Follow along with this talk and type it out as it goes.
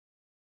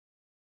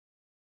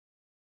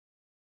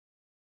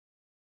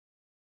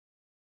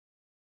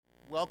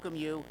welcome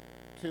you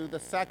to the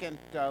second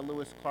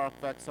Lewis Clark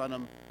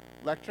Vaxunum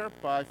lecture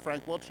by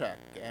Frank Wilczek.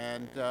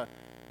 And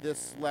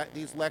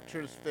these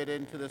lectures fit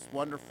into this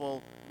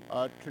wonderful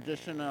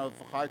tradition of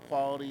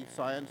high-quality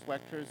science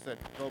lectures that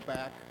go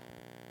back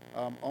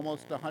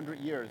almost 100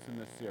 years in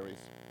this series.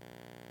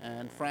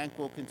 And Frank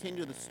will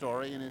continue the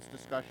story in his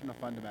discussion of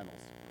fundamentals.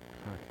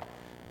 Okay.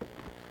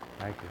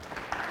 Thank you.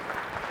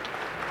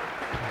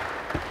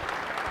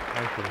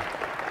 Thank you.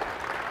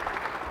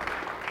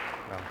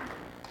 Well,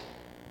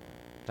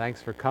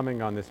 thanks for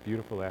coming on this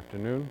beautiful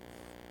afternoon.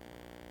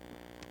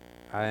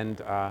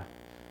 And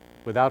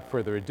without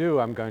further ado,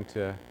 I'm going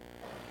to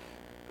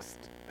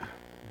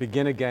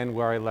begin again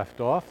where I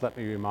left off. Let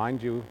me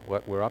remind you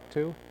what we're up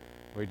to.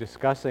 We're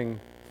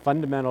discussing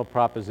fundamental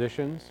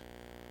propositions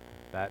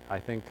that I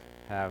think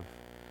have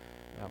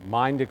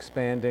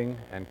mind-expanding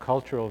and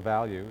cultural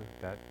value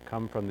that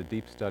come from the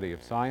deep study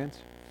of science.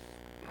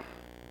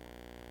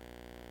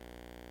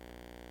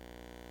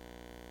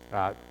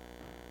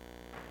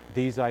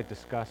 These I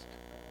discussed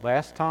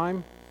last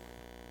time.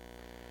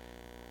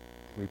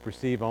 We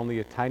perceive only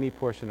a tiny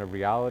portion of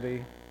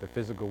reality. The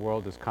physical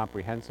world is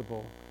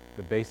comprehensible.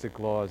 The basic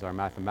laws are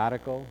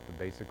mathematical. The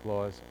basic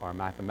laws are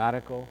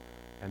mathematical.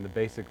 And the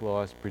basic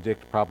laws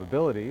predict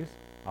probabilities.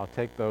 I'll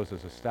take those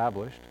as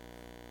established.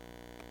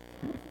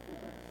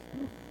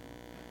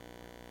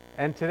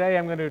 And today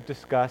I'm going to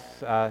discuss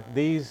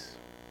these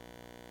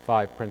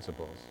 5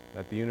 principles: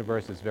 that the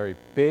universe is very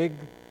big,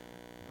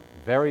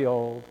 very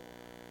old,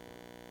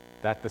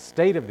 that the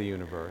state of the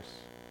universe,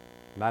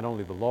 not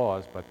only the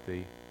laws, but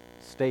the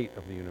state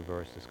of the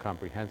universe is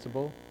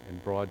comprehensible in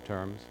broad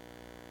terms,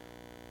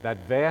 that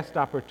vast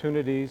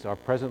opportunities are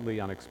presently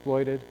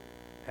unexploited,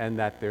 and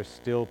that there's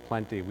still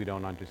plenty we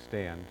don't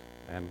understand.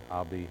 And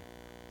I'll be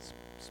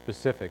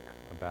specific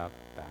about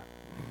that.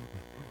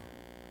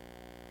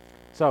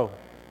 So,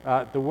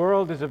 the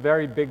world is a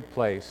very big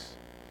place.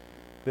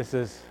 This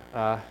is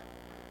a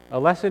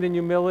lesson in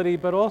humility,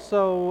 but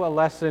also a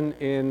lesson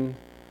in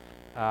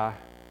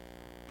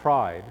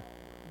pride.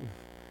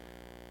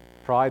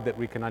 Pride that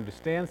we can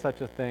understand such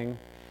a thing,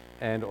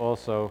 and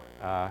also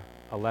a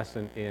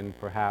lesson in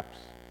perhaps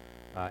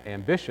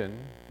ambition,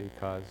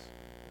 because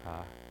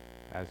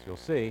as you'll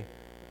see,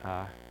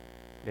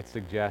 it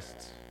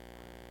suggests,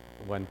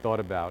 when thought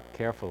about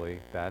carefully,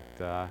 that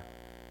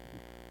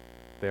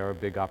there are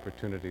big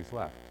opportunities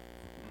left.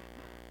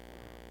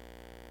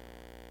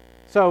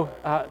 So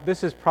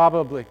this is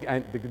probably,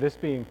 and this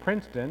being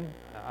Princeton,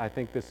 I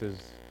think this is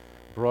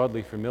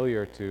broadly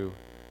familiar to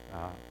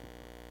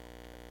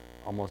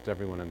almost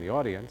everyone in the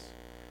audience.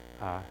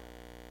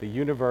 The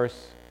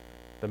universe,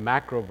 the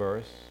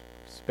macroverse,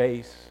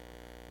 space,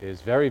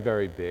 is very,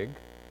 very big.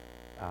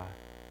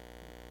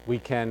 We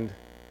can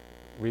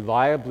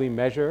reliably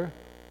measure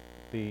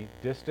the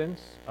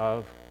distance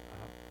of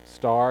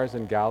stars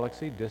and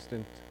galaxies,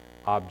 distant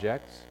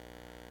objects,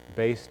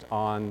 based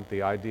on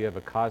the idea of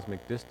a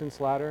cosmic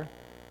distance ladder.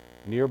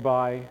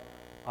 Nearby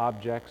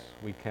objects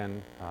we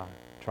can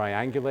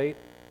triangulate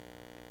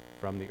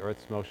from the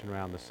Earth's motion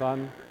around the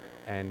sun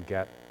and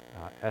get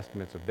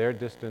estimates of their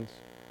distance.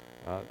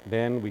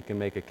 Then we can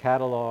make a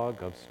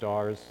catalog of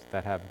stars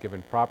that have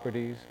given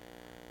properties,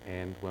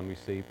 and when we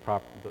see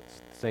the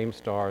same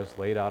stars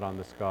laid out on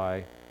the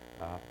sky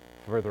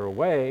further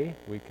away,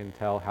 we can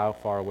tell how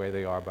far away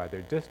they are by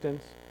their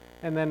distance,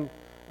 and then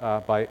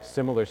by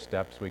similar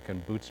steps we can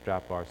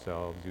bootstrap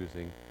ourselves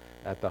using,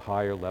 at the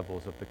higher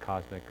levels of the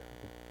cosmic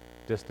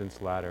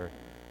distance ladder,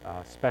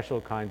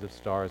 special kinds of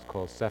stars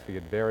called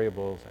Cepheid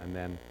variables, and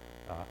then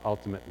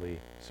ultimately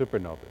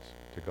supernovas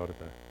to go to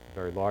the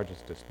very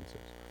largest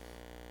distances.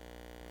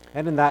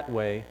 And in that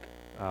way,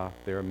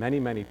 there are many,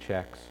 many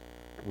checks.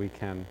 We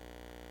can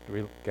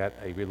get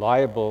a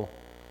reliable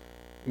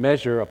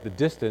measure of the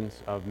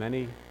distance of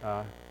many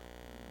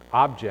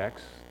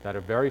objects that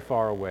are very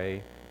far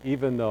away,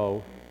 even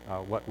though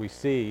what we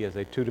see is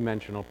a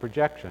two-dimensional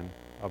projection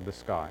of the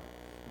sky.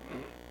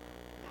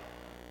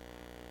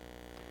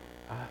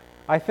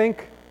 I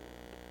think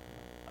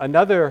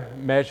another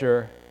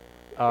measure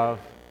of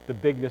the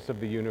bigness of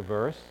the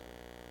universe,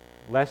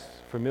 less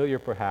familiar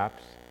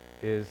perhaps,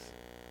 is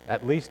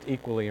at least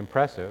equally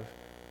impressive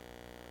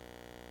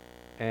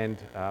and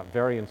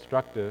very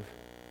instructive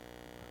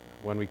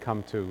when we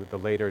come to the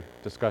later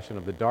discussion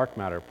of the dark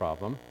matter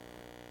problem.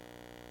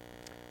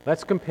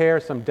 Let's compare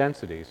some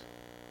densities.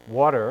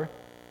 Water,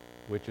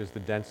 which is the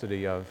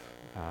density of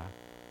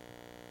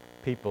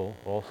people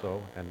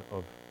also, and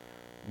of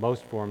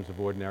most forms of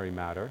ordinary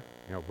matter.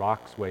 You know,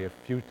 rocks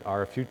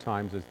are a few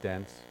times as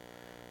dense,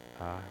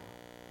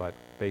 but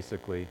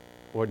basically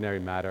ordinary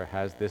matter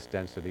has this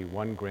density,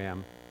 1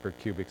 gram per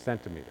cubic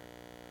centimeter.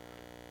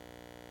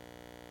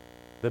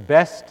 The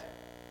best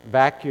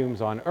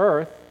vacuums on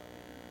Earth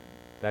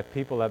that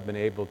people have been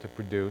able to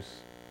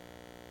produce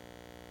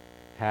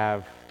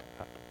have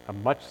a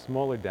much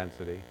smaller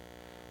density,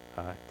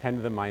 10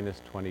 to the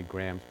minus 20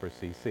 grams per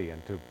cc.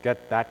 And to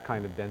get that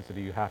kind of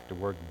density, you have to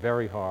work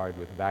very hard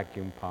with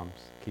vacuum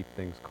pumps, keep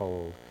things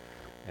cold,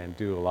 and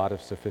do a lot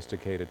of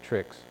sophisticated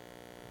tricks.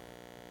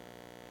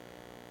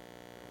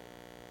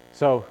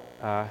 So,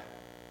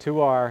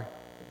 to our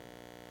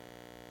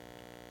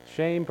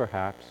shame,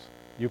 perhaps,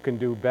 you can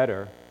do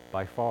better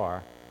by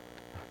far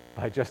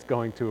by just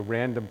going to a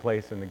random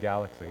place in the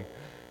galaxy.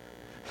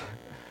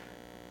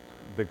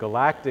 The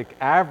galactic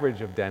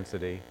average of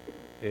density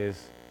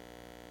is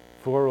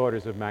 4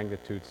 orders of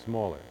magnitude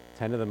smaller,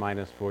 10 to the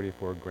minus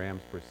 44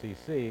 grams per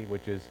cc,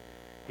 which is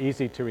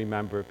easy to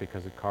remember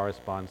because it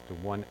corresponds to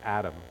 1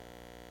 atom,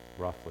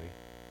 roughly,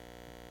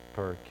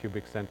 per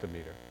cubic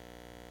centimeter.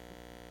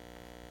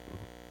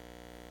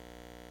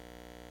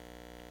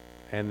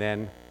 And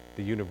then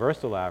the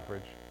universal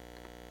average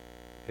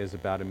is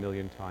about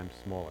 1,000,000 times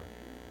smaller.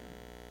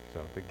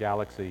 So the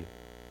galaxy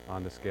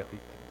on the scale,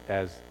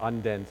 as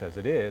undense as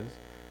it is,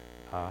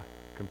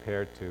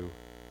 compared to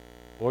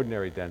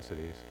ordinary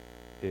densities,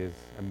 is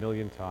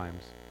 1,000,000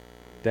 times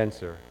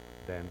denser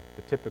than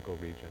the typical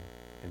region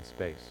in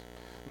space.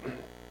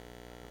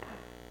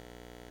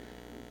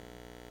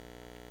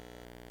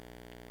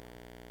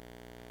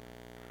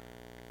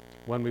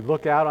 When we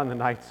look out on the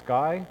night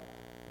sky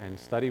and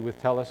study with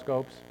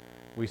telescopes,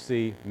 we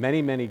see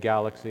many, many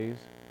galaxies,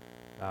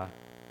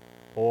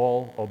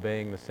 all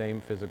obeying the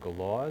same physical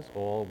laws,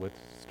 all with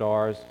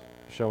stars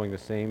showing the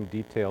same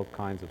detailed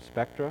kinds of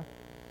spectra,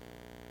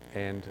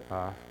 and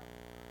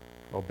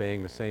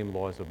obeying the same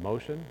laws of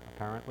motion,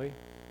 apparently.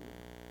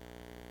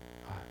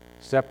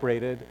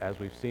 Separated, as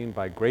we've seen,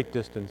 by great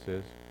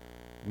distances,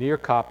 near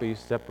copies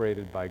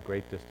separated by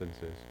great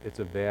distances. It's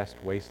a vast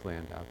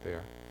wasteland out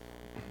there.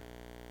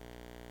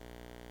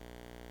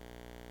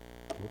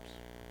 Oops.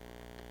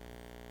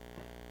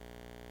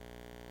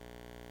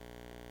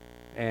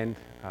 And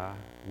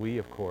we,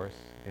 of course,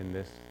 in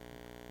this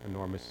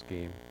enormous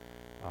scheme,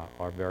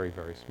 are very,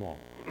 very small.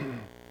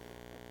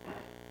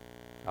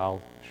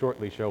 I'll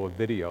shortly show a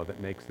video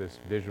that makes this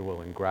visual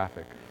and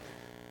graphic.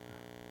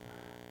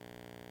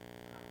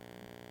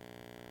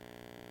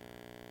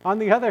 On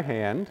the other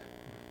hand,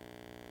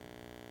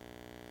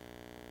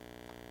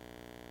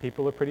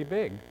 people are pretty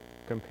big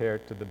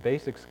compared to the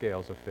basic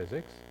scales of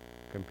physics,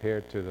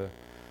 compared to the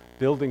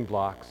building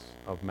blocks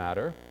of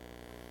matter.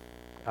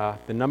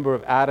 The number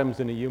of atoms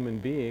in a human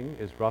being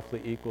is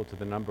roughly equal to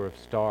the number of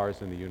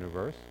stars in the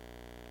universe.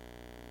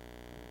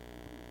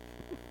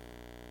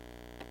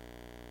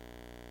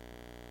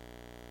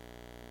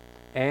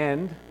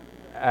 And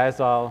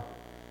as I'll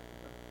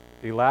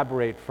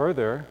elaborate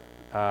further,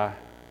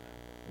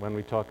 when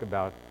we talk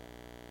about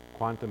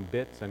quantum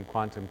bits and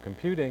quantum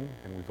computing,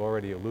 and we've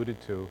already alluded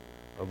to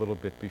a little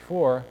bit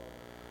before,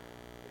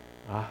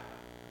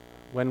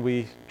 when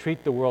we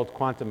treat the world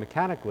quantum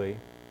mechanically,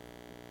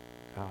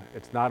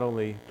 it's not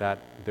only that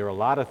there are a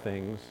lot of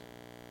things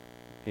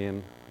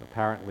in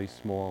apparently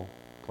small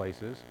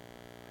places,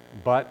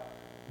 but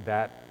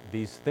that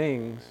these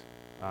things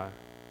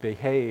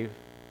behave,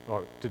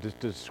 or to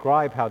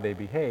describe how they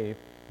behave,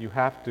 you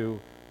have to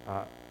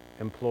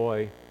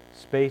employ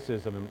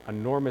spaces of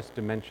enormous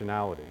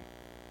dimensionality.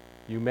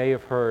 You may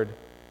have heard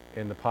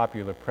in the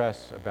popular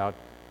press about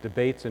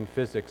debates in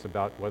physics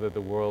about whether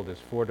the world is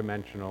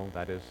 4-dimensional,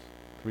 that is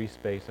 3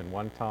 space and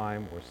 1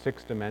 time, or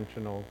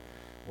 6-dimensional,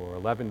 or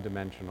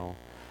 11-dimensional.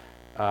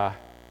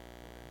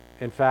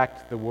 In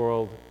fact, the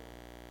world,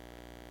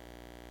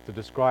 to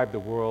describe the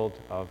world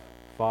of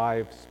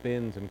 5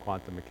 spins in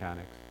quantum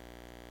mechanics,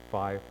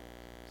 5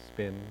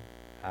 spin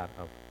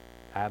of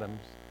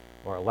atoms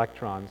or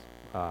electrons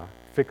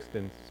fixed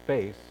in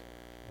space,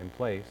 in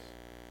place,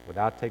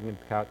 without taking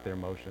into account their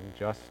motion,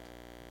 just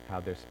how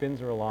their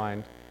spins are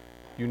aligned,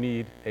 you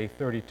need a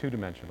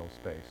 32-dimensional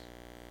space,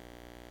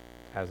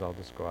 as I'll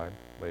describe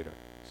later.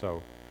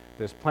 So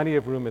there's plenty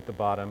of room at the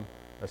bottom,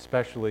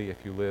 especially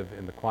if you live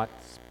in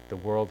the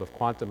world of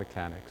quantum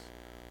mechanics.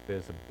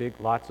 There's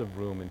lots of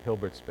room in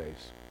Hilbert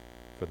space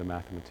for the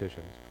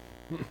mathematicians.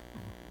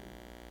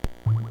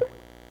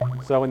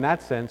 So in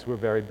that sense, we're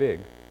very big.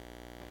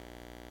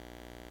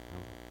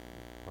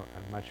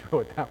 I'm not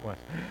sure what that was.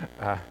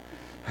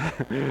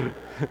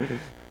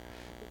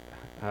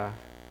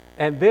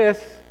 And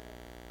this,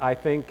 I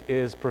think,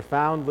 is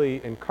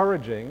profoundly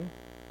encouraging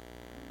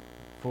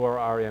for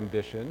our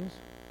ambitions,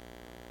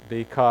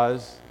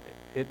 because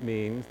it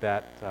means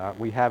that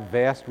we have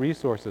vast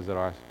resources at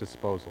our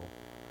disposal.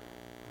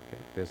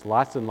 Okay? There's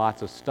lots and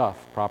lots of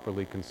stuff,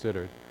 properly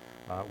considered,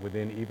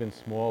 within even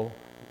small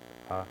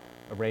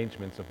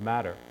arrangements of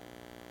matter.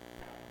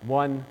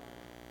 One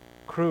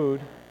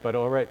crude but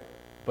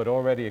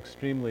already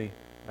extremely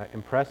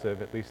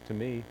impressive, at least to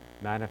me,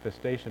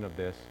 manifestation of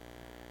this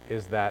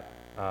is that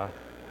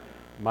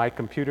my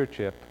computer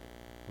chip,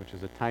 which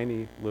is a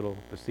tiny little,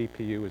 the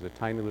CPU is a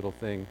tiny little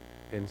thing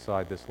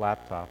inside this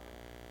laptop,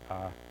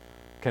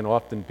 can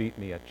often beat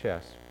me at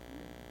chess.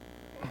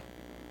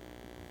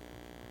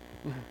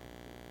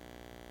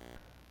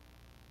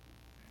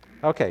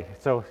 Okay,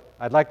 so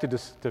I'd like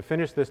to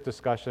finish this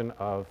discussion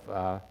of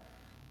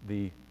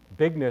the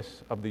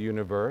bigness of the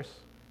universe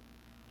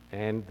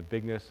and the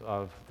bigness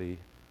of the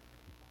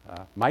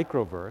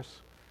microverse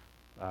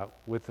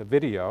with a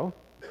video,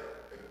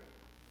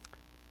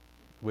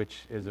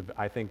 which is,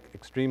 I think,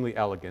 extremely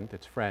elegant.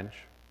 It's French,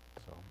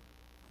 so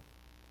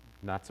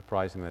not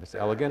surprising that it's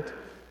elegant.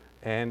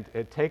 And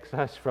it takes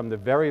us from the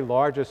very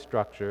largest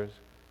structures,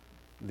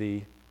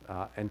 the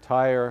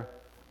entire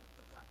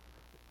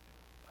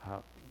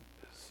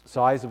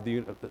size of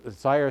the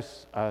entire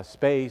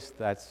space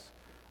that's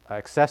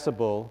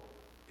accessible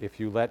if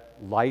you let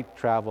light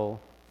travel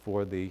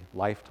for the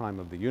lifetime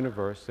of the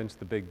universe since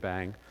the Big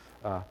Bang,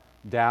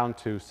 down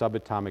to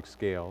subatomic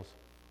scales,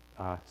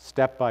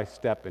 step by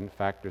step in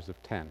factors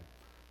of 10.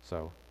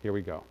 So here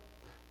we go.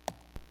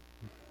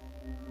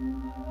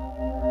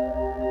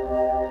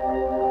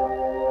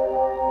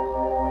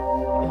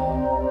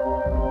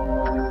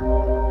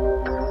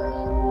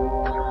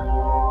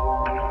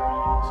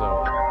 So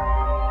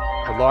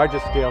the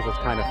largest scales is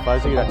kind of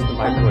fuzzy. That's the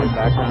microwave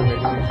background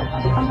radiation.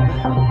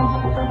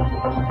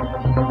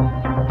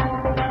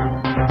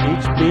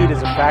 Each beat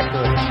is a factor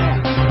of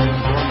 10.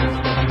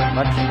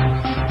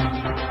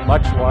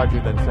 Much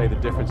larger than, say, the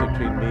difference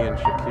between me and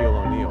Shaquille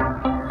O'Neal.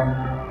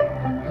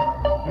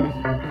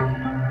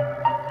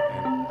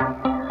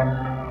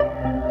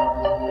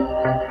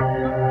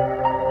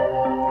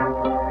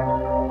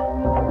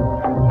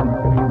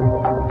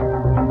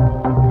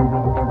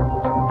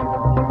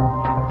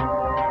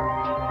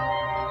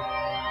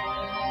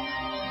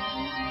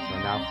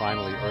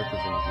 Finally, Earth is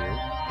in view.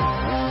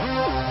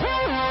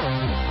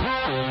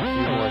 A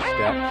few more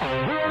steps,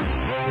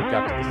 and we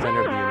got to the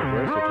center of the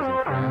universe, which is in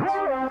France.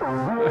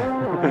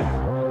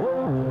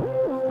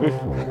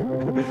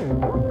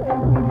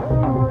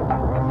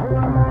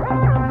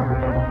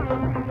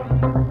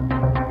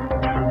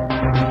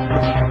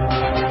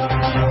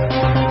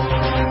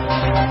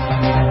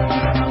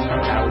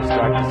 Now we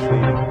start to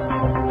see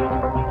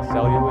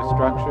cellular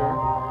structure,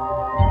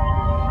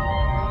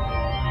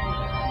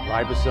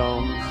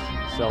 ribosomes,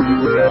 cell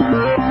nuclei,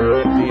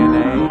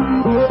 DNA,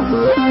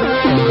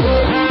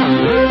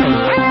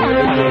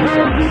 nucleus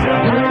of the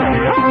cell, its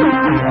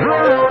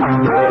molecular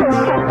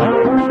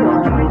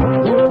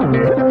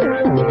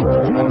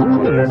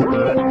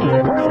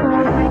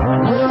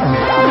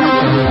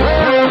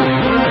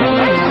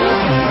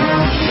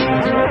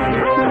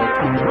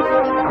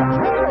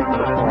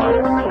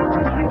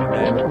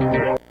and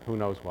then who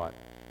knows what?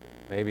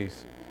 Maybe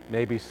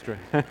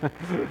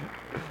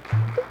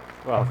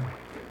well.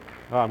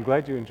 Oh, I'm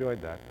glad you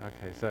enjoyed that.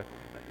 Okay, so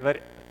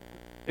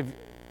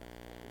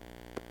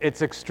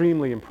it's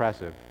extremely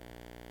impressive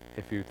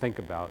if you think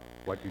about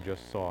what you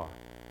just saw.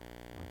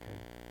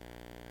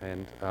 Okay,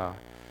 and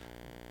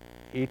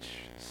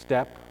each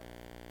step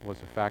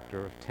was a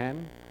factor of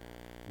 10.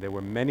 There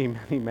were many,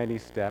 many, many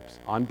steps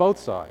on both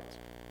sides,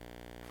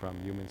 from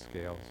human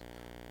scales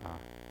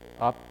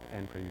up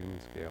and from human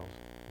scales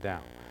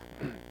down.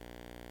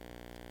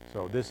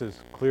 So this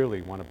is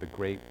clearly one of the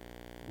great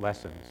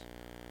lessons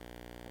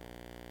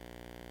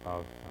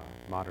of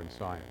modern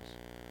science.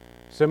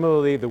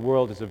 Similarly, the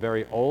world is a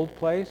very old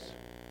place.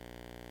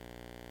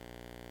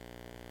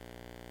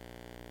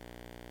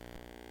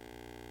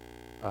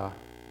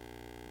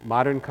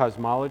 Modern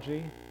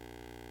cosmology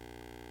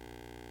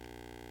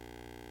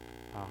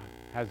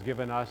has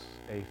given us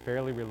a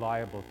fairly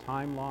reliable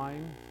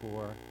timeline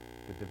for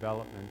the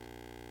development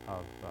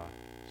of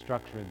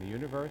structure in the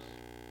universe.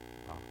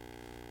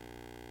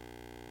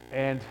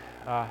 And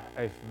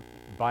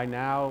by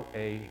now,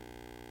 a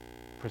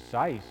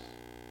precise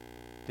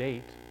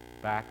date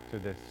back to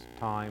this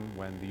time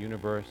when the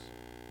universe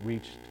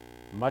reached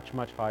much,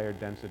 much higher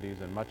densities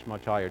and much,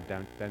 much higher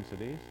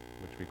densities,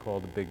 which we call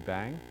the Big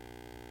Bang.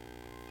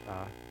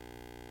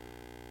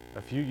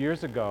 A few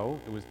years ago,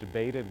 it was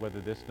debated whether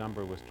this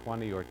number was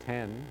 20 or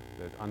 10.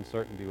 The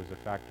uncertainty was a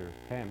factor of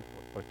 10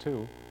 or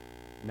 2.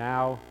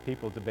 Now,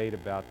 people debate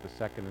about the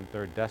second and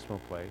third decimal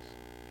place.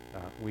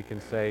 We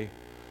can say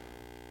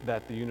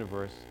that the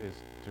universe is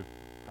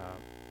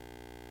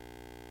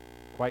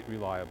quite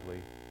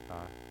reliably,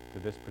 to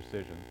this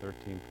precision,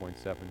 13.7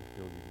 billion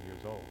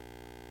years old.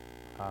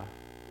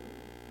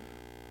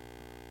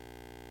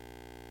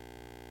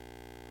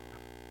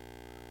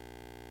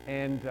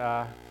 And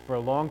for a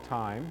long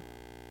time,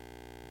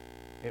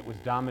 it was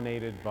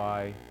dominated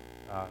by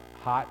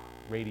hot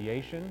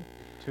radiation,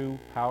 too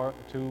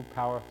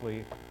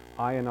powerfully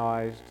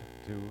ionized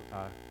to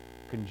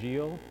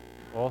congeal,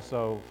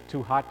 also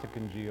too hot to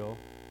congeal.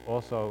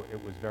 Also,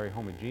 it was very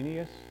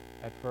homogeneous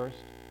at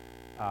first.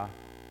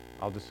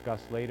 I'll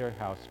discuss later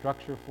how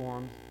structure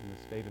forms in the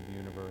state of the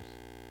universe.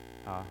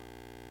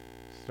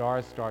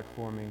 Stars start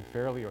forming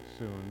fairly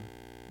soon,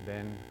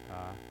 then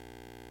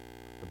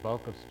the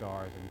bulk of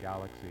stars and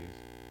galaxies.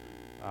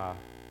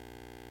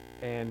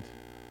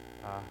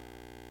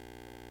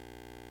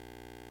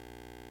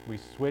 We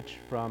switch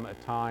from a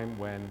time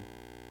when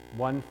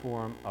one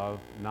form of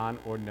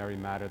non-ordinary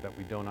matter that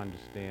we don't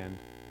understand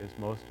is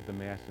most of the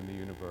mass in the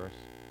universe,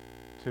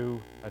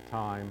 to a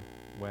time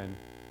when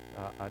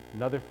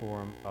another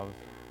form of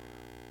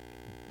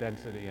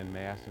density and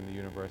mass in the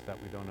universe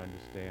that we don't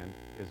understand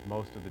is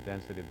most of the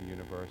density of the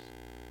universe,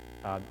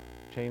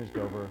 changed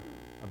over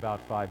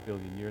about 5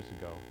 billion years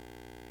ago.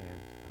 And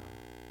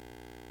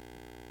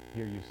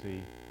here you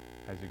see,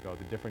 as you go,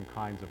 the different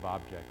kinds of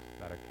objects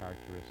that are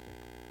characteristic.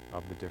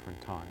 of the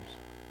different times.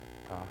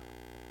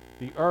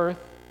 The Earth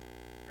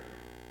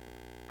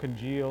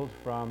congealed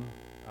from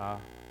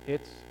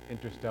its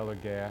interstellar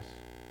gas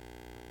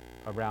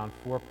around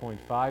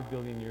 4.5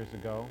 billion years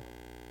ago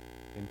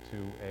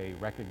into a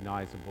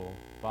recognizable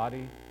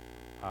body.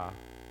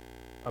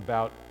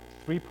 About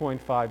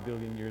 3.5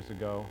 billion years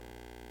ago,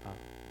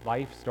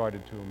 life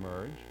started to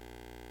emerge.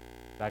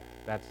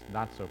 That's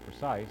not so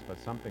precise, but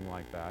something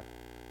like that.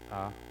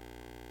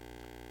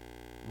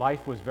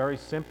 Life was very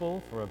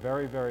simple for a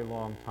very, very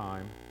long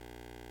time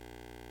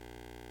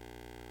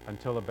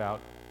until about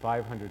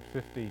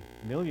 550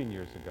 million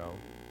years ago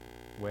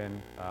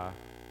when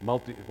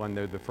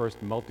they're the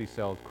first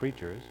multi-celled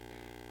creatures.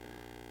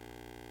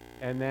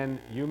 And then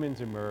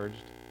humans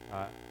emerged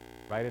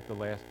right at the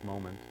last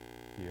moment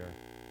here,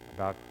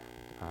 about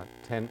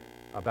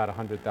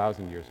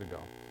 100,000 years ago.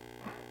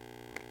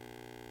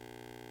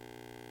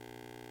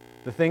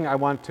 The thing I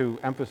want to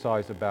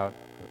emphasize about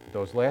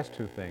those last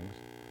two things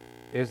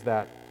is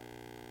that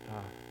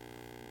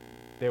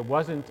there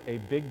wasn't a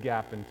big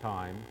gap in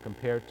time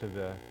compared to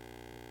the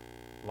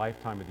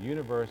lifetime of the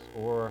universe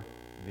or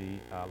the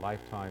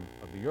lifetime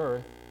of the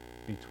Earth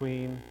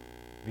between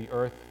the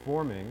Earth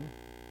forming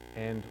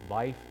and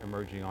life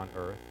emerging on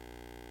Earth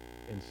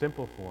in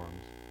simple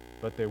forms,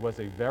 but there was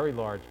a very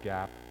large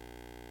gap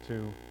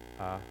to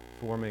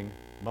forming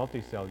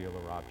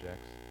multicellular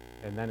objects,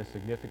 and then a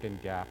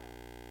significant gap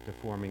to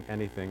forming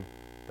anything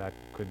that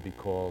could be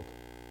called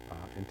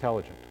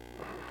intelligent.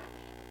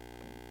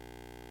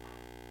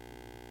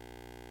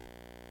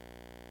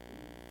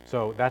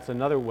 So that's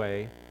another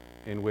way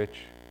in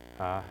which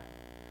the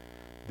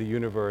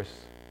universe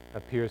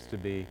appears to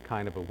be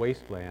kind of a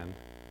wasteland.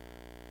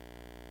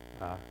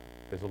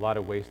 There's a lot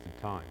of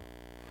wasted time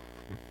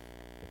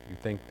if you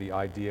think the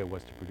idea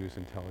was to produce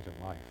intelligent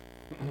life.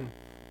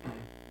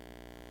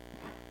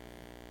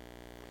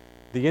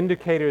 The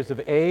indicators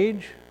of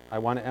age, I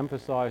want to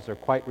emphasize, are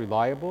quite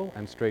reliable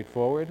and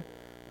straightforward.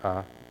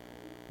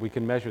 We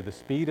can measure the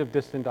speed of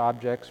distant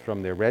objects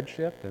from their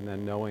redshift, and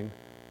then knowing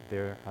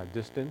their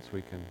distance,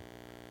 we can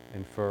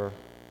infer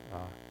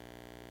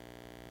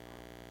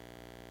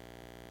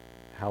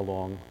how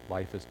long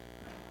life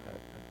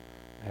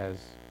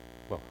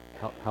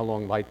how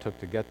long light took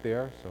to get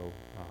there. So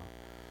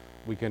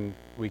we can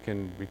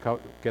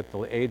get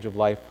the age of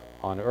life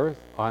on Earth,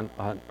 on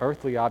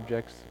earthly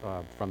objects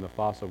from the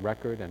fossil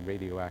record and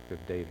radioactive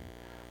dating.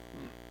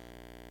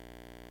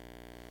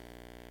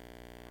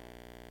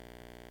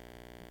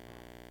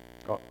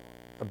 Oh,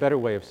 a better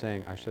way of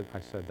saying, I said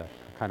that,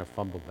 I kind of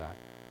fumbled that.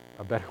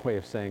 A better way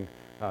of saying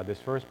this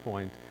first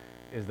point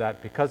is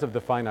that because of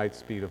the finite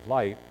speed of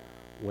light,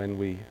 when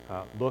we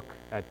look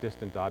at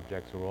distant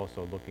objects, we're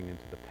also looking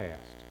into the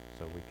past.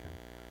 So we can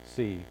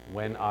see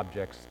when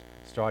objects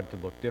started to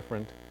look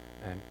different,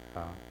 and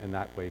in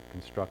that way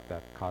construct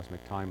that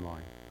cosmic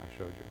timeline I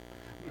showed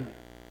you.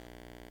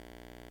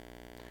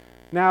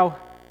 Now,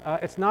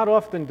 it's not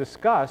often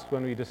discussed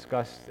when we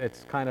discuss,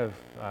 it's kind of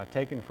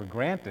taken for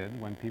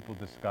granted when people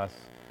discuss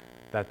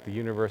that the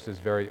universe is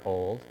very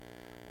old.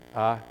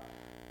 The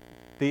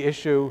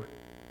issue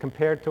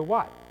compared to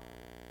what?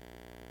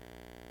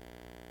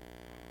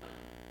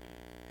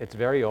 It's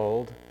very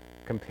old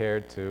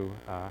compared to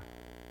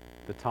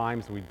the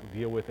times we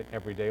deal with in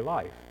everyday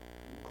life,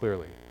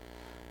 clearly,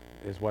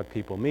 is what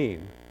people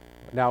mean.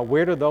 Now,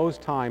 where do those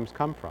times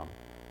come from?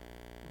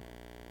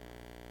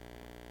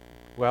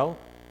 Well,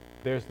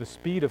 there's the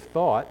speed of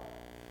thought,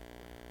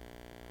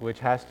 which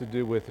has to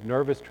do with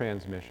nervous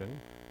transmission,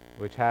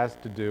 which has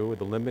to do with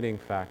the limiting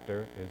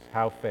factor is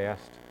how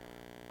fast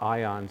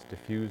ions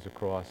diffuse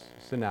across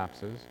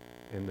synapses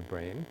in the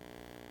brain,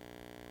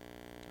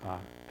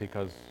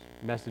 because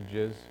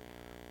messages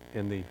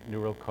in the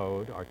neural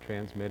code are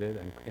transmitted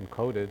and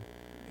encoded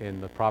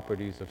in the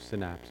properties of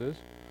synapses.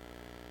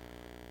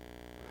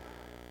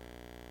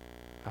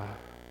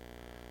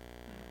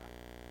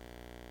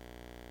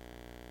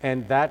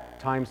 And that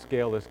time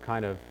scale is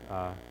kind of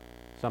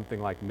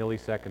something like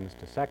milliseconds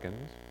to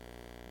seconds.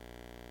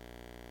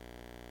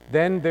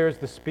 Then there's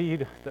the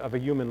speed of a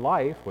human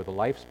life, or the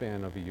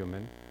lifespan of a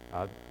human.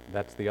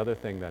 That's the other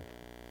thing that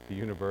the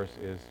universe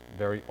is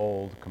very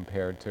old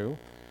compared to.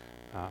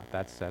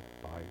 That's set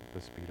by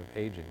the speed of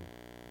aging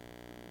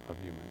of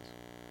humans.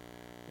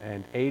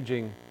 And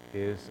aging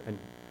is a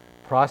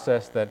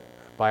process that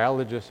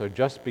biologists are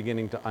just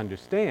beginning to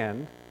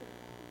understand.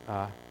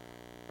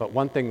 But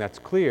one thing that's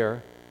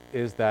clear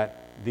is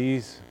that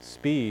these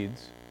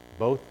speeds,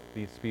 both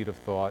the speed of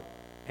thought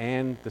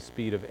and the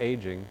speed of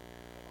aging,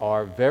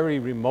 are very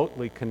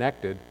remotely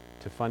connected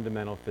to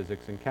fundamental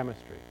physics and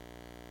chemistry.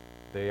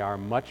 They are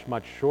much,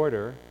 much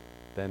shorter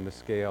than the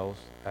scales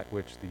at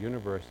which the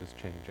universe is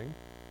changing.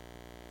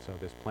 So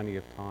there's plenty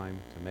of time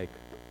to make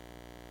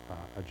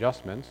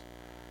adjustments.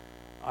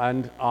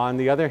 And on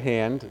the other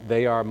hand,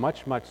 they are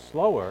much, much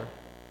slower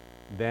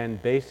than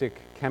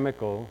basic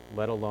chemical,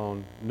 let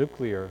alone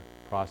nuclear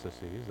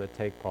processes that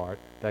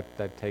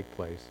take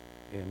place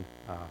in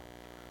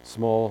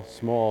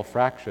small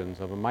fractions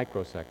of a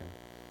microsecond.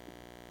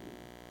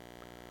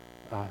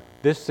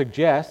 This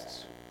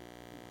suggests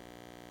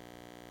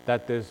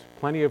that there's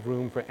plenty of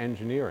room for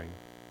engineering,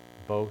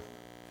 both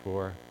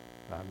for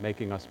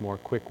making us more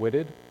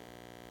quick-witted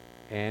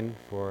and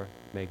for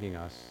making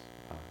us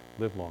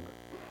live longer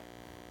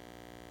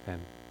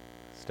and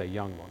stay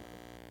young longer.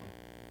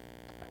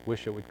 I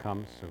wish it would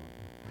come soon.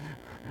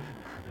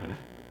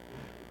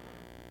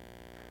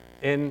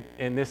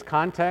 In this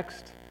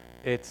context,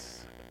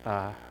 it's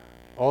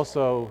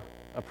also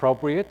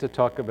appropriate to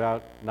talk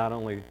about not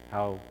only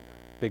how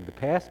big the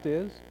past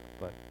is,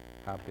 but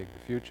how big the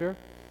future.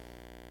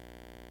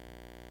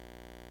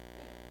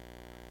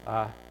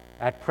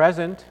 At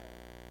present,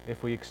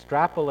 if we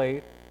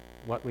extrapolate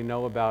what we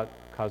know about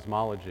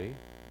cosmology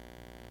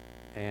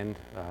and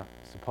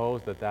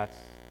suppose that that's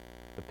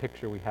the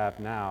picture we have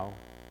now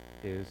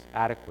is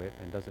adequate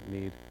and doesn't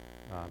need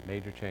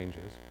major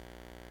changes,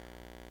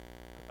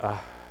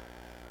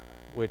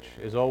 which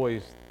is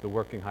always the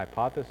working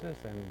hypothesis,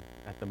 and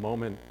at the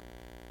moment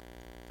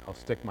I'll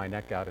stick my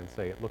neck out and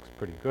say it looks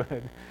pretty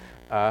good.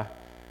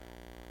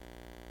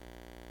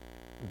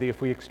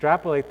 If we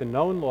extrapolate the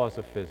known laws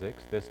of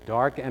physics, this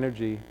dark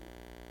energy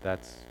that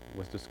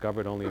was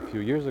discovered only a few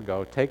years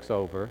ago takes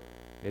over,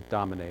 it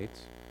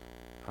dominates.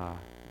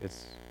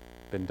 It's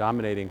been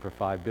dominating for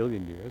 5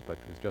 billion years, but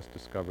was just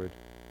discovered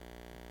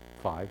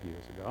 5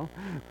 years ago.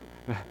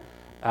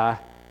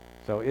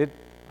 So it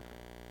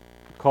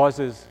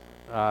causes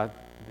the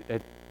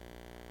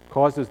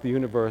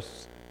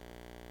universe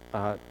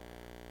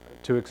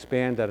to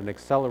expand at an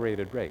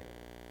accelerated rate.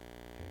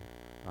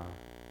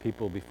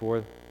 People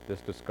before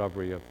this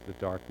discovery of the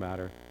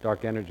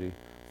dark energy,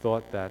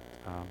 thought that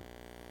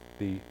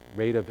the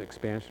rate of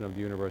expansion of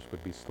the universe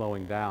would be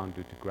slowing down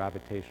due to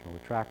gravitational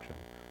attraction.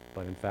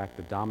 But in fact,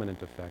 the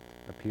dominant effect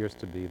appears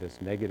to be this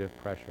negative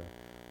pressure,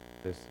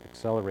 this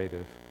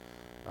accelerative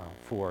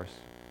force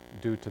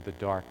due to the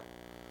dark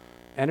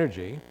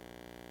energy.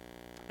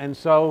 And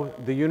so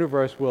the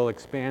universe will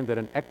expand at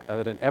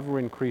an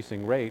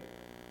ever-increasing rate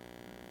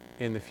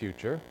in the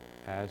future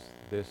as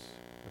this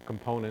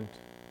component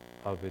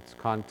of its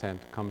content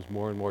comes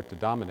more and more to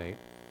dominate.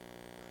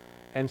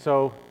 And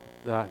so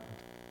the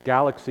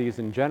galaxies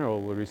in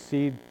general will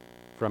recede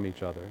from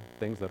each other.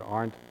 Things that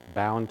aren't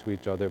bound to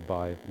each other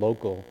by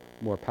local,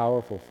 more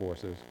powerful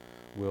forces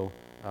will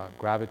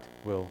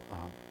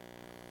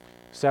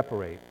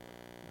separate.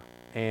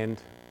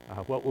 And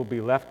what we'll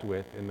be left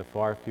with in the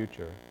far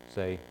future,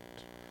 say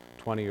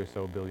 20 or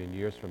so billion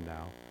years from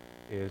now,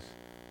 is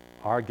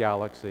our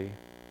galaxy,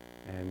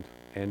 and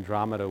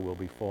Andromeda will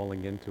be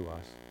falling into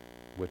us,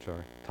 which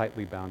are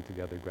tightly bound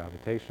together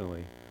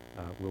gravitationally,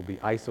 will be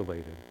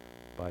isolated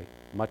by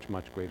much,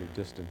 much greater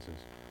distances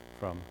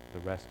from the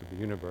rest of the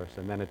universe,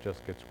 and then it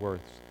just gets worse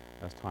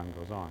as time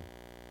goes on.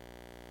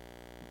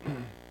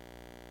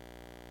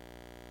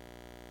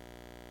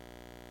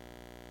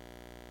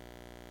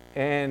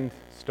 And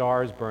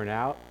stars burn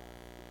out.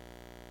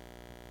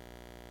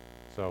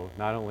 So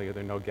not only are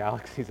there no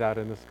galaxies out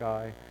in the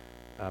sky,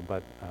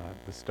 but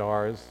the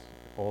stars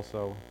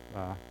also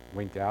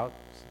wink out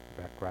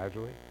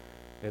gradually.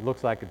 It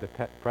looks like a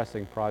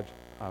depressing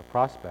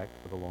prospect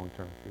for the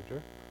long-term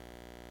future.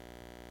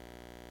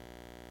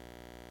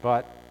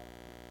 But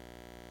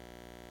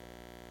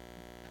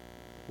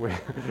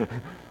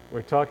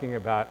we're talking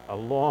about a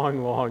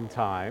long, long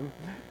time.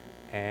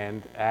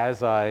 And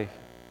as I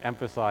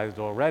emphasized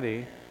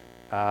already,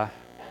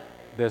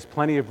 there's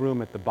plenty of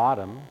room at the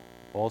bottom,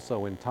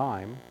 also in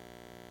time.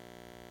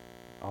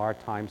 Our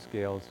time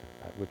scales,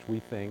 which we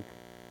think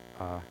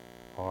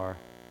are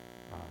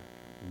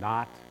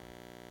not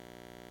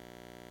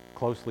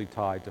closely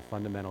tied to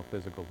fundamental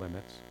physical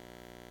limits,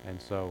 and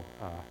so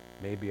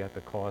maybe at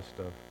the cost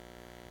of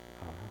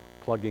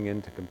plugging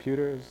into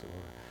computers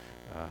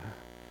or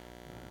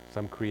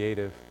some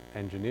creative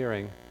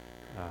engineering,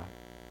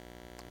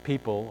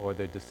 people or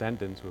their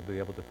descendants will be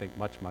able to think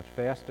much, much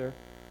faster,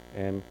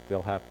 and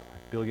they'll have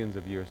billions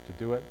of years to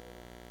do it,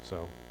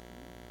 so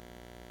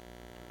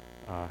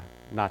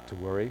not to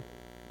worry.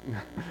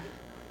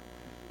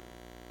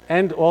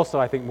 And also,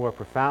 I think more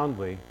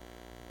profoundly,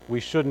 we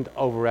shouldn't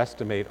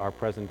overestimate our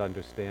present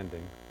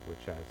understanding,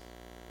 which has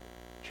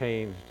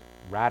changed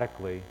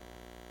radically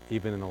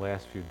even in the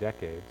last few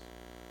decades,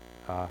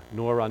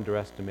 nor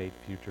underestimate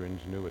future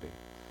ingenuity.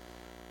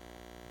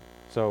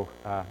 So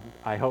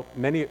I hope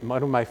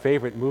one of my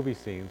favorite movie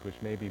scenes, which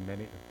maybe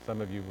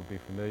some of you will be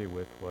familiar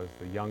with, was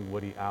the young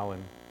Woody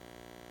Allen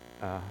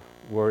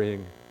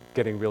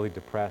getting really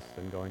depressed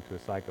and going to a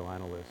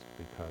psychoanalyst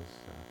because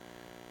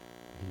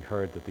he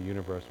heard that the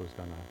universe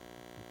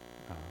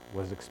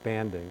was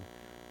expanding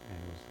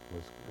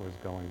and was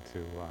going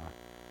to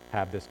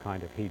have this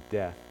kind of heat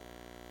death.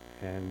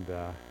 And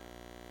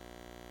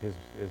his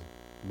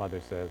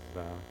mother says,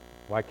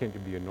 "Why can't you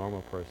be a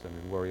normal person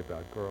and worry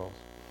about girls?"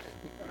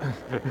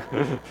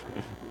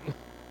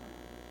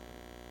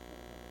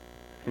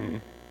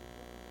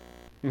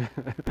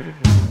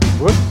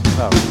 Whoops.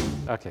 Oh,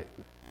 okay.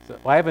 So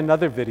I have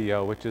another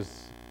video which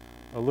is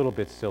a little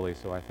bit silly,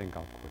 so I think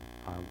I'll quit.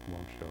 I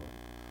won't show it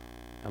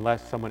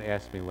unless someone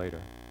asks me later.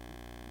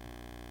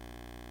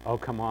 Oh,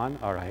 come on.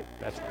 All right,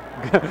 that's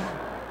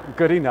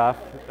good enough.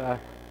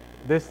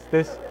 This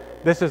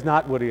is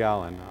not Woody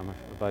Allen,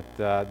 but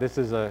this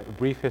is a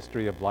brief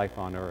history of life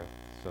on Earth.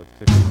 So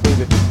to conclude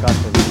the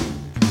discussion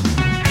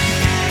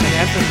and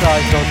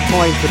emphasize those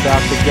points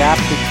about the gap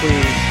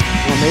between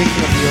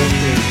formation of the Earth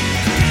being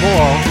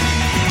small,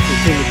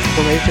 between the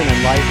formation and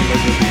life and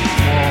Earth being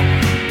small,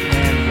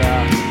 and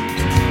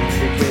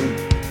between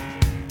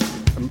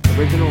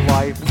original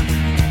life and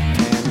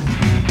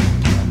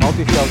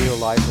multicellular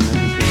life, and then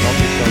between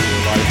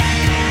multicellular life,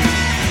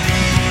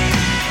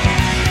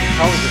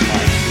 intelligent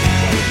life.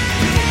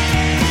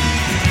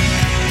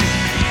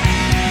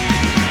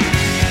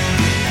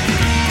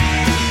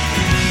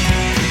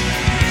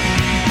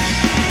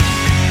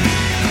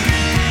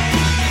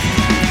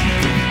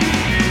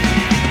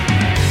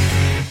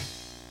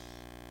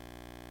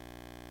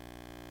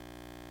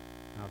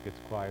 Now it gets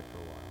quiet for a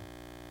while.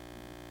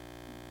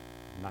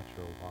 I'm not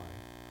sure why.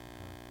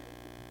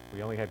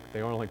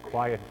 They were only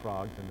quiet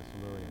frogs in the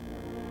Silurian.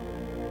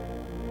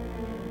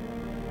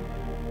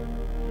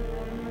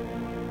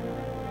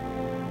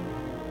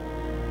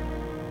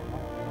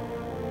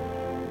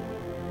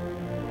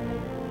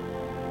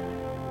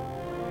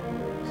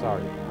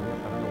 Sorry, I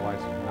don't know why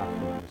it's not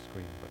filling the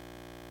screen, but.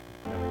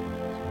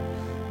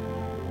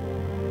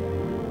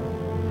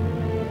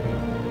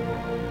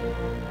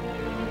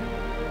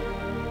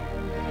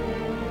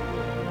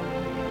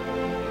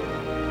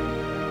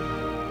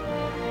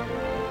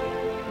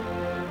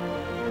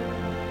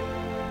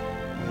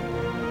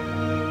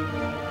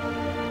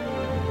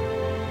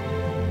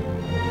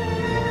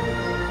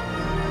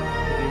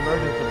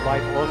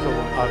 Life also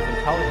of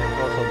intelligence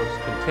also looks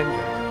contingent.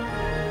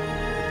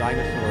 The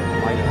dinosaurs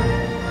might have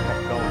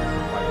kept going for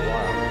quite a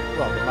while.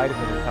 Well, they might have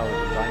been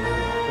intelligent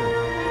dinosaurs too,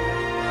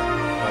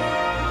 but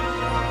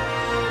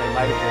they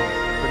might have been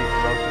pretty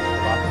ferocious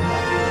for lots of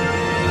time.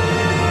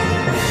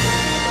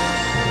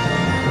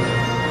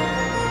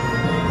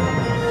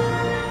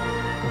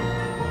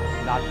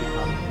 Not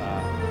become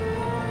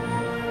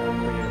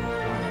creative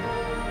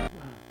astronomers.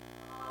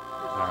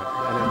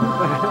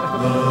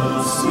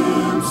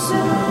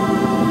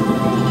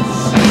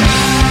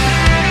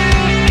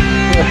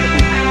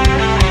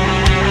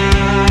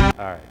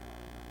 All right.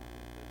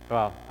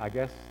 Well, I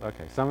guess,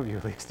 okay, some of you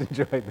at least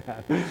enjoyed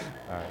that. All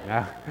right,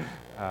 now,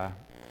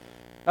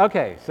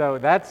 okay, so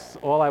that's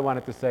all I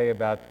wanted to say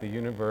about the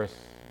universe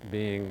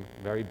being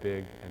very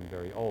big and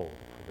very old.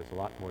 There's a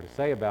lot more to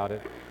say about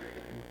it,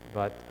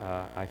 but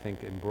I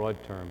think in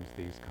broad terms,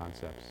 these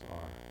concepts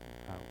are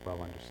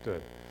well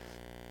understood.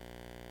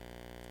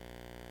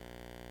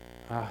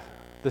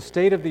 The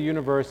state of the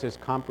universe is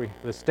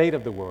the state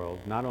of the world,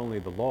 not only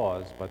the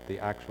laws, but the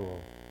actual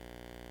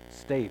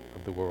state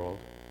of the world,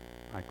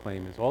 I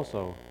claim, is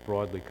also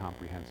broadly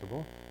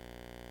comprehensible.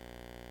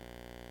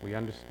 We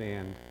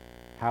understand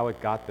how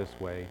it got this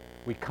way.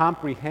 We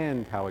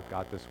comprehend how it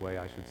got this way,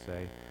 I should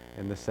say,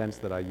 in the sense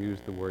that I use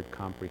the word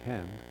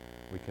comprehend.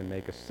 We can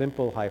make a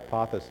simple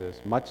hypothesis,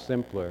 much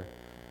simpler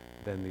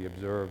than the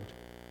observed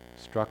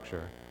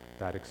structure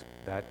that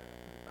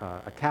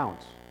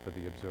accounts for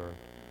the observed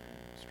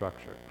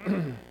structure.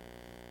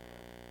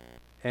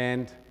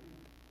 And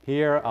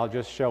here I'll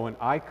just show an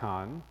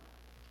icon,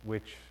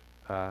 which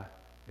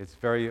it's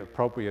very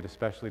appropriate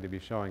especially to be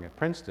showing at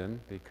Princeton,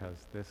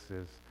 because this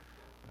is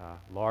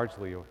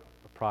largely a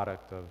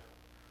product of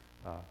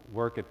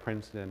work at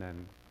Princeton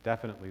and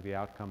definitely the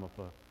outcome of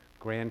a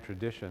grand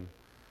tradition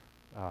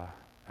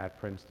at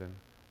Princeton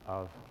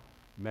of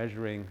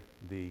measuring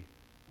the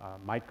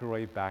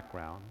microwave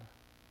background,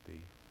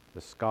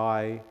 the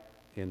sky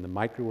in the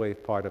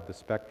microwave part of the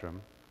spectrum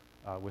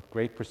with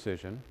great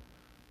precision.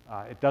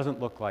 It doesn't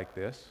look like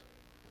this.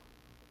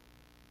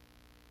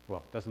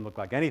 Well, it doesn't look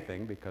like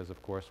anything because,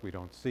 of course, we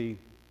don't see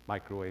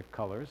microwave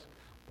colors,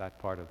 that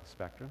part of the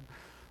spectrum.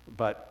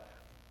 But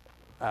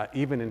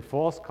even in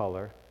false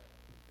color,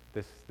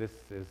 this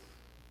is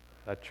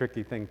a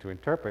tricky thing to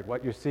interpret.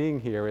 What you're seeing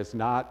here is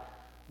not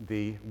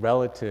the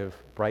relative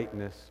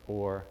brightness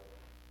or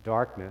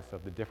darkness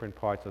of the different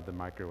parts of the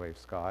microwave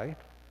sky.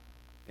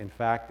 In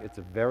fact, it's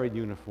a very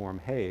uniform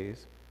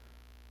haze.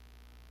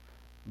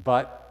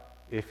 But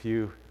if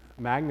you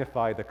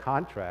magnify the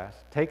contrast,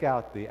 take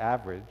out the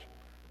average,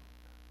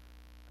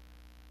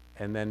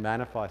 and then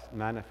magnify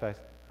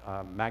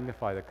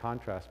the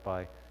contrast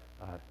by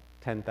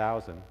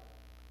 10,000,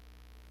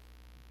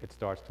 it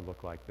starts to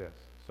look like this.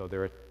 So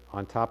there are,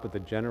 on top of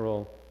the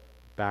general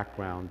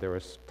background, there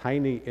are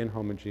tiny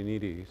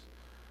inhomogeneities,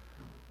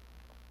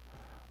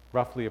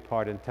 roughly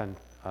apart in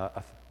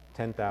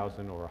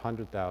 10,000 or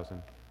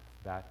 100,000,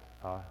 that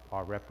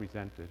are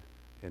represented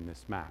in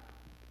this map.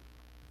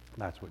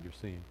 That's what you're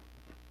seeing.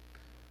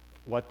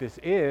 What this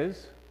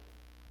is,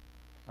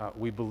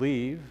 we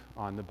believe,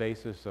 on the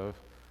basis of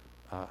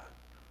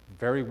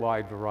very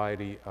wide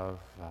variety of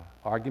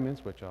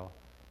arguments, which I'll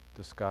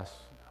discuss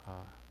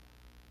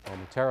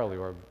momentarily,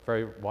 or a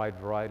very wide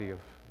variety of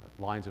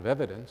lines of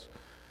evidence,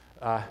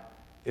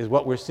 is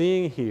what we're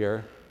seeing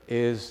here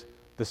is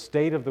the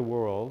state of the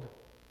world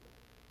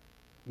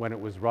when it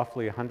was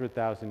roughly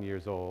 100,000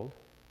 years old,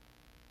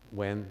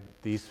 when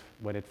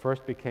it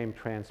first became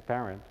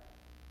transparent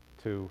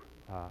to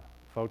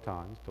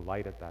photons, to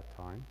light at that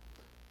time,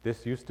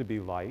 this used to be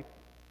light.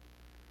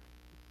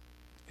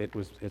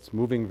 It's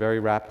moving very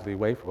rapidly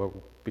away from,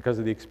 because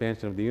of the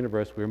expansion of the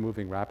universe, we're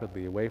moving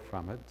rapidly away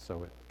from it,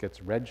 so it gets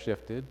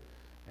redshifted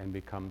and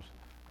becomes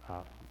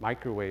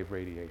microwave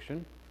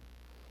radiation.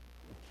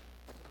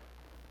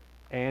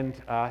 And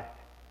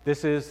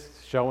this is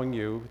showing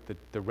you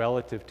the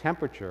relative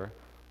temperature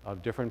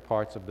of different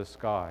parts of the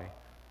sky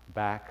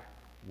back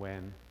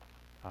when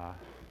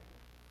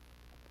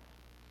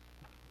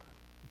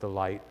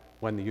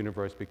when the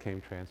universe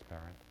became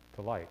transparent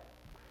to light.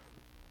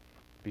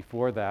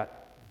 Before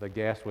that, the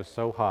gas was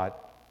so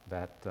hot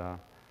that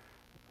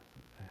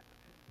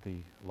the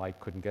light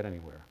couldn't get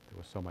anywhere. There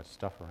was so much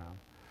stuff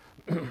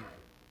around.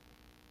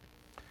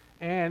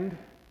 And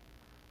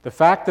the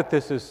fact that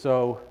this is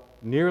so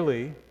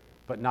nearly,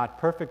 but not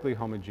perfectly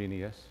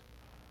homogeneous,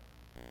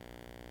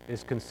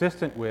 is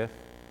consistent with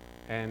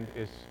and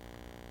is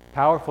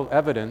powerful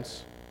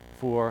evidence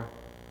for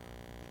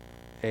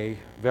a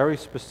very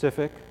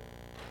specific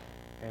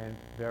and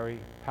very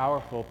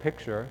powerful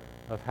picture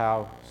of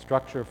how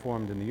structure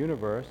formed in the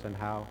universe and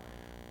how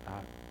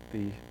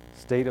the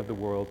state of the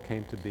world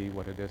came to be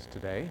what it is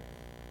today.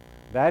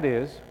 That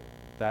is,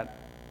 that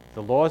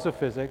the laws of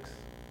physics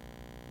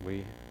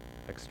we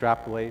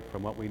extrapolate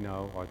from what we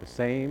know are the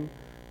same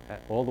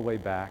all the way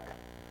back,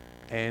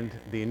 and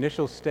the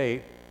initial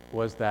state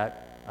was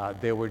that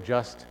there were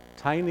just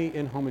tiny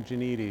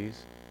inhomogeneities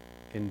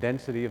in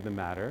density of the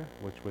matter,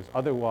 which was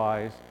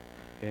otherwise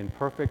in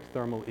perfect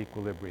thermal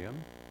equilibrium.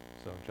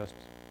 So just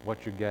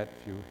what you get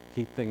if you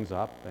heat things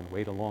up and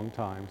wait a long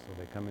time so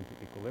they come into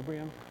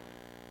equilibrium,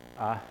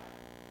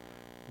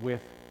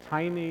 with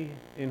tiny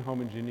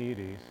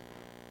inhomogeneities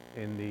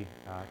in the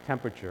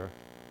temperature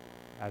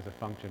as a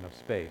function of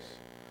space.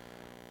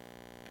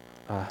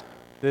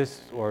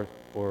 This, or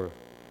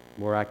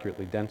more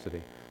accurately,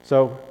 density.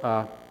 So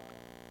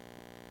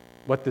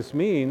what this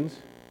means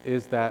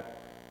is that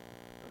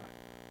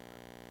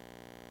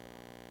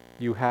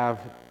you have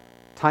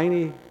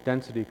tiny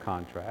density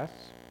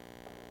contrasts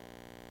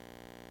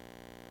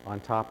on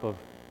top of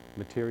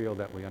material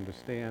that we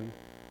understand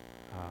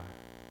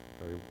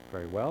very,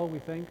 very well, we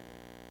think.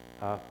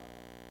 I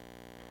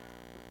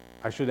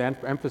should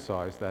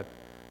emphasize that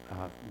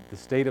the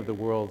state of the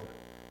world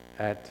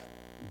at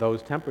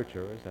those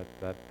temperatures,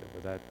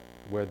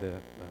 where the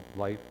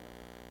light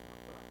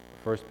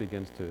first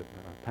begins to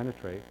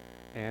penetrate,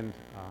 and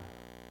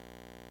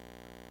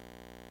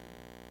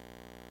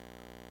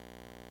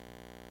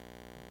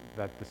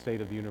that the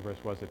state of the universe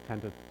was at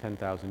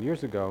 10,000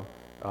 years ago,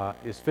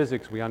 is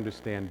physics we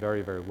understand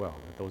very, very well.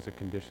 That those are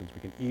conditions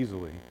we can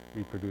easily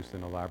reproduce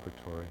in a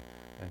laboratory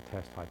and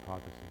test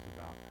hypotheses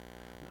about.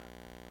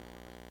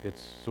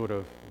 It's sort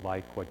of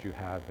like what you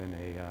have in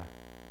a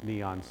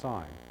neon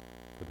sign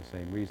for the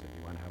same reason.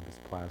 You want to have this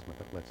plasma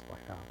that lets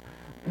light out.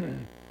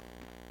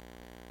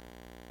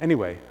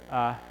 Anyway,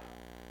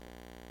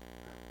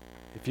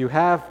 if you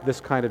have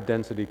this kind of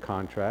density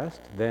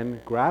contrast,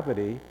 then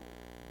gravity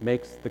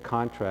makes the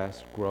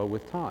contrast grow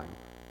with time.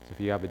 So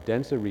if you have a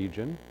denser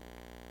region,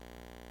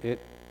 it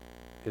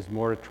is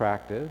more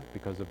attractive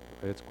because of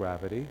its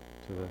gravity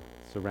to the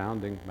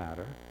surrounding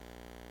matter,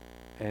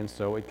 and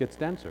so it gets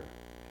denser.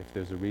 If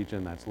there's a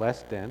region that's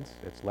less dense,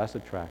 it's less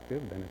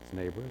attractive than its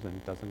neighbors and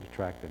it doesn't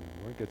attract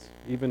anymore. It gets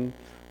even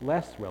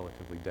less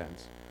relatively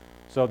dense.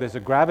 So there's a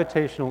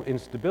gravitational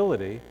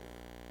instability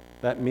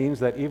that means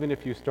that even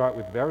if you start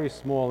with very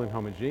small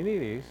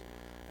inhomogeneities,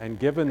 and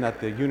given that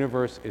the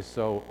universe is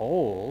so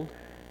old,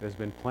 there's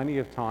been plenty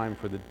of time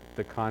for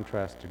the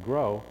contrast to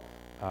grow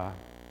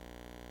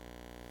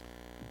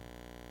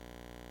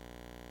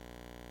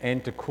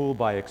and to cool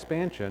by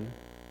expansion,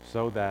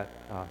 so that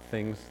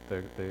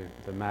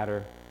the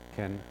matter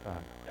can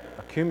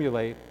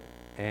accumulate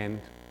and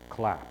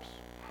collapse.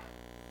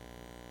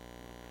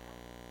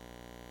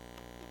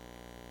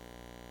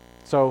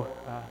 So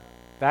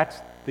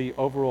that's the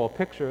overall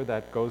picture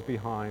that goes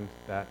behind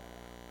that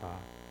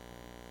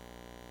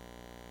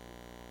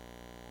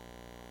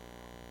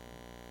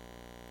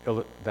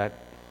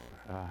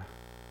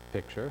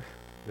picture,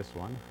 this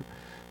one,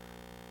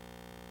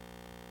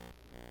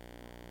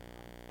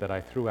 that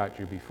I threw at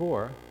you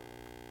before,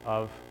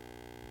 of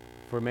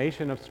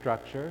formation of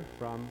structure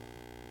from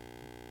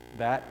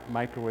that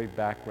microwave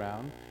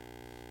background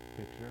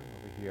picture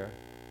over here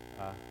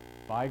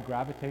by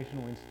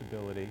gravitational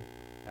instability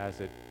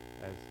as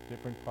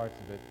different parts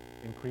of it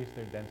increase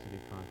their density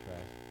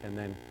contrast and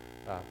then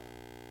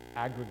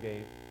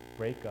aggregate,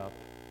 break up,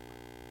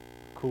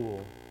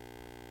 cool,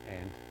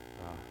 and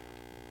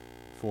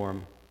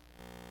form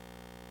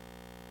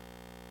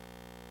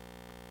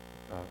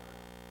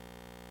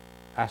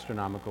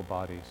astronomical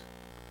bodies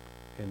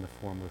in the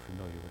form we're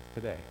familiar with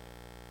today.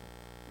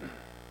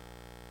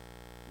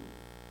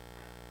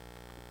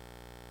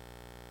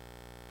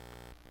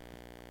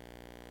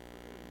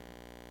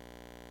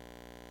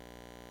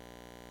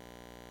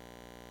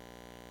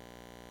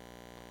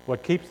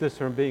 What keeps this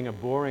from being a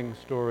boring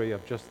story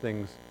of just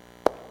things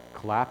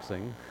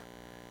collapsing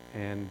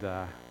and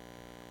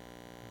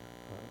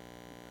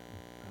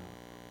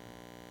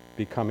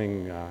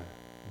becoming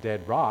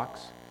dead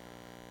rocks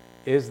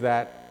is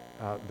that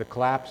the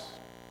collapse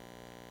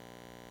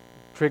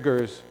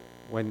triggers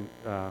when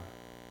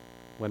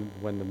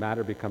the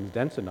matter becomes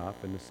dense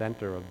enough in the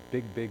center of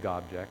big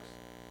objects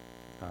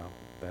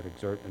that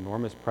exert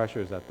enormous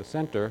pressures at the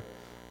center,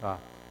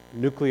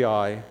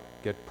 nuclei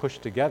get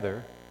pushed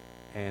together,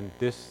 and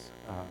this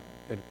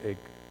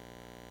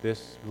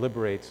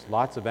liberates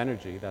lots of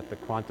energy that the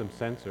quantum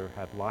sensor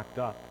had locked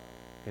up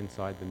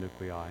inside the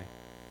nuclei.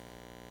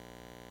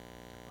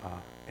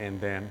 And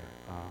then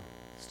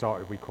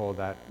we call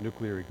that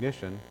nuclear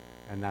ignition,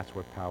 and that's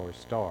what powers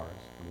stars.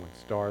 And when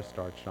stars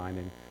start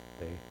shining,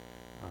 they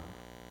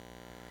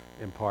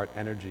impart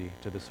energy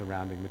to the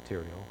surrounding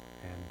material,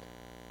 and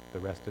the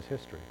rest is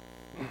history.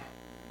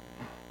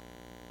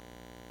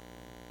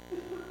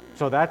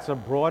 So that's a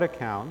broad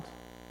account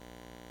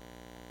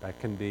that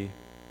can be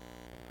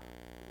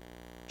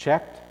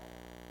checked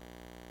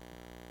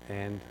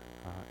and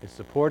is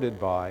supported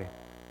by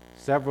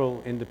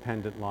several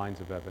independent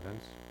lines of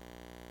evidence,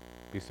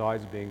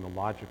 besides being the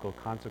logical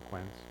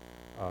consequence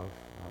of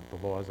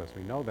the laws as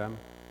we know them.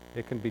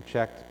 It can be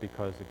checked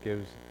because it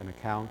gives an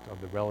account of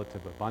the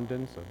relative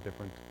abundance of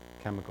different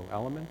chemical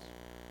elements.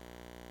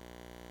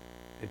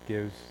 It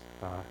gives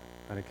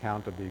an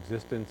account of the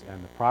existence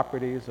and the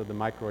properties of the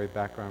microwave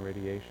background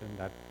radiation.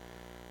 That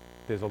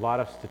there's a lot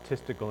of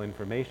statistical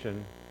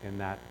information in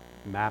that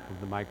map of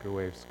the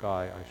microwave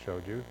sky I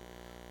showed you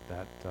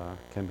that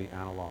can be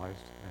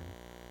analyzed and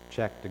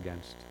checked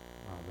against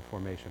the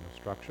formation of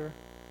structure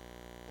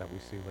that we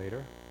see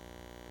later.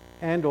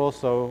 And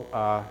also,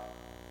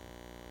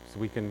 so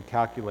we can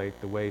calculate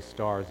the way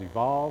stars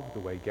evolve, the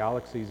way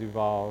galaxies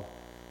evolve,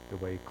 the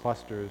way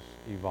clusters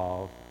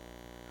evolve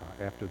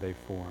after they've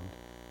formed,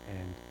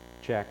 and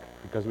check,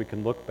 because we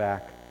can look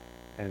back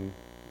and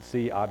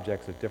see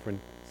objects at different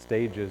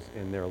stages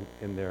in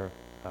their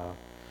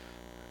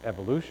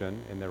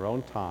evolution, in their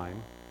own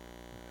time,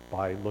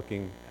 by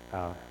looking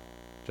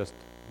just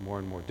more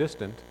and more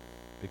distant,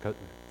 because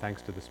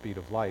thanks to the speed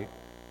of light,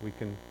 we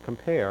can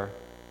compare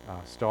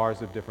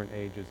stars of different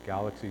ages,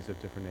 galaxies of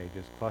different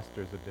ages,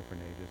 clusters of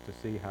different ages, to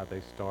see how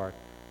they start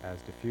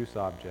as diffuse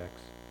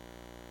objects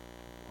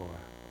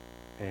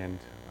and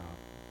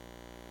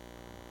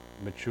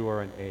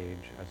mature and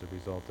age as a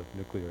result of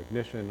nuclear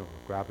ignition or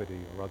gravity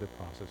or other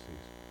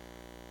processes,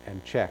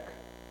 and check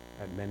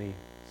at many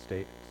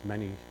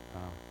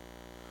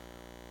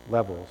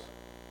levels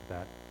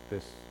that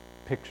this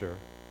picture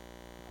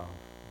of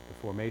the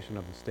formation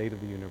of the state of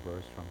the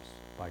universe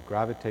by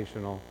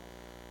gravitational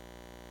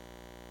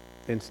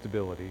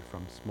instability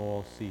from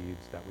small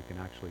seeds that we can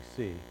actually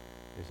see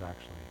is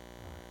actually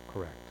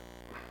correct.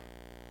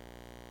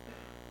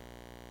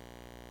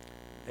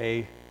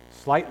 A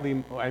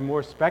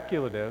more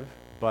speculative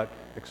but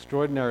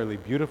extraordinarily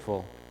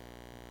beautiful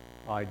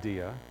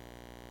idea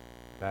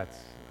that's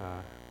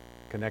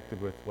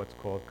connected with what's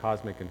called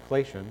cosmic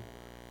inflation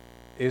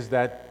is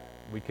that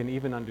we can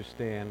even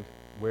understand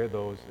where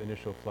those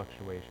initial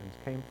fluctuations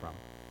came from.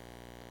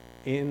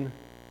 In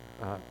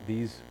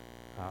these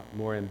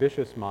more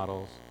ambitious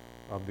models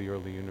of the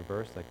early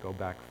universe that go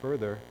back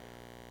further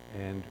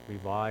and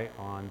rely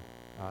on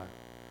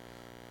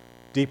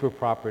deeper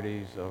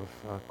properties of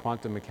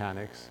quantum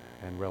mechanics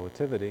and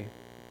relativity,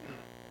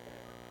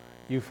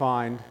 you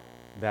find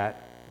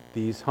that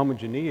these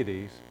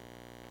homogeneities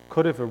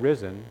could have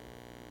arisen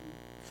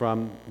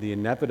from the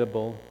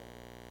inevitable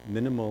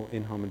minimal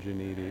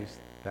inhomogeneities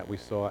that we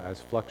saw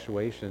as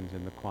fluctuations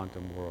in the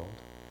quantum world.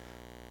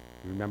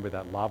 Remember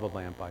that lava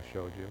lamp I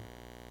showed you?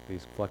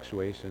 These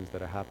fluctuations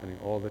that are happening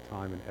all the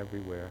time and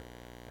everywhere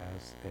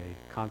as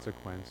a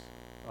consequence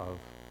of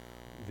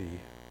the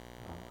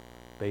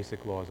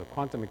basic laws of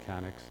quantum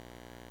mechanics.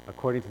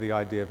 According to the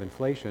idea of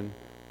inflation,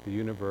 the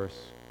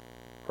universe,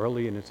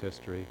 early in its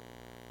history,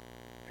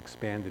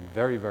 expanded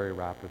very, very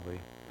rapidly,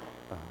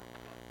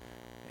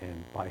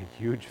 and by a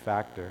huge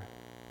factor.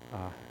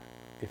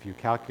 If you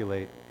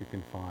calculate, you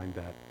can find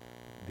that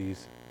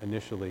these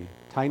initially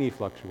tiny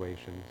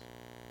fluctuations,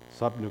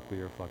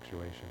 subnuclear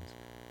fluctuations,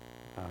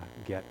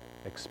 get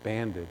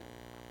expanded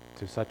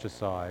to such a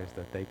size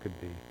that they could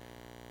be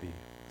the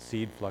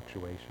seed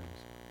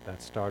fluctuations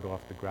that start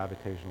off the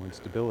gravitational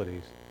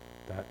instabilities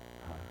that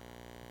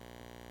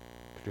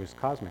produce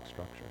cosmic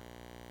structure.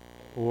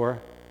 Or,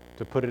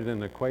 to put it in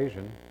an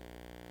equation,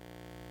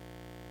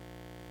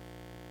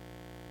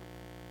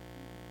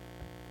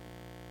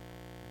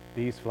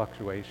 these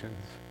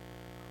fluctuations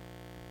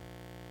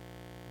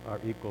are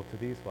equal to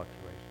these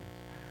fluctuations,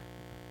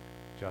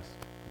 just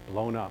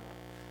blown up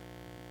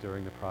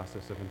during the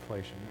process of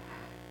inflation.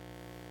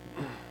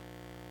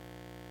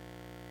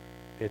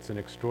 It's an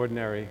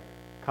extraordinary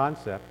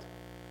concept,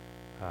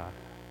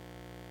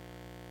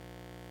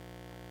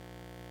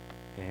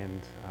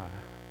 and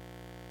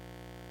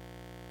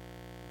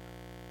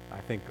I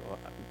think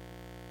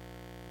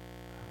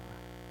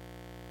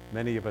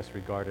many of us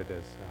regard it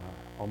as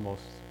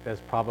almost as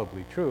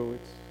probably true,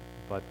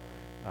 but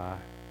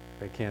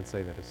they can't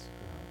say that it's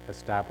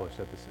established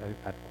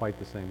at quite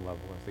the same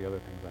level as the other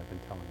things I've been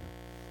telling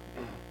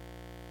you.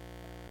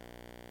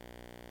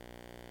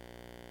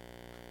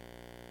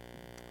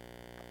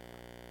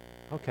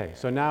 Okay,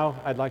 so now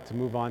I'd like to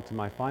move on to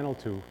my final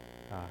two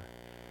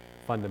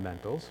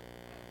fundamentals,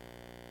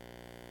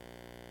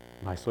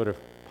 my sort of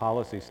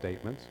policy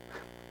statements.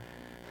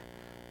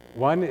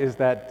 One is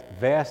that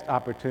vast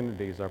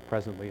opportunities are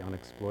presently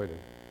unexploited.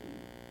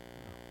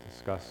 I'll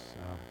discuss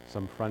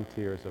some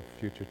frontiers of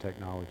future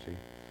technology.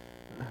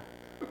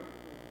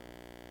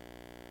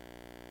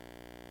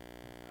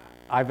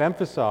 I've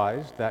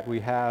emphasized that we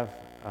have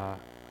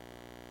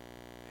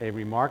a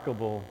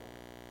remarkable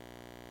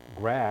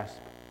grasp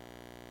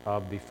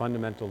of the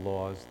fundamental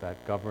laws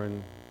that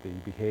govern the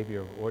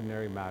behavior of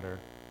ordinary matter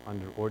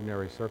under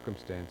ordinary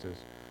circumstances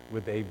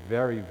with a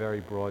very, very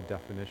broad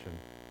definition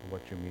of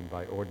what you mean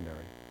by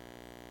ordinary.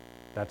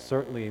 That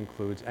certainly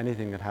includes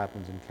anything that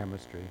happens in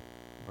chemistry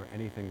or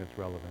anything that's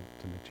relevant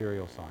to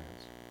material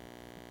science.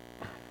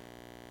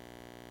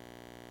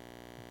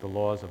 The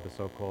laws of the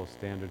so-called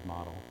standard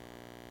model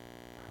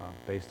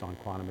based on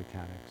quantum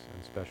mechanics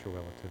and special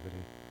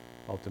relativity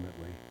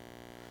ultimately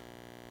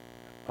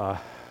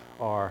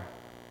are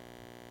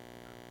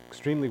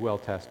extremely well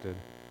tested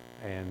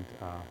and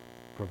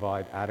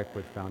provide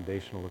adequate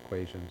foundational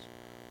equations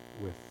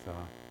with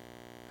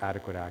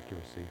adequate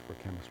accuracy for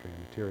chemistry and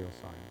material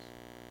science.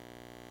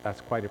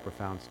 That's quite a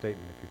profound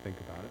statement if you think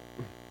about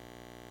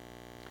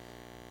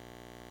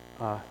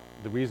it.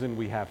 The reason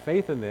we have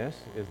faith in this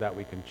is that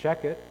we can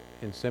check it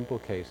in simple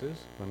cases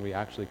when we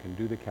actually can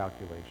do the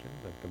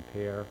calculations and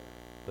compare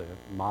the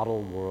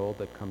model world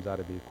that comes out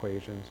of the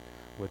equations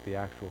with the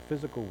actual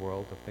physical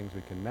world of things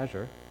we can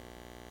measure.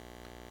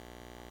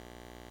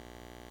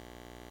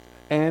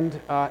 And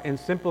in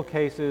simple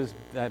cases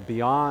that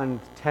beyond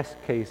test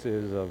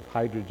cases of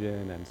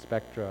hydrogen and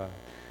spectra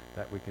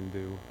that we can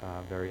do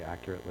very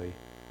accurately,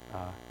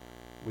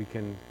 we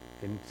can,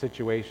 in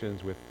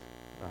situations with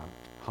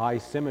high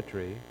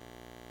symmetry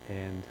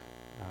and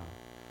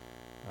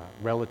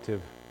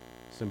relative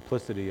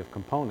simplicity of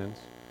components,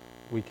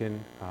 we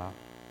can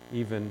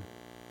even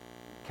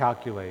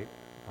calculate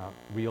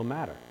real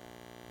matter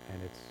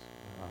and its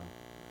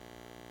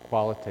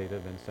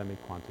qualitative and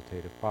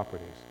semi-quantitative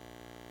properties.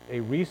 A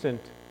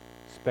recent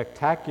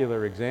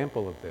spectacular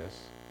example of this,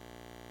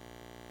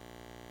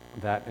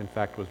 that in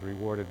fact was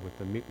rewarded with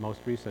the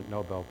most recent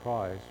Nobel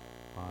Prize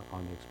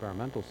on the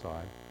experimental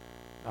side,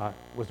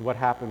 was what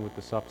happened with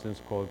the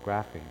substance called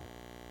graphene.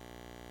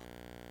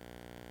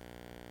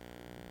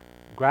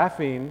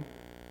 Graphene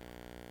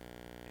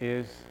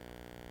is,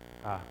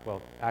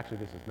 well, actually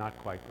this is not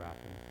quite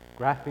graphene.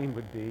 Graphene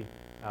would be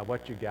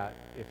what you get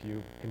if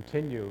you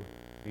continue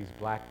these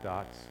black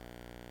dots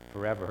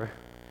forever.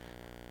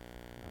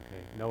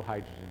 Okay, no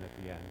hydrogen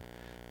at the end.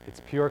 It's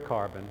pure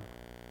carbon,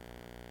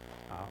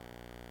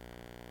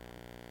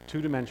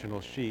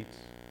 two-dimensional sheets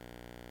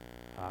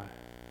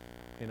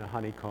in a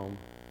honeycomb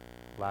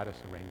lattice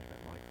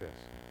arrangement like this.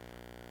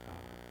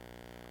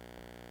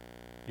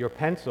 Your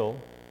pencil,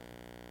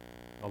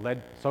 a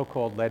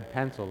so-called lead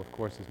pencil, of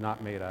course, is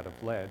not made out of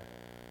lead.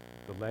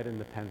 The lead in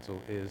the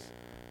pencil is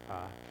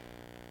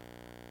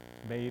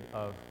made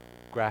of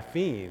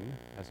graphene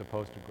as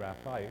opposed to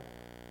graphite.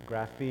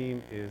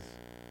 Graphene is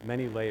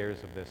many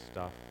layers of this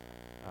stuff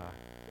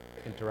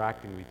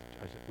interacting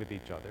with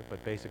each other,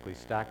 but basically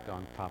stacked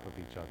on top of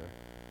each other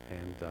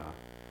and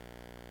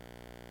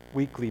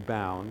weakly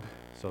bound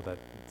so that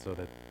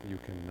you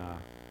can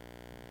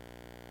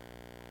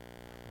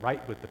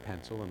write with the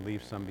pencil and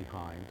leave some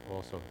behind.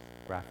 Also,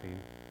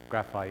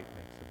 graphite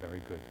makes a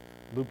very good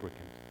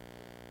lubricant.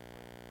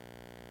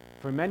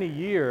 For many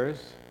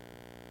years,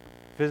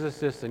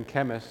 physicists and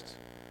chemists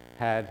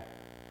had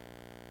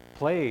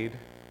played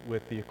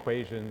with the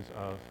equations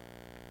of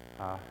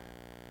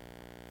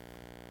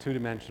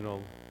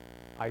two-dimensional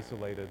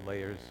isolated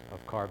layers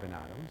of carbon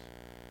atoms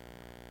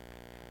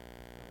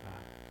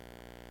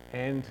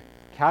and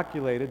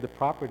calculated the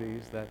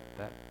properties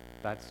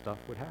that stuff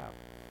would have.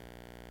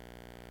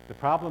 The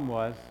problem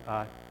was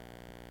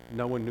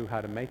no one knew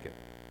how to make it.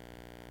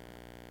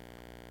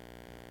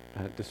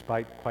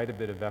 Despite quite a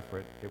bit of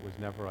effort, it was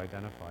never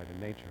identified in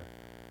nature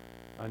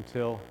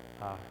until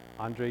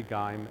Andrei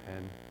Geim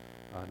and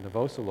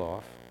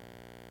Novoselov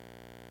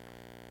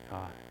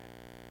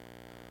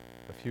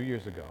a few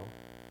years ago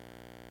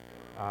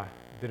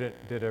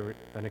did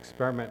an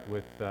experiment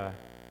with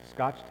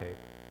Scotch tape.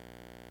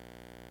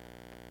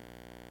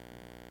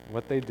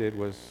 What they did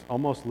was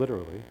almost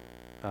literally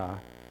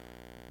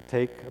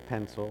take a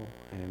pencil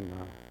and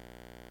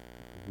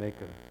make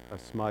a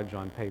smudge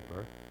on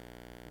paper,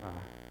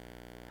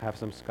 have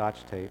some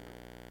Scotch tape,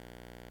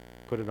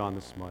 put it on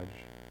the smudge,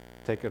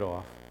 take it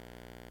off,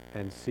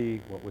 and see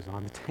what was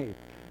on the tape.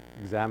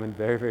 Examine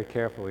very, very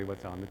carefully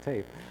what's on the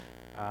tape.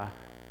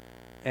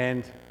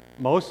 And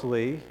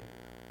mostly,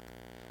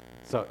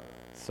 so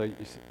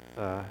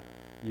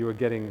you were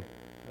getting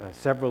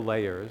several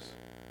layer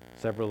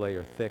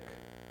thick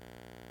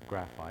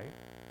graphite,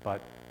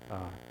 but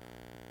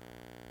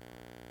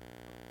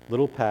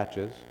little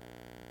patches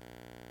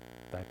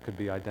that could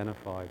be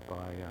identified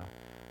by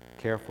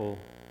careful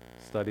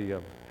study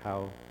of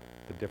how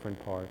the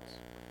different parts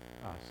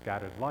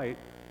scattered light,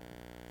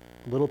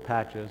 little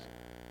patches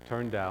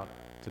turned out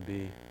to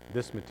be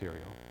this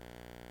material,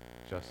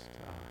 just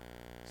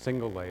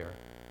single layer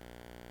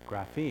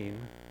graphene,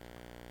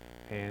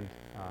 and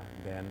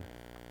then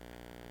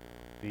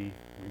the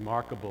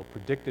remarkable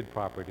predicted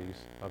properties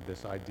of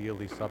this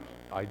ideally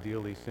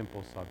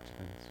simple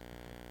substance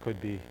could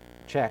be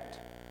checked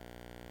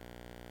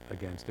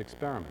against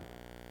experiment.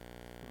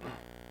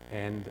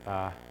 And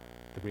the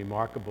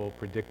remarkable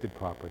predicted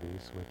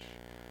properties, which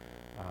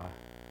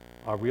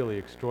are really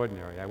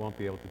extraordinary. I won't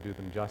be able to do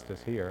them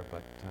justice here,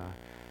 but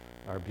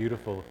are a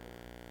beautiful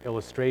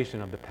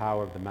illustration of the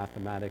power of the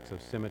mathematics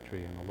of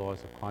symmetry and the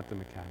laws of quantum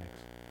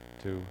mechanics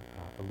to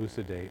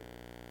elucidate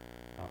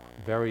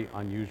very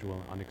unusual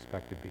and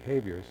unexpected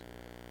behaviors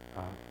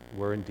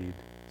were indeed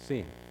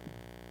seen.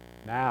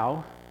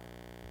 Now,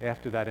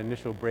 after that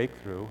initial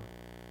breakthrough,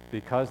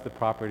 because the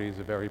properties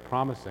are very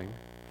promising,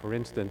 for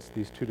instance,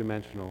 these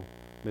two-dimensional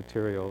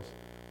materials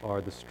are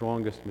the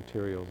strongest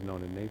materials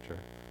known in nature.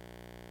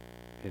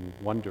 In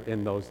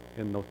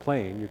the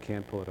plane, you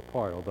can't pull it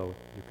apart, although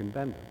you can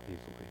bend them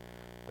easily.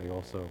 They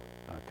also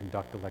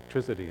conduct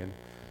electricity in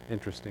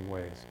interesting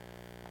ways.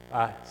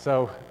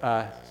 So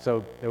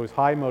there was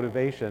high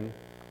motivation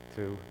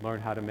to learn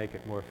how to make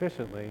it more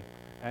efficiently,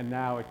 and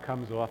now it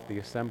comes off the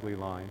assembly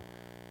line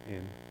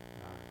in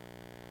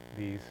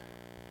these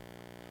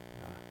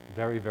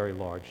very, very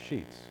large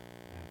sheets.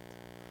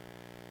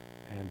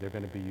 And they're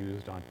going to be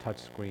used on touch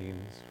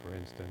screens, for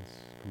instance,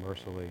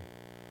 commercially.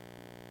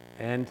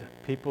 And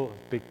people,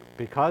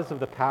 because of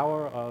the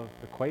power of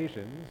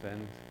equations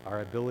and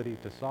our ability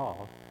to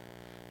solve,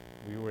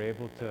 we were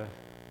able to,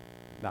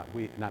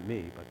 not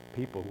me, but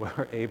people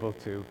were able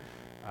to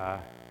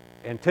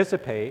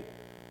anticipate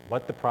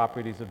what the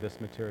properties of this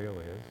material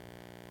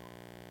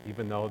is,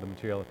 even though the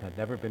material had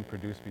never been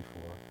produced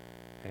before,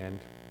 and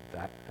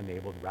that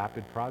enabled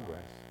rapid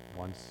progress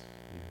once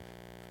you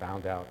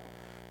found out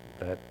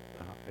that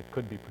it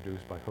could be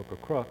produced by hook or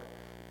crook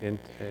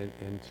into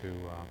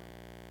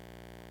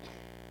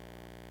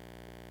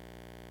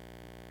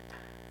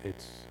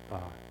its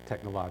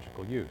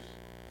technological use.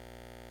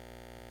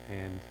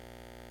 And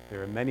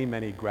there are many,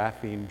 many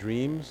graphene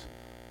dreams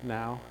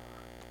now.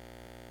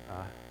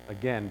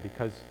 Again,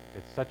 because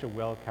it's such a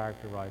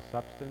well-characterized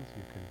substance,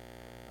 you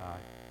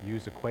can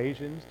use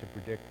equations to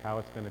predict how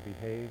it's going to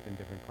behave in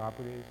different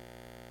properties.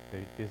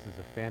 This is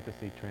a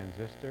fantasy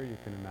transistor you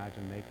can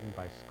imagine making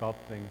by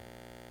sculpting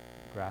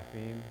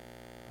graphene.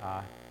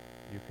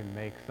 You can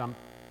make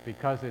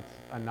because it's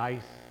a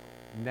nice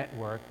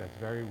network that's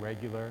very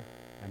regular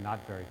and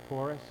not very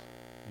porous,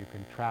 you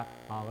can trap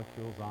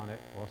molecules on it.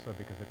 Also,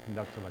 because it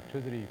conducts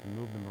electricity, you can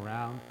move them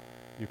around.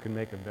 You can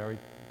make a very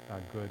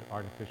good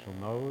artificial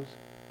nose.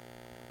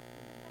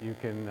 You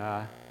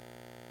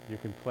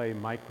can play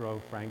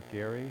micro Frank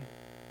Gehry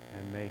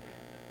and make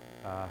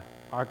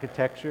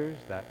architectures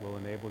that will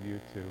enable you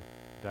to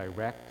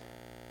direct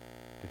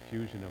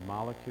diffusion of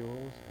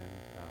molecules and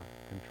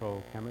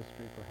control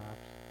chemistry,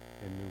 perhaps,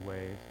 in new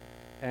ways.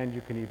 And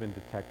you can even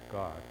detect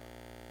God.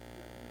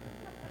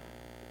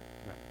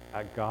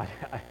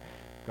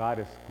 God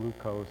is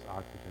glucose,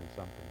 oxygen,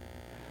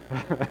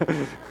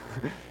 something.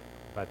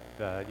 But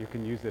you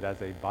can use it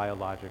as a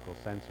biological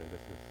sensor.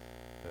 This is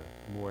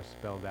the more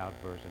spelled out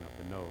version of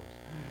the nose.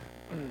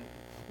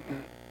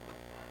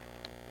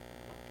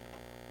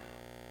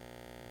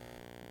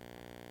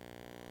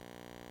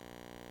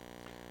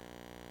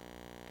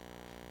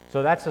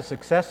 So that's a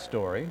success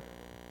story,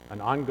 an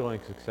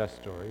ongoing success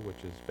story,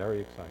 which is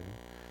very exciting.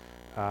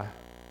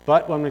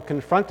 But when we're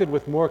confronted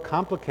with more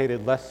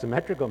complicated, less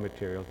symmetrical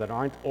materials that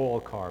aren't all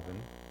carbon,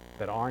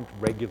 that aren't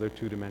regular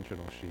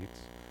two-dimensional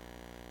sheets,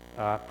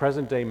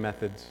 present-day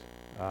methods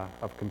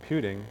of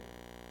computing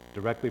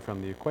directly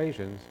from the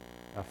equations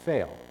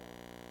fail.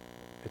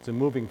 It's a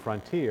moving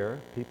frontier.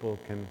 People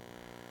can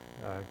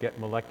get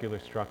molecular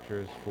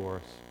structures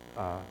for,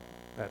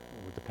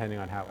 depending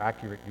on how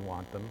accurate you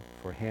want them,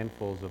 for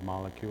handfuls of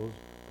molecules,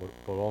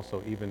 but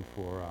also even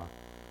for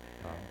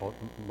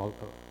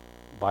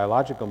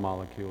biological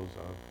molecules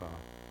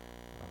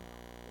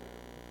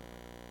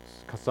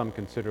of some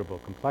considerable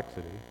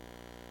complexity.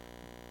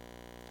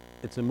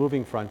 It's a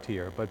moving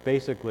frontier, but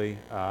basically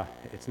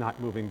it's not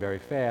moving very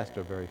fast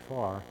or very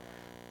far,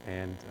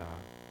 and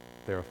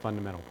there are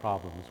fundamental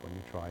problems when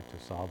you try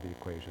to solve the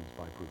equations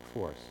by brute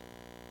force.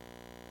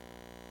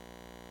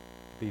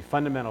 The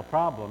fundamental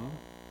problem,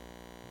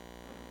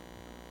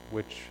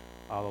 which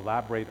I'll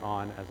elaborate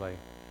on as I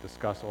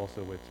discuss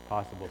also its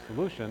possible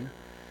solution,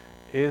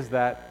 is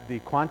that the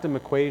quantum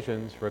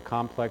equations for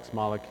complex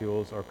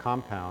molecules or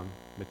compound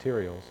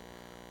materials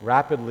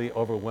rapidly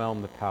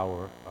overwhelm the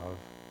power of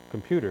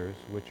computers,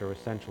 which are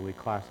essentially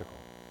classical.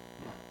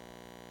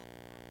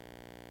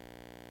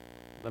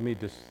 Let me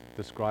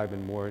describe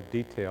in more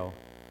detail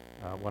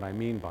what I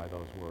mean by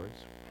those words.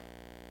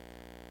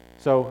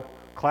 So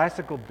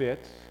classical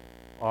bits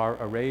are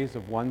arrays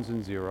of ones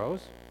and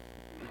zeros.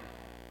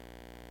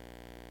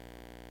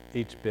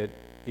 each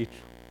each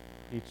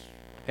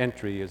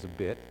entry is a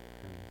bit.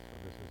 And so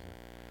this is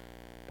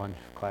a bunch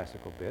of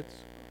classical bits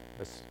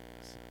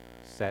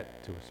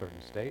set to a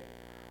certain state.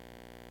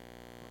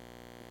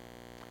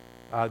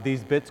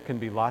 These bits can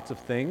be lots of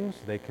things.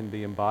 They can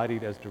be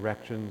embodied as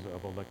directions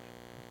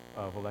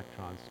of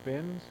electron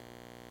spins.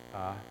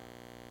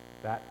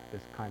 That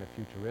is kind of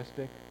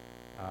futuristic.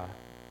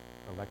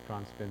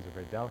 Electron spins are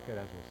very delicate,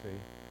 as we'll see,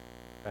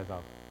 as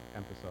I'll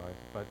emphasize.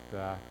 But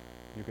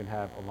you can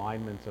have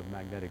alignments of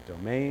magnetic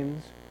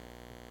domains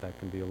that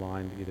can be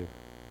aligned either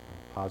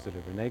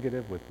positive or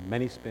negative with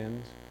many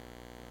spins.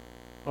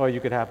 Or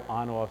you could have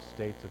on-off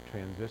states of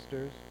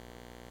transistors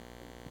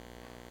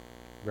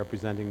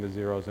representing the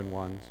zeros and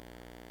ones.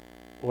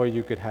 Or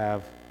you could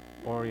have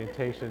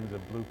orientations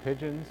of blue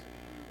pigeons.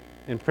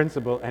 In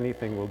principle,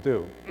 anything will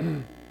do.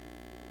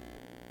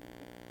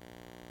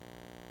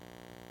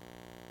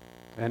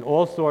 And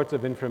all sorts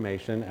of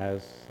information,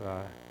 as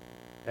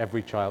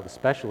every child,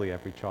 especially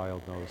every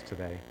child, knows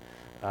today,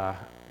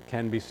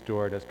 can be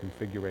stored as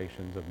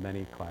configurations of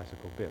many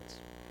classical bits.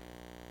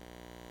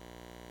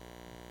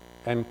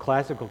 And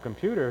classical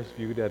computers,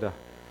 viewed at a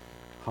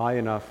high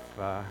enough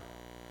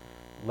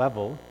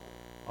level,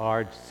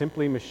 are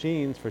simply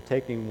machines for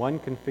taking one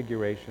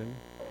configuration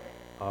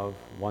of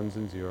ones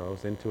and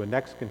zeros into a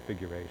next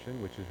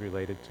configuration, which is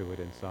related to it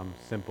in some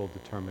simple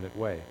determinate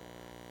way.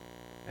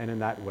 And in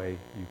that way,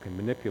 you can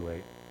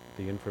manipulate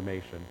the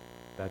information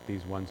that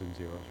these ones and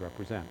zeros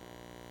represent.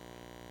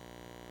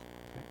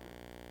 Okay.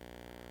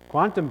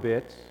 Quantum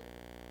bits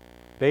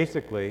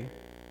basically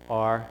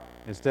are,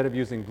 instead of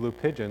using blue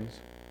pigeons,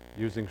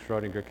 using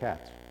Schrodinger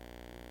cats.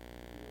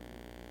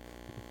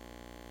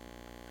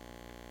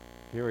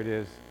 Here it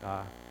is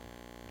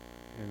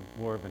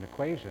in more of an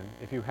equation.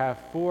 If you have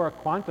 4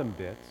 quantum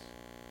bits,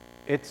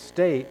 its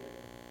state,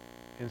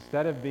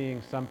 instead of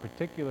being some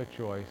particular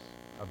choice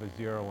of a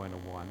 0 and a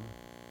 1,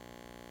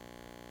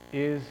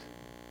 is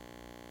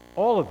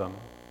all of them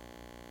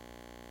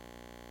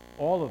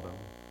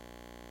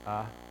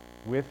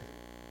with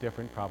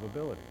different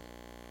probabilities.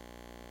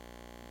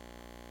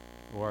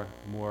 Or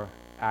more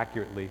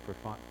accurately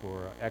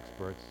for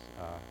experts,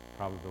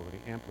 probability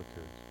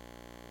amplitudes.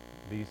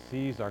 These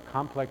C's are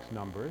complex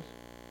numbers,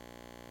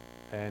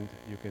 and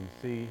you can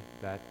see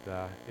that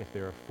if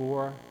there are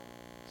 4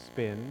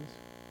 spins,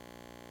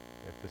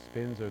 if the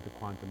spins are the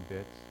quantum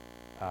bits,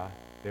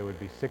 there would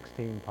be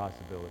 16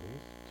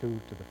 possibilities, 2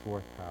 to the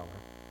 4th power.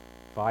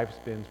 5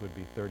 spins would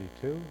be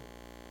 32,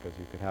 because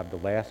you could have the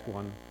last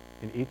one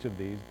in each of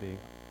these being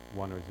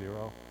 1 or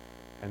 0,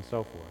 and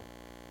so forth.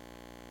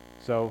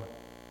 So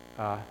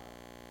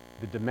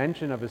the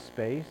dimension of a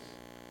space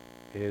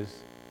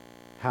is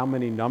how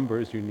many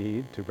numbers you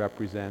need to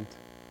represent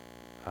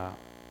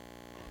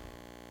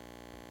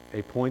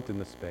a point in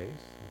the space.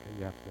 Okay,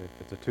 you have to, if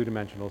it's a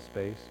 2-dimensional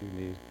space, you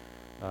need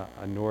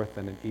a north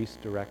and an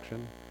east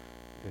direction.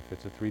 If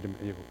it's a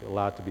you're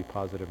allowed to be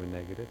positive and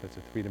negative. If it's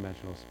a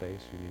 3-dimensional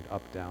space, you need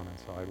up, down, and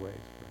sideways.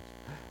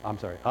 I'm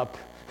sorry, up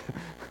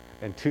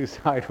and 2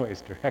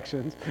 sideways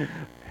directions,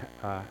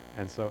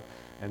 and so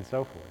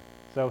forth.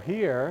 So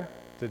here,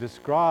 to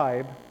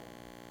describe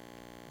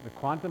the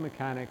quantum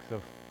mechanics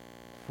of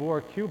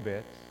 4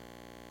 qubits,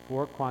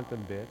 4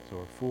 quantum bits,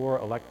 or 4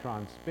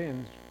 electron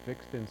spins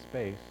fixed in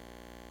space,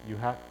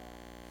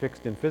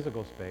 fixed in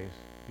physical space,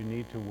 you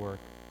need to work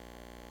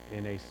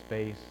in a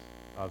space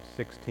of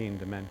 16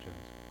 dimensions.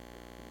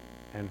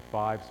 And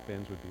 5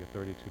 spins would be a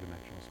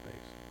 32-dimensional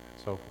space, and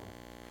so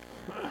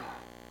forth.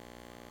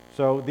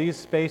 So these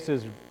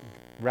spaces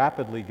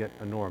rapidly get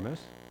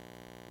enormous.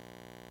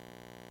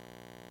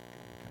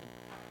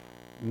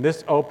 And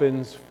this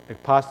opens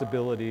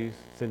possibilities,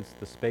 since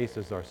the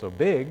spaces are so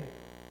big.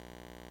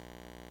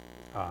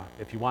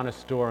 If you want to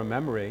store a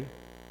memory,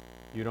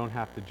 you don't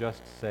have to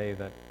just say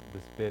that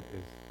this bit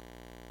is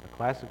a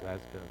classical,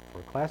 for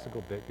a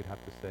classical bit, you'd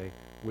have to say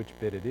which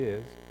bit it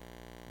is.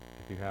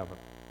 If you have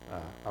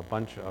a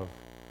bunch of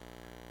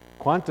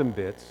quantum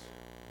bits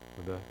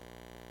with a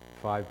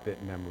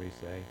 5-bit memory,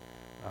 say,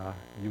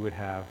 you would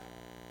have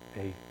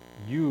a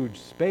huge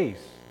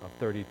space of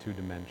 32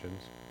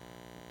 dimensions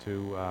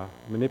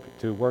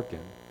to work in.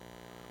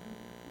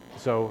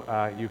 So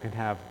you can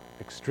have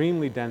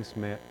extremely dense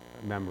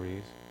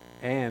memories,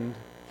 and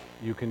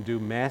you can do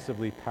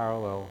massively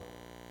parallel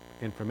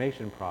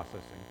information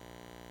processing.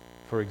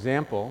 For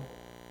example,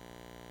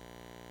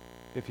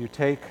 if you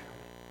take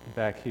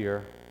back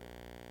here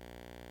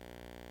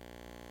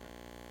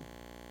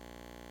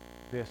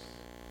this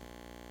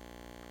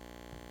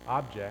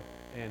object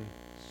and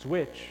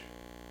switch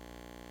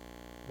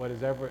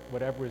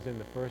whatever is in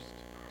the first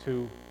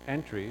 2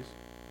 entries,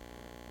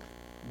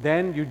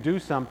 then you do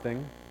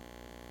something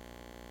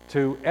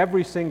to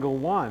every single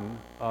one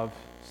of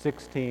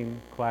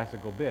 16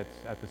 classical bits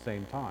at the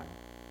same time.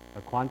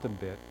 A quantum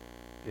bit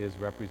is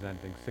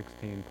representing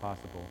 16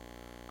 possible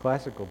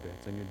classical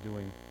bits, and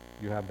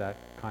you have that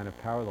kind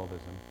of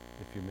parallelism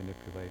if you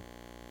manipulate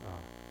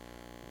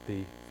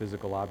the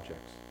physical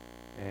objects.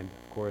 And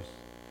of course,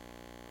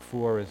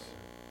 4 is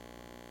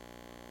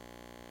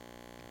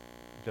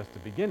just a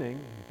beginning.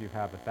 If you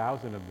have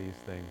 1,000 of these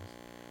things,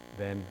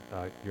 then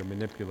you're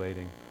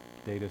manipulating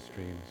data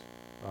streams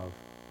of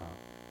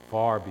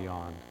far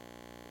beyond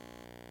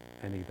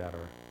any that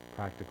are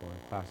practical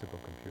and classical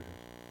computers.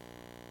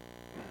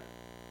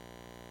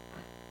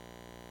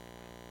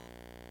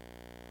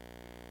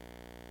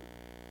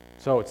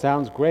 So it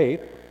sounds great,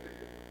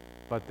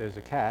 but there's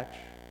a catch,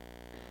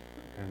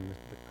 and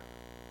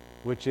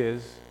which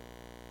is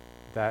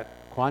that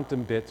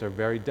quantum bits are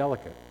very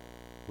delicate.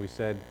 We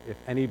said if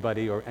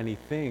anybody or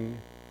anything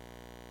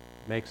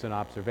makes an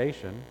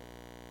observation,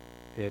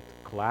 it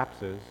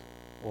collapses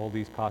all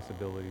these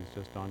possibilities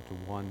just onto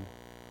one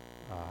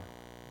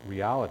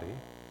reality.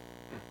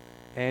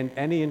 And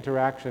any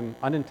interaction,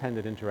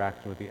 unintended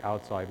interaction with the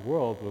outside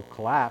world will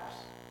collapse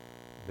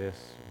this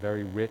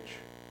very rich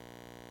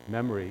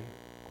memory,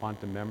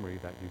 quantum memory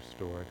that you've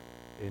stored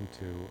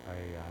into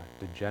a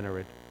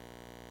degenerate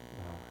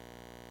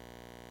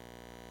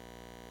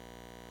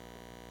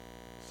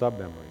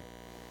submemory.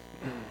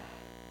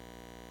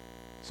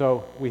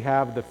 So we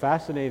have the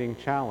fascinating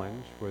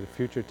challenge for the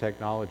future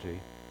technology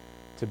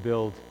to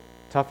build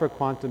tougher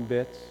quantum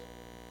bits,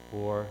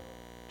 or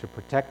to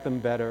protect them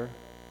better,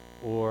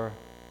 or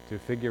to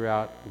figure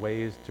out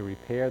ways to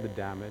repair the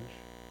damage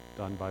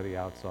done by the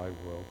outside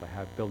world, by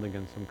building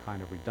in some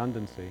kind of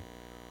redundancy.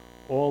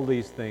 All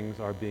these things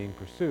are being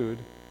pursued,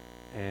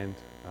 and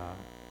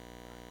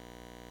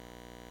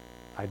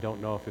I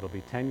don't know if it'll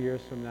be 10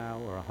 years from now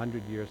or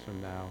 100 years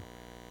from now,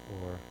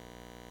 or,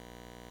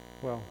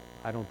 well,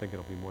 I don't think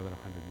it'll be more than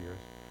 100 years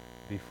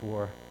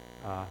before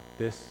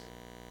this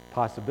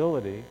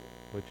possibility,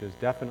 which is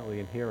definitely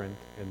inherent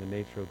in the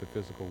nature of the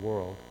physical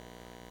world,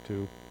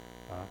 to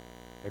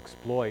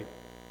exploit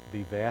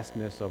the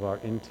vastness of our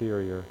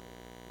interior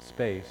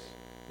space,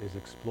 is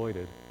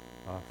exploited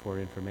for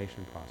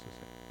information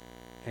processing.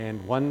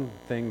 And one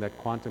thing that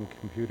quantum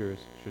computers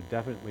should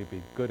definitely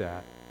be good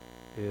at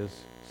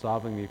is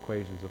solving the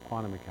equations of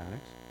quantum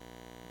mechanics.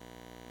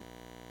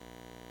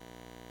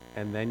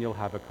 And then you'll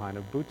have a kind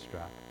of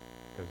bootstrap,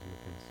 because you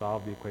can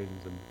solve the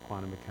equations of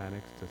quantum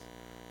mechanics to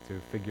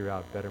figure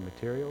out better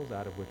materials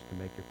out of which to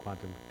make your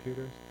quantum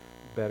computers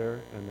better,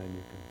 and then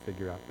you can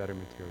figure out better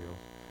materials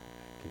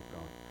and keep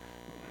going.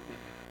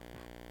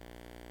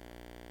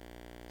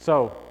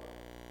 So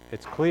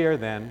it's clear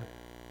then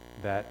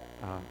that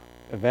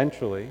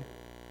eventually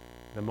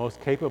the most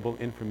capable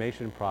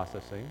information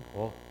processing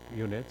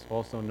units,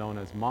 also known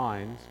as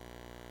minds,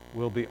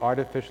 will be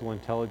artificial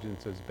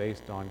intelligences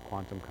based on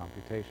quantum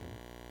computation.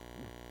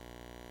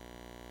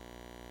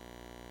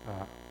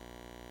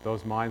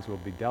 Those minds will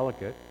be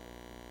delicate.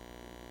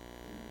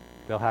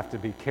 They'll have to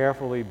be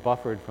carefully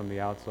buffered from the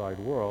outside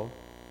world.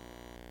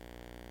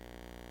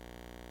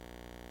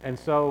 And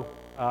so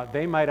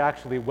they might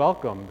actually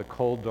welcome the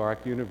cold,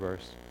 dark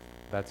universe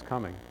that's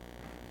coming.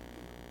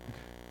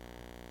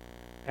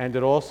 And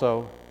it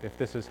also, if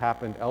this has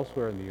happened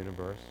elsewhere in the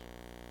universe,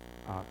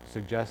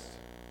 suggests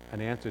an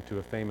answer to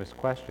a famous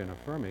question of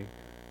Fermi: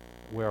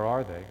 where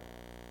are they?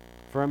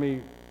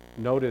 Fermi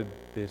noted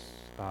this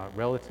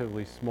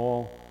relatively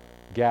small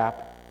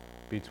gap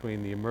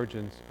between the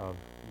emergence of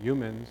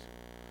humans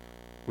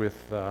with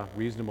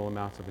reasonable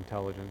amounts of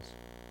intelligence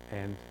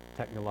and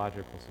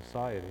technological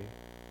society,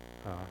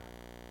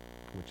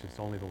 which is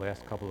only the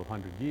last couple of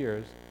 100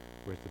 years,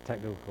 whereas the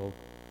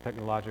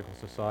technological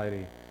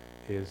society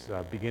is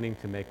beginning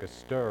to make a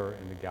stir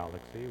in the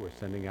galaxy. We're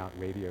sending out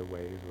radio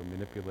waves, we're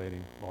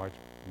manipulating large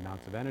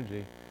amounts of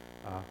energy.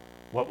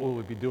 What will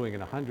we be doing in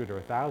 100 or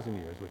 1,000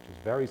 years, which is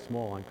very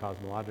small on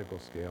cosmological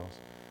scales?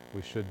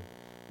 We should,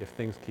 if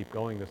things keep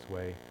going this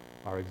way,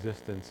 our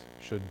existence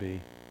should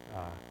be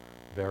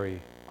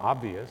very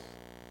obvious,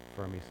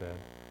 Fermi said,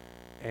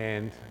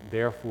 and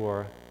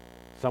therefore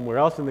somewhere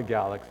else in the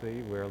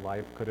galaxy where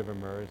life could have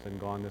emerged and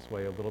gone this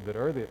way a little bit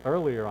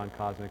earlier on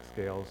cosmic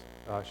scales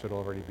should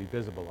already be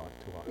visible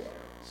to us.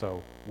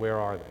 So where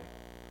are they?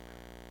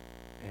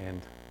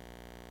 And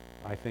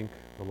I think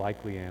the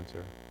likely answer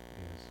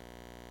is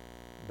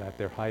that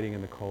they're hiding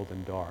in the cold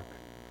and dark.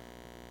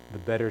 The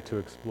better to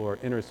explore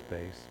inner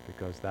space,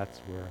 because that's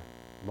where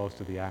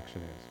most of the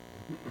action is.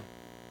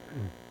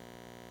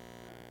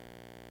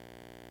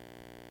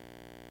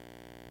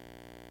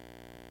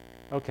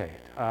 Okay.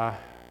 I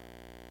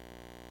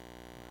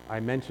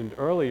mentioned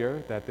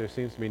earlier that there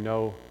seems to be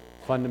no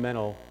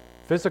fundamental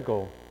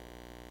physical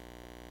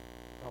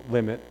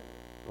limit,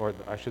 or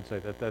I should say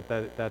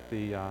that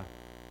the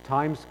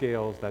time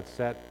scales that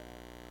set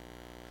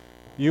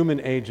human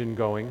age in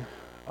going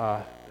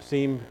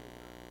seem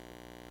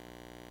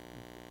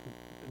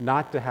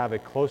not to have a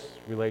close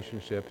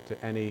relationship to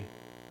any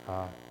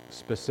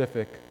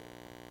specific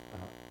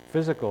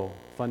physical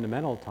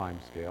fundamental time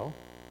scale.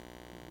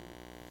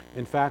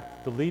 In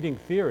fact, the leading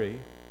theory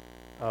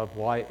of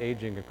why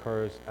aging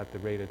occurs at the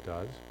rate it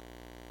does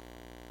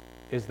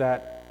is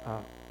that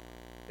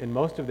in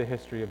most of the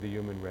history of the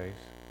human race,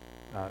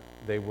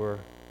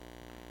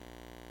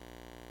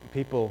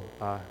 people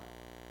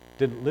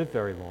didn't live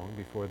very long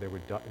before they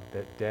were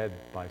dead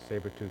by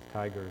saber-toothed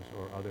tigers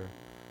or other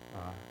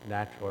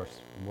natural or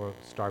more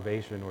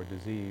starvation or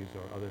disease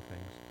or other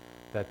things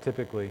that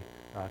typically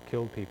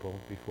killed people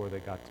before they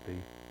got to be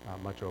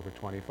much over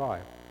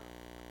 25.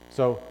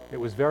 So it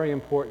was very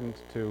important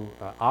to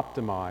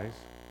optimize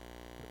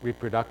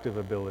reproductive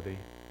ability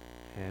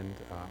and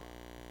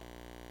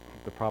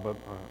the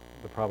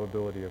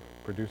probability of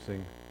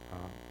producing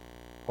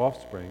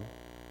offspring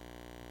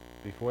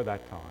before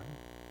that time,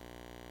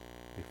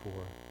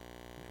 before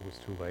it was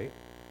too late.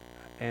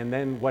 And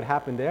then what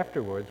happened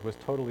afterwards was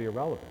totally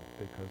irrelevant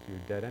because you're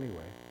dead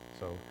anyway.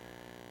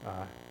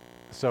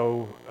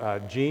 So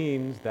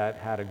genes that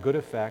had a good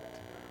effect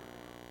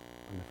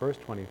in the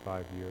first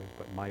 25 years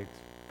but might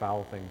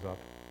foul things up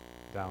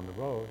down the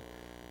road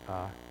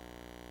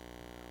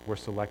were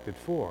selected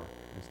for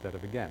instead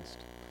of against.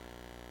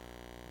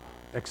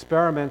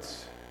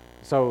 Experiments,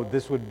 so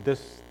this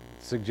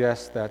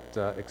suggests that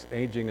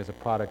aging is a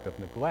product of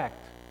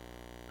neglect,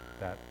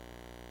 that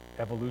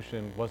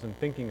evolution wasn't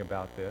thinking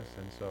about this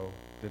and so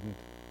didn't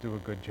do a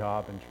good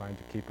job in trying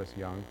to keep us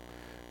young,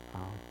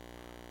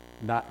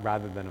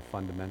 rather than a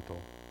fundamental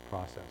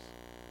process.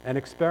 And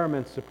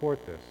experiments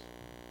support this.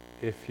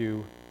 If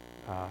you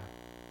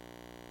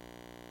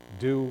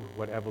do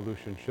what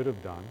evolution should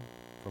have done,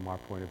 from our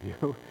point of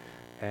view,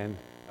 and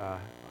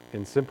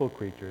in simple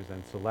creatures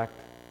and select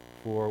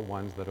for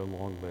ones that are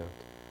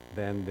long-lived,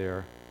 then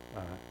their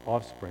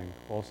offspring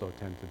also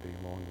tend to be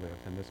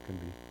long-lived, and this can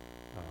be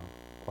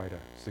quite a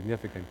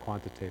significant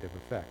quantitative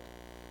effect.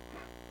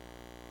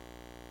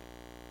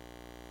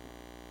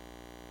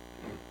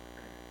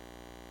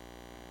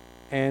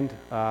 And,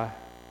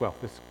 well,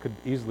 this could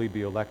easily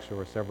be a lecture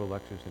or several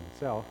lectures in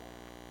itself,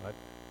 but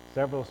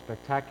several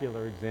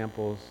spectacular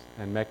examples,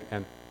 and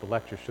the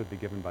lecture should be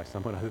given by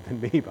someone other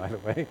than me, by the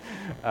way.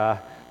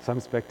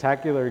 Some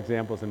spectacular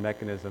examples and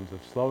mechanisms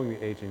of slowing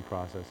the aging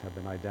process have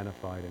been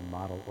identified in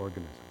model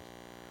organisms,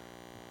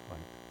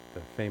 like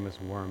the famous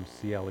worm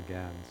C.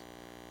 elegans.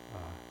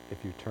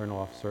 If you turn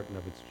off certain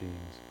of its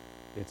genes,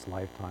 its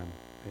lifetime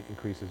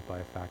increases by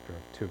a factor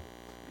of 2.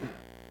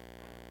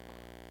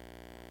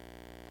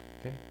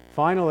 Okay.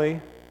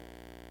 Finally,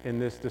 in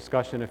this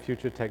discussion of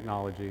future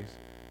technologies,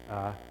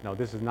 no,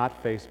 this is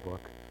not Facebook.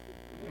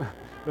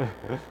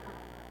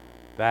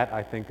 That,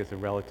 I think, is a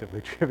relatively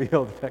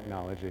trivial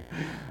technology.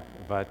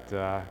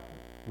 But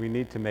we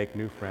need to make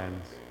new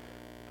friends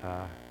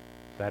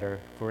that are,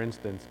 for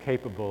instance,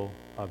 capable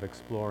of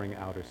exploring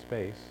outer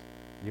space.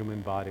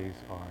 Human bodies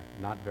are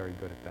not very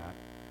good at that,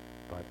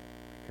 but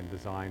we can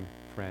design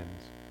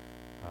friends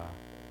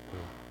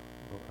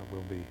who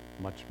will be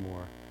much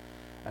more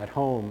at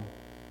home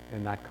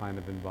in that kind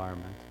of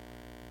environment.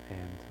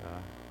 And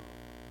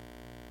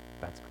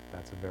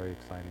that's a very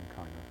exciting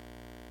kind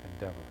of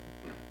endeavor.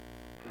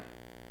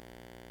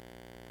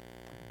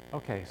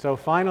 Okay, so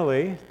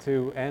finally,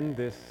 to end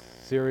this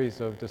series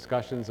of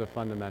discussions of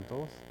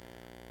fundamentals,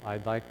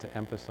 I'd like to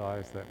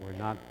emphasize that we're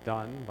not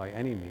done by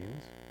any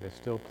means. There's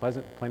still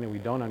plenty we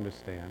don't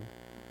understand.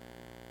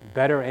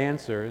 Better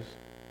answers,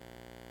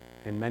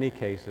 in many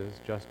cases,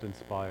 just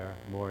inspire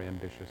more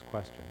ambitious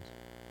questions.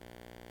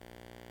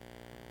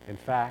 In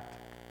fact,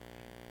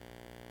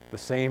 the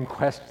same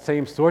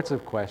sorts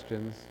of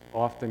questions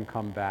often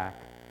come back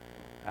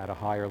at a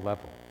higher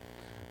level.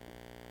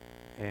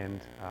 And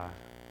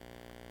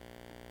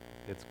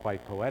it's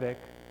quite poetic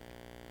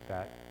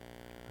that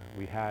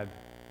we had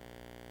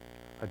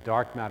a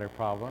dark matter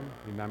problem,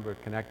 remember,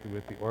 connected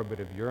with the orbit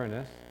of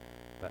Uranus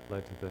that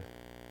led to the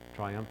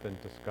triumphant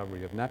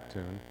discovery of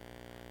Neptune.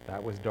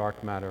 That was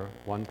dark matter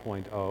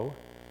 1.0.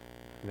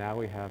 Now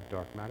we have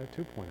dark matter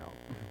 2.0.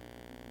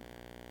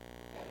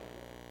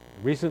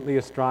 Recently,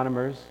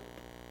 astronomers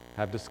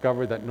have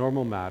discovered that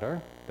normal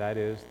matter, that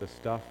is, the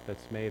stuff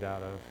that's made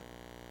out of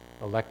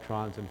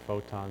electrons and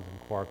photons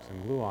and quarks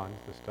and gluons,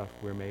 the stuff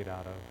we're made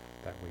out of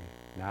that we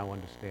now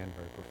understand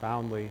very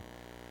profoundly,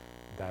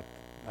 that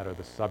are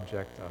the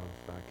subject of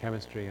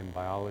chemistry and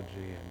biology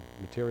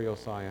and material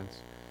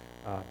science,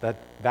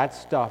 that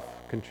stuff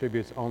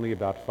contributes only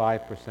about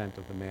 5%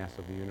 of the mass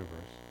of the universe.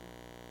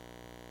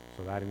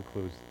 So that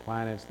includes the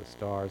planets, the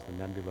stars, the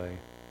nebulae,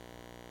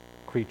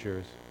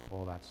 creatures,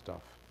 all that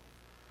stuff.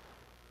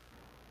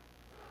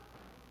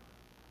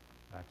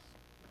 That's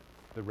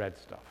the red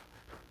stuff.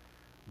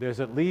 There's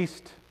at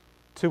least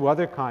 2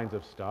 other kinds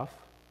of stuff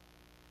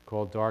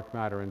called dark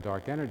matter and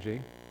dark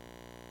energy.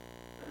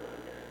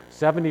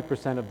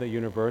 70% of the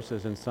universe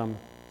is in some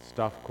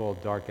stuff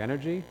called dark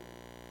energy.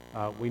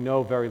 We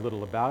know very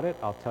little about it.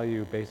 I'll tell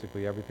you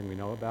basically everything we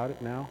know about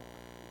it now.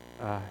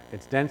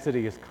 Its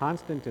density is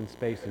constant in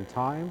space and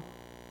time,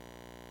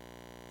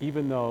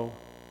 even though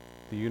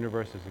the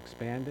universe is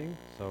expanding,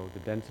 so the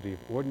density of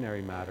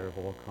ordinary matter of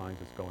all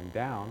kinds is going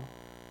down.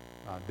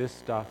 This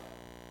stuff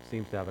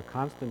seems to have a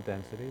constant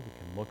density. We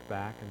can look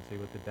back and see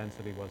what the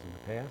density was in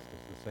the past.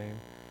 It's the same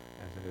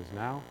as it is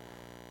now.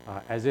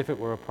 As if it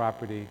were a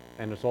property,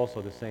 and it's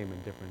also the same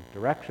in different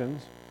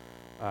directions,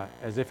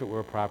 as if it were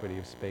a property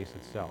of space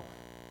itself.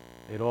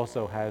 It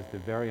also has the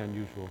very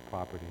unusual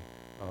property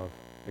of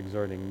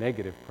exerting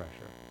negative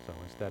pressure. So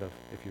instead of,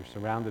 if you're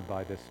surrounded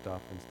by this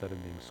stuff, instead of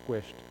being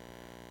squished,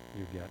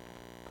 you get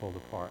pulled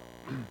apart.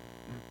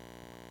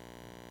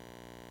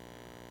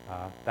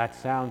 That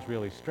sounds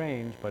really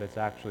strange, but it's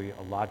actually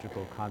a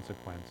logical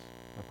consequence,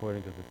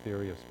 according to the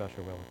theory of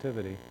special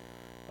relativity,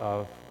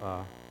 of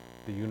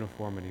the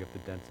uniformity of the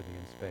density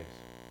in space.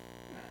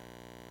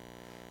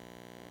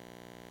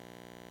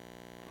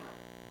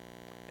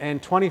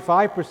 And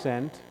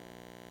 25%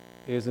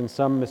 is in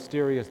some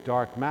mysterious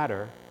dark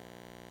matter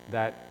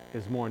that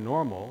is more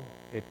normal.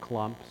 It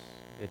clumps,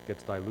 it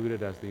gets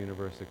diluted as the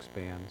universe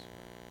expands,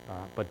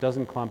 but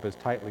doesn't clump as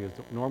tightly as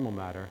normal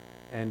matter,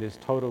 and is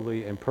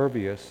totally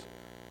impervious,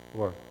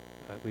 or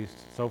at least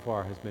so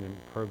far has been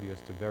impervious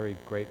to very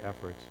great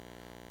efforts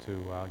to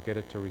get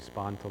it to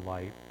respond to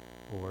light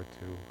or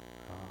to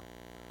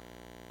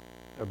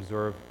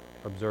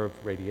observe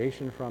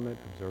radiation from it,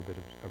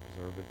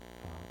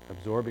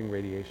 absorbing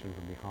radiation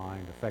from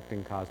behind,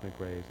 affecting cosmic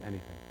rays,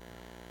 anything.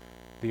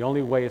 The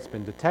only way it's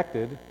been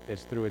detected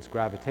is through its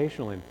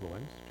gravitational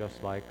influence,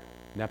 just like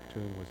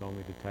Neptune was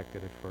only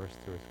detected at first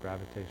through its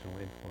gravitational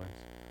influence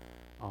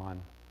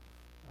on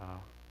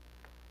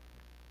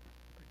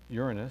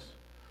Uranus.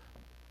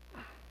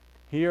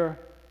 Here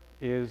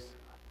is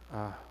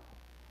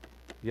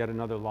yet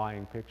another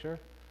lying picture.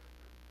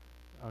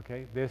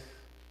 Okay, this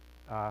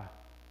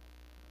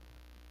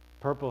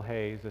purple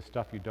haze is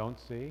stuff you don't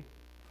see.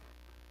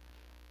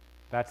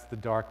 That's the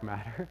dark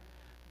matter.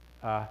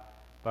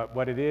 But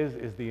what it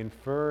is the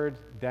inferred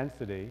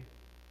density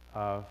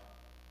of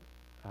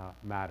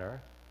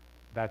matter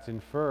that's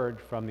inferred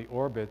from the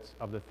orbits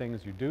of the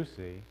things you do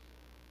see,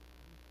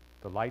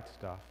 the light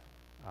stuff.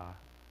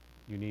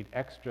 You need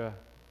extra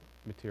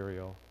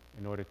material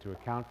in order to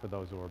account for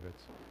those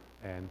orbits,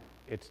 and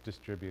it's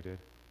distributed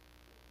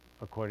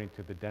according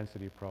to the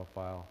density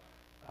profile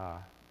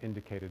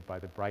indicated by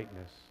the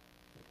brightness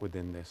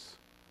within this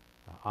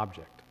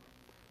object.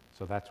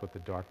 So that's what the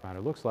dark matter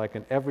looks like,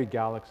 and every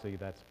galaxy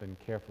that's been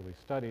carefully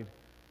studied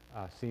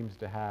seems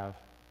to have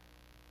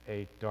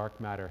a dark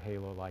matter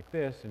halo like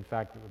this. In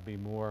fact, it would be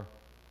more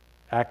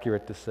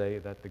accurate to say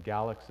that the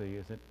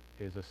galaxy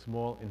is a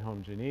small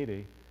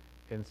inhomogeneity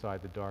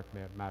inside the dark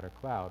matter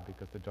cloud,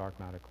 because the dark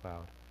matter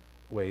cloud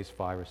weighs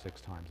 5 or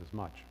 6 times as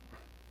much.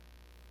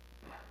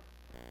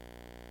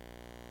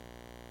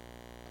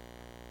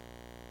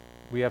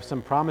 We have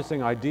some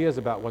promising ideas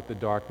about what the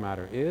dark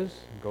matter is.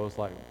 It goes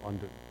like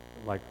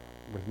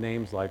with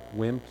names like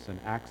WIMPs and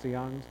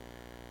axions,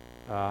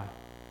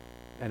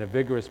 and a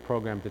vigorous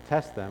program to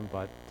test them,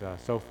 but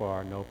so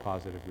far no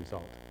positive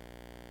result.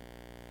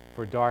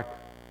 For dark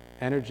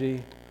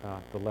energy,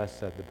 the less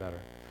said the better.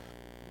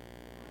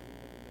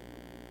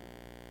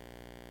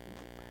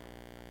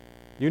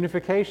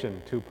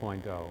 Unification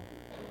 2.0.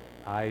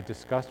 I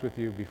discussed with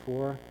you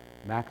before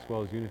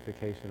Maxwell's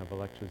unification of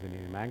electricity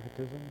and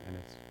magnetism and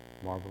its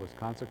marvelous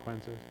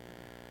consequences.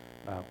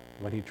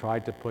 When he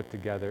tried to put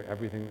together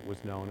everything that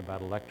was known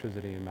about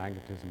electricity and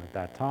magnetism at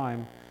that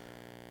time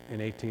in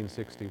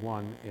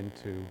 1861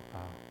 into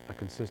a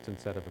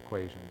consistent set of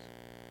equations.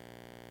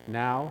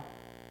 Now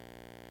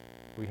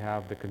we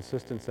have the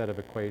consistent set of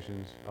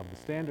equations of the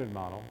Standard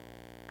Model,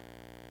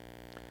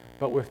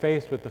 but we're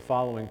faced with the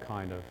following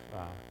kind of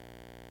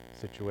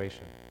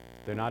situation.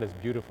 They're not as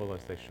beautiful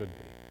as they should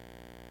be.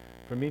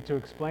 For me to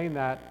explain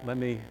that, let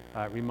me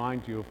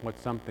remind you of what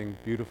something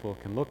beautiful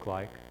can look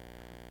like.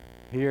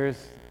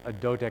 Here's a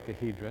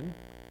dodecahedron.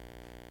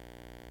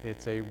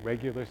 It's a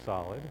regular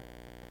solid.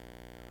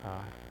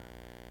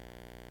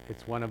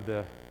 It's one of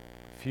the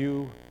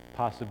few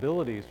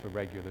possibilities for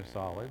regular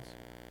solids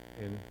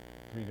in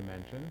 3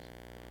 dimensions.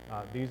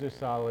 These are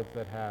solids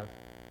that have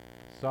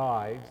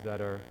sides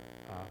that are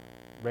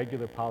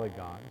regular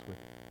polygons,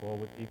 all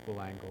with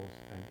equal angles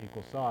and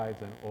equal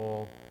sides, and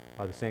all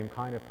are the same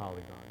kind of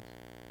polygons.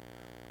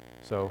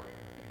 So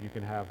you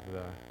can have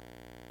the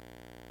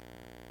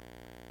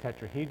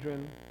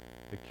tetrahedron,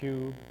 the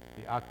cube,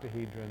 the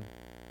octahedron,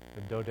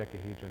 the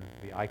dodecahedron,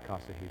 the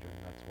icosahedron,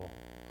 that's all.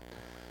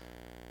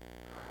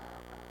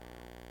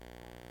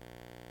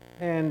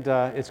 And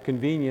it's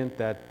convenient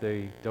that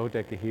the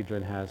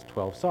dodecahedron has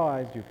 12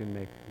 sides. You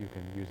can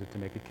use it to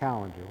make a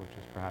calendar, which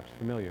is perhaps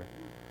familiar.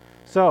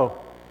 So,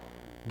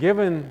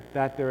 given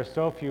that there are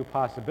so few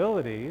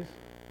possibilities,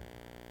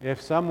 if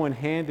someone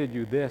handed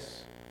you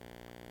this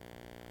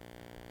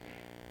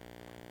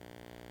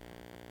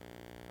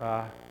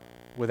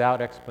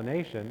without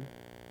explanation,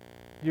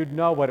 you'd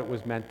know what it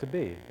was meant to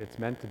be. It's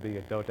meant to be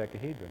a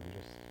dodecahedron.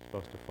 You're just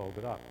supposed to fold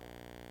it up.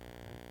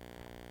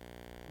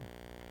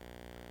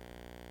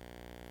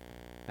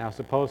 Now,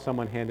 suppose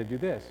someone handed you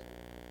this.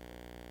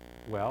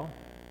 Well,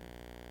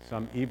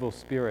 some evil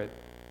spirit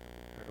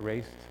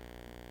erased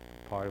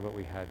part of what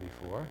we had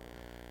before,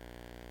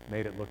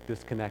 made it look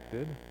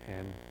disconnected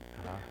and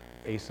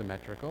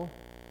asymmetrical.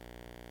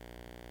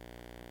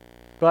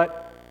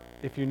 But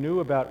if you knew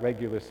about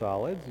regular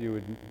solids, you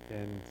would,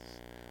 and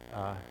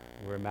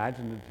were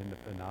imaginative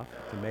enough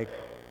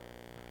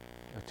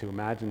to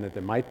imagine that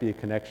there might be a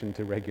connection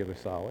to regular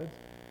solids,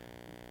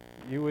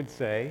 you would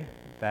say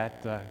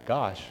that,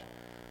 gosh,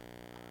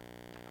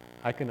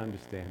 I can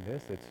understand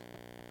this.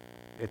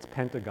 It's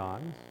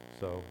pentagons,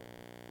 so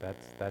that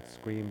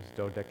screams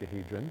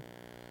dodecahedron.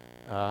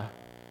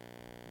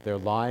 They're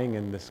lying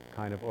in this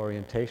kind of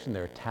orientation.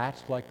 They're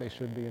attached like they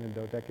should be in a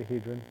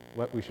dodecahedron.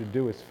 What we should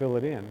do is fill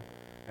it in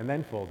and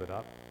then fold it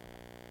up.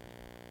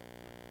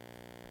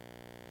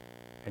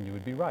 And you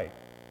would be right,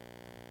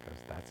 because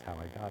that's how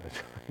I got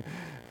it.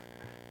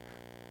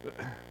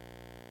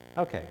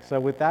 Okay, so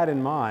with that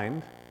in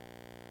mind,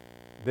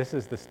 this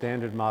is the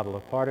standard model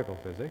of particle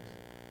physics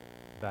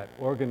that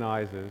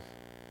organizes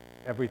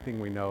everything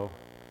we know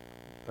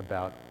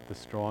about the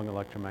strong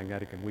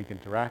electromagnetic and weak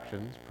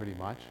interactions, pretty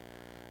much.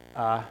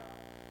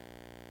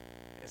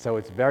 So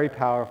it's very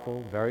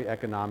powerful, very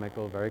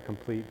economical, very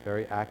complete,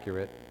 very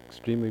accurate,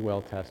 extremely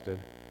well tested.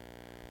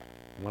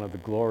 One of the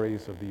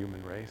glories of the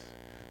human race.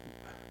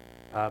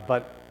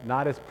 But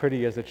not as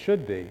pretty as it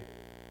should be,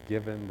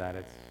 given that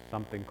it's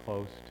something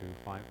close to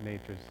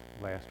nature's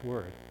last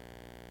word.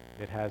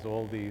 It has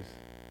all these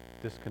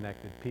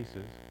disconnected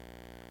pieces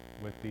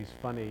with these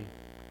funny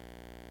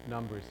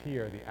numbers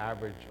here, the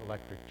average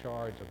electric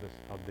charge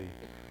of the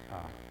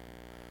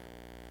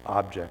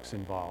objects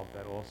involved.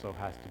 That also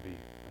has to be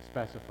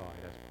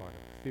specified as part of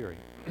the theory.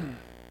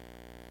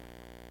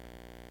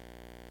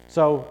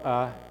 So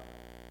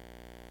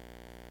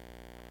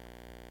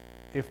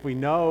if we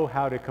know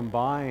how to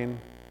combine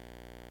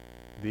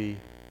the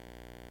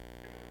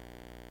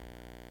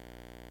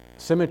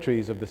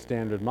symmetries of the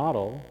standard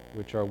model,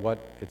 which are what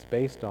it's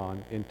based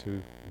on,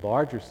 into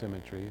larger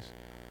symmetries,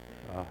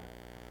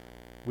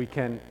 we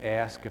can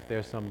ask if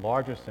there's some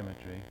larger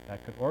symmetry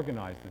that could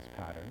organize this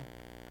pattern,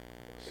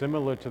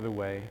 similar to the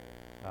way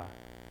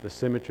the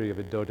symmetry of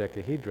a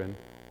dodecahedron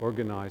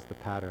organized the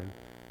pattern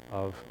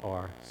of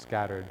our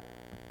scattered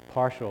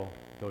partial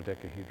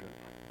dodecahedron.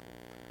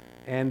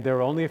 And there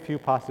are only a few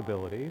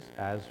possibilities,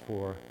 as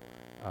for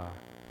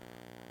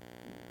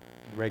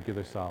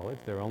regular solids.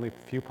 There are only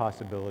a few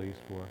possibilities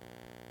for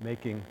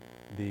making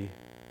the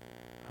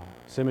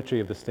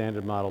symmetry of the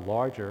standard model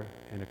larger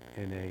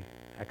in a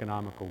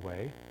economical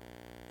way.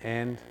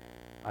 And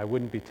I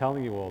wouldn't be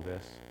telling you all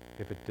this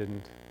if it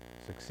didn't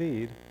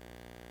succeed.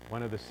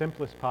 One of the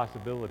simplest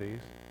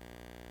possibilities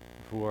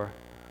for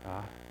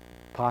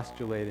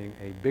postulating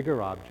a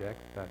bigger object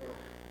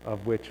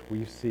of which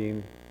we've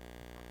seen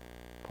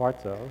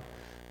parts of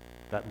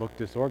that look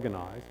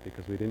disorganized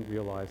because we didn't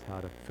realize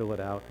how to fill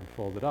it out and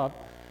fold it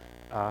up,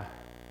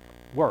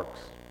 works.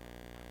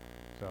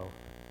 So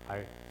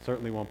I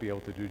certainly won't be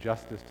able to do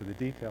justice to the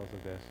details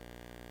of this,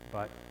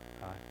 but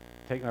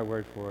take my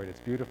word for it, it's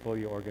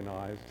beautifully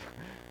organized.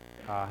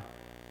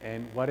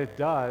 And what it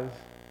does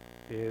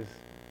is,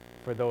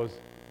 for those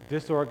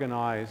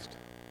disorganized,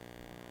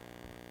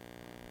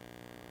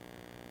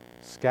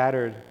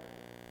 scattered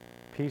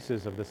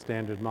pieces of the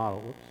standard model,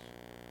 whoops,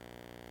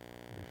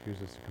 it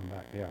refuses to come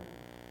back, yeah.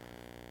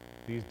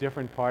 These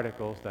different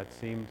particles that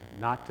seemed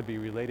not to be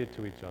related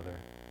to each other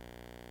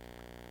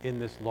in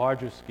this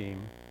larger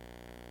scheme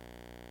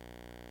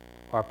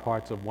are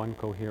parts of one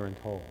coherent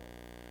whole.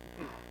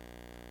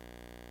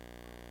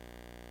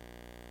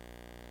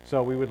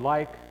 So we would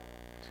like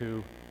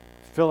to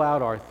fill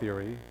out our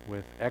theory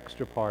with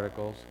extra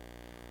particles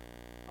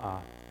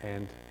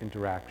and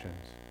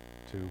interactions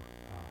to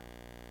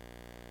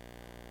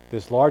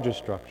this larger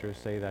structure,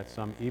 say that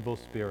some evil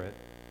spirit,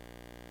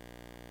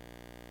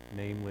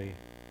 namely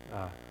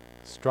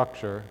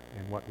structure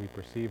in what we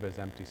perceive as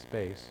empty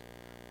space,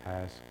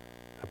 has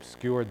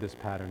obscured this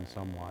pattern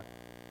somewhat,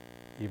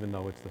 even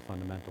though it's the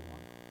fundamental one.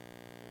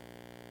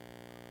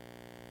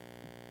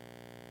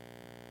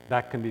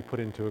 That can be put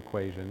into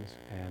equations,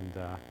 and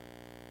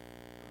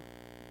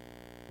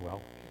well,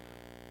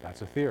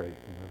 that's a theory.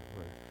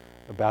 We're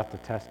about to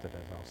test it,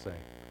 as I'll say.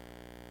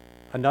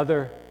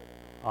 Another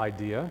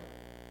idea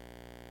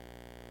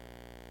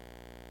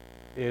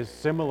is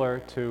similar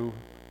to,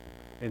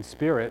 in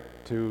spirit,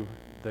 to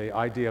the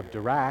idea of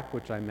Dirac,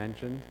 which I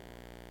mentioned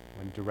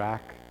when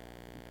Dirac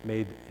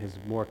made his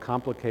more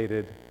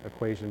complicated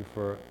equation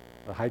for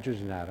the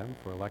hydrogen atom,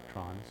 for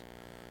electrons,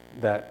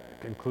 that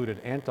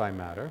included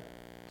antimatter,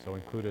 so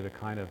included a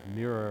kind of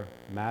mirror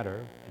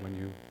matter when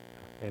you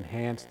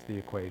enhanced the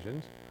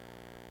equations.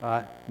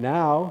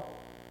 Now,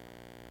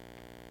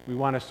 we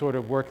want to sort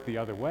of work the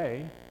other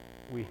way.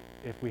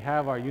 If we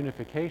have our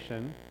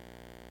unification,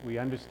 we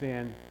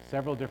understand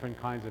several different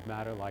kinds of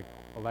matter, like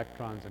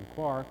electrons and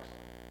quarks,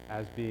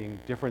 as being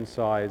different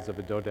sides of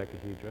a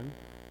dodecahedron,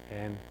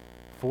 and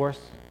force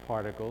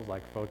particles,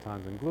 like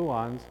photons and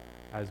gluons,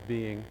 as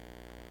being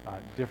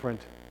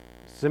different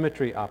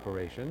symmetry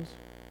operations.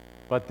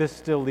 But this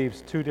still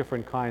leaves two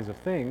different kinds of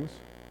things.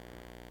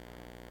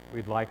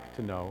 We'd like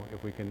to know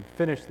if we can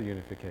finish the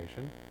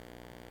unification.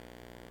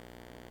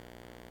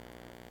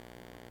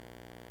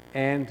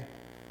 And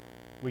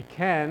we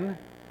can,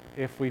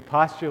 if we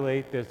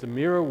postulate there's a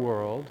mirror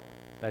world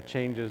that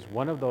changes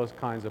one of those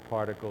kinds of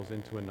particles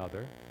into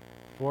another,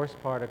 force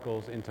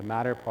particles into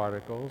matter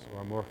particles,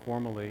 or more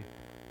formally,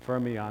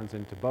 fermions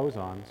into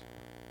bosons.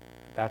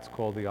 That's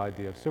called the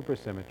idea of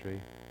supersymmetry.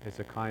 It's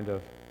a kind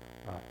of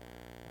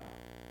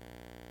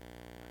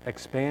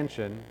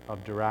expansion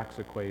of Dirac's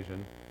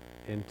equation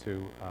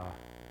into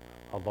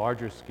a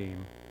larger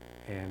scheme,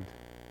 and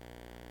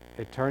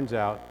it turns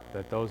out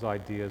that those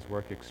ideas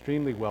work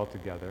extremely well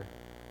together.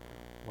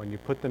 When you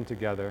put them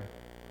together,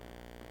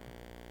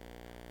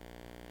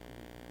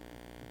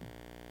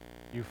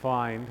 you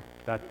find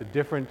that the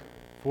different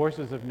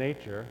forces of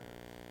nature,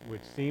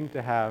 which seem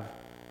to have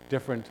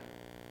different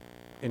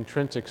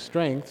intrinsic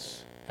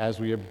strengths as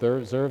we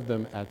observe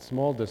them at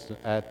small distance,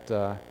 at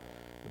the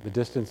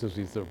distances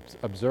we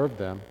observe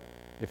them,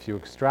 if you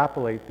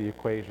extrapolate the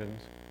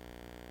equations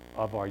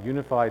of our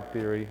unified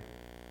theory,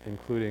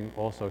 including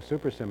also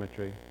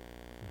supersymmetry,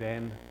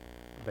 then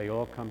they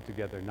all come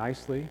together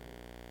nicely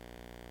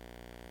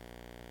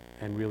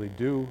and really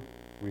do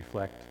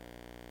reflect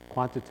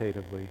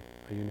quantitatively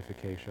a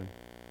unification.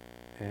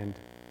 And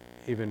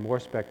even more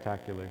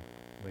spectacularly,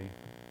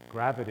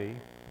 gravity,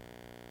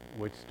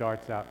 which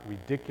starts out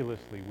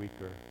ridiculously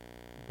weaker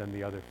than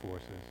the other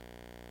forces,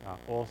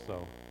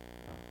 also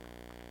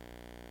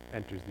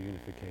enters the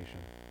unification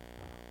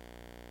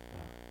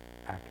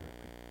accurately.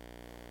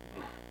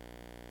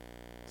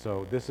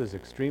 So this is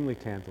extremely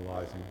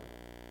tantalizing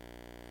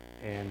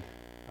and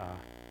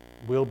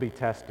will be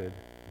tested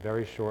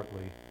very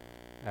shortly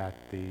at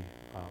the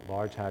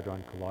Large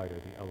Hadron Collider,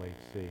 the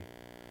LHC,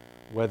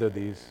 whether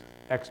these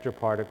extra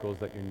particles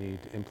that you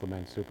need to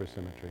implement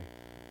supersymmetry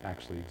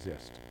actually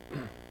exist.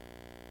 Okay.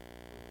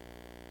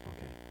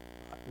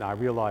 Now I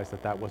realize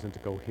that that wasn't a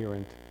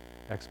coherent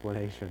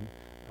explanation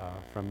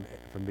from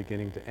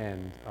beginning to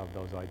end of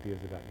those ideas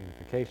about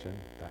unification.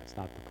 That's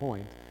not the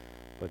point,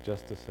 but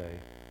just to say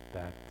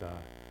that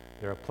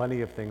there are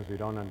plenty of things we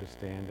don't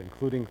understand,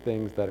 including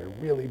things that are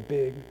really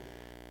big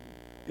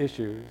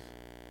issues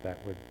that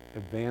would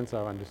advance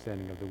our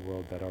understanding of the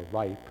world, that are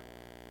ripe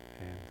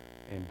and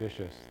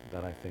ambitious,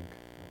 that I think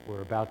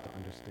we're about to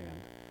understand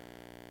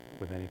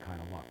with any kind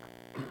of luck.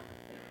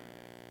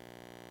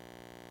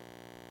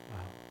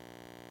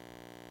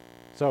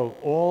 So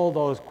all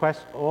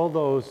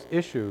those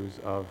issues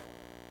of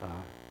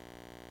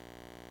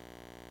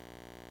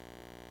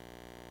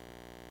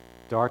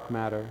dark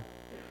matter,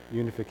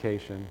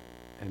 unification,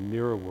 and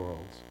mirror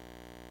worlds,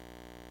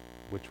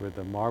 which were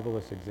the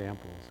marvelous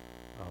examples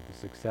of the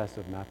success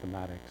of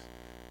mathematics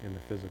in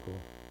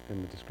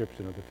the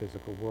description of the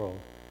physical world,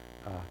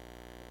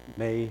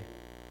 may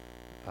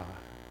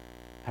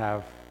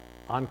have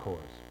encores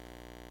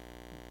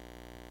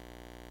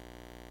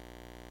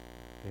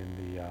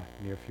in the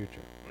near future.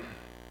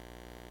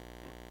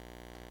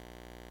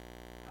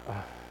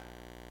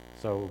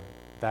 So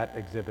that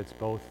exhibits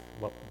both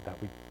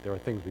there are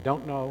things we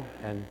don't know,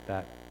 and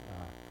that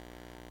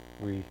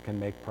we can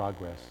make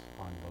progress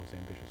on those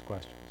ambitious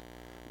questions.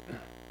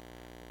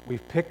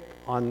 We've picked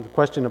on the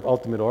question of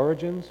ultimate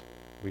origins.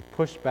 We've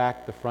pushed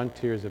back the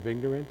frontiers of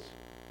ignorance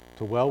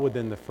to well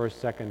within the first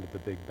second of the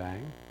Big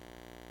Bang.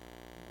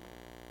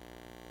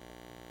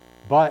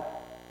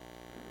 But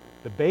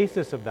the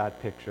basis of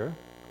that picture,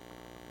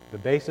 the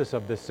basis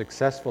of this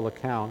successful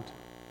account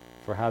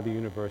for how the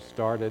universe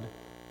started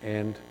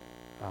and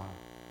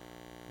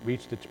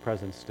reached its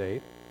present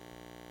state,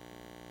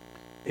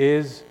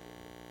 is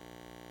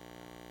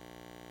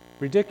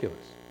ridiculous.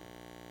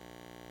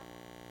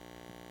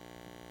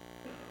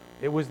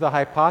 It was the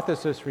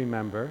hypothesis,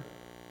 remember,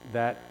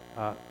 that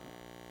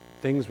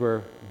things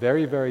were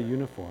very, very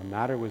uniform.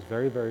 Matter was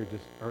very, very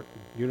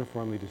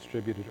uniformly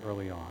distributed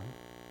early on.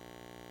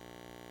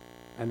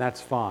 And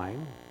that's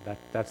fine.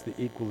 That's the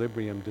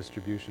equilibrium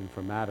distribution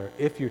for matter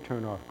if you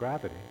turn off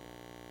gravity.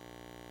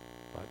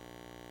 But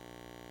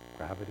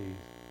gravity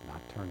is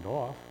not turned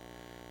off.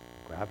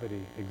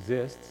 Gravity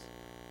exists,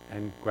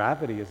 and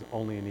gravity is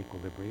only in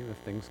equilibrium if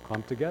things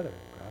clump together.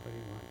 Gravity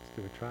wants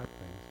to attract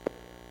things.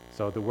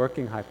 So the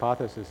working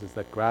hypothesis is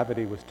that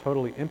gravity was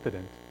totally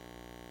impotent,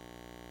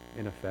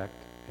 in effect,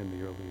 in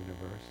the early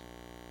universe,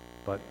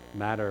 but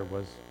matter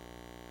was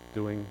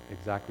doing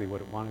exactly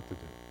what it wanted to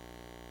do.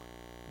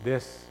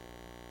 This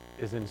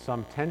is in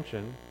some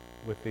tension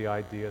with the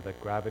idea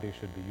that gravity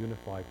should be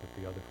unified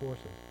with the other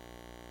forces,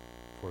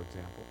 for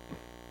example.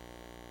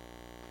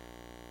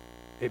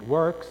 It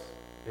works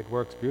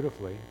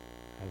beautifully,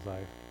 as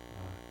I've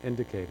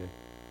indicated,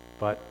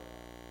 but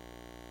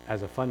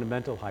as a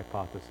fundamental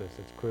hypothesis,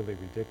 it's clearly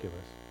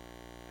ridiculous,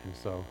 and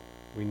so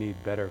we need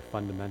better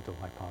fundamental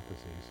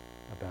hypotheses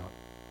about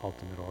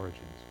ultimate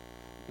origins.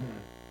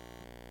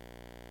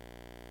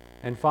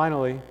 And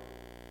finally,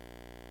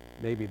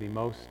 maybe the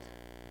most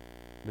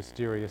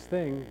mysterious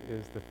thing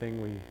is the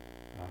thing we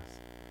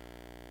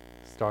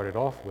started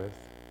off with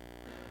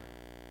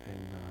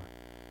in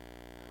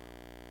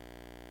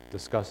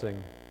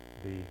discussing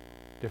the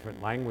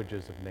different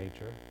languages of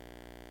nature.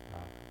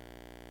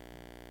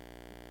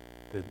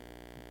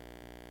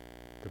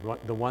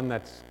 The one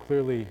that's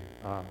clearly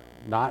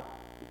not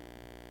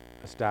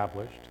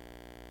established,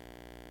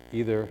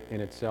 either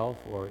in itself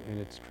or in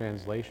its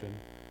translation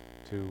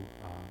to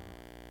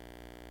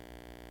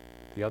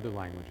the other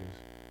languages,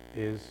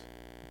 is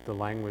the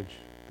language,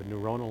 the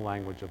neuronal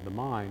language of the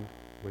mind,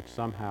 which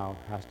somehow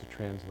has to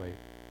translate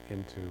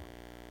into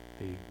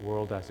the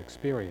world as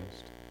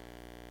experienced.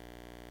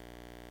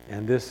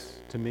 And this,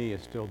 to me,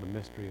 is still the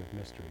mystery of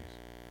mysteries.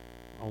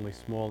 Only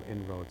small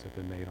inroads have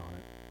been made on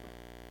it.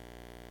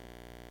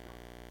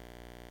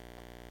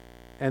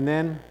 And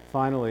then,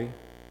 finally,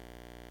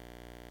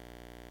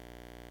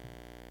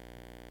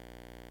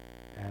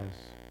 as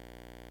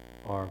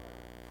our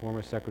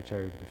former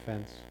Secretary of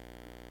Defense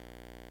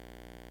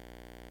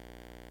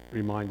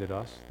reminded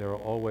us, there are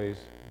always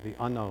the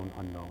unknown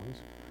unknowns.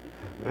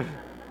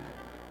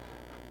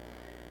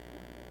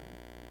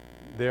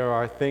 There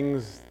are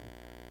things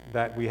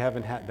that we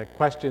haven't had, the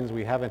questions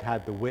we haven't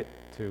had the wit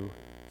to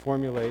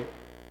formulate.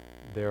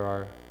 There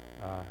are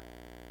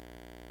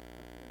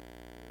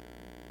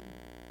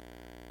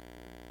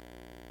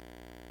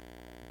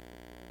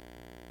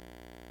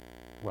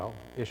well,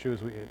 issues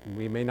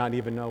we may not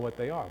even know what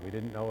they are. We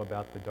didn't know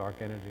about the dark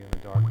energy and the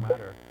dark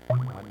matter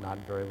not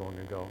very long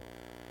ago.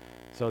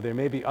 So there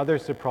may be other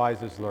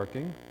surprises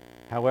lurking.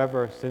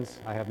 However, since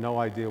I have no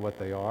idea what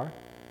they are,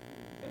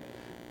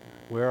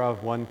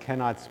 whereof one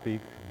cannot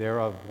speak,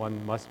 thereof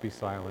one must be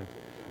silent.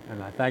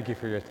 And I thank you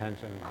for your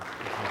attention.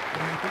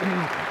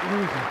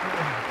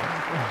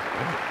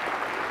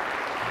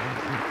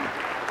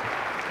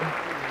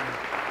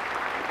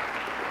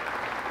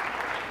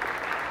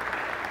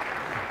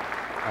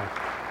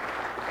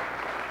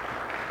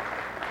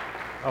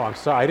 Oh, I'm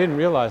sorry. I didn't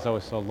realize I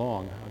was so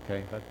long.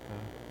 Okay, but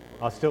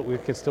we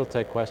can still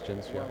take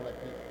questions. Yeah.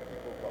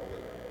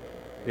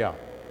 Yeah.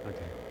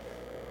 Okay.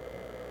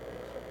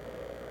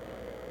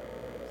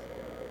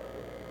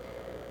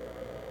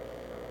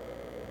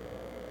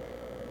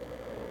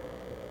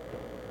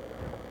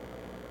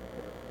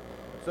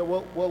 So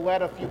we'll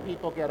let a few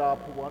people get up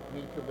who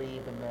need to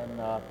leave, and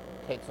then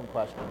take some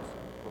questions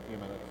for a few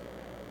minutes.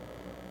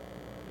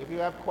 If you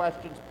have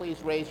questions,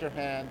 please raise your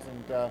hands,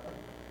 and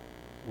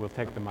we'll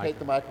take the take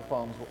the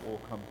microphones.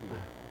 We'll come to you.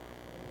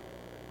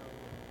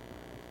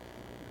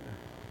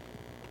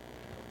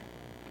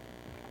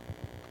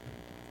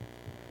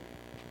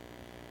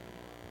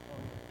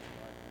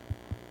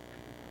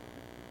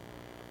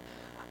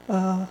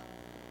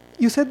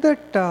 You said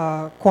that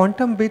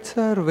quantum bits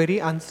are very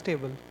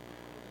unstable.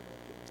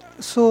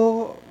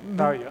 So,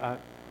 sorry,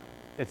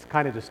 it's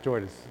kind of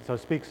distorted. So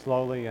speak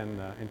slowly and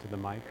into the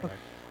mic.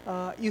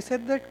 You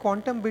said that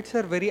quantum bits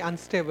are very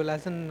unstable,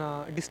 as in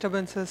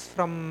disturbances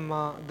from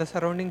the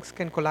surroundings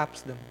can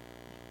collapse them.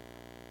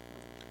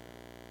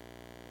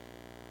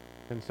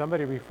 Can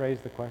somebody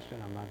rephrase the question?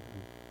 I'm not.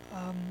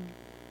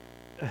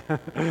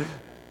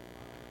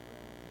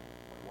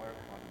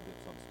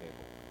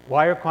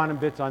 Why are quantum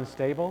bits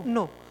unstable?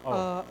 No.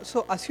 Oh.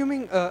 So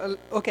assuming,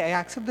 okay, I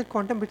accept that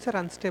quantum bits are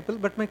unstable,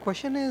 but my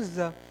question is,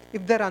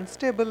 if they're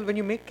unstable, when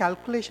you make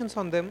calculations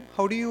on them,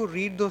 how do you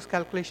read those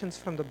calculations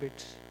from the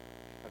bits?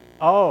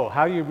 Oh,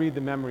 how do you read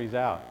the memories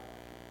out?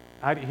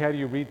 How do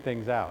you read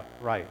things out?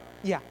 Right.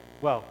 Yeah.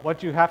 Well,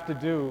 what you have to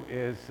do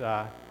is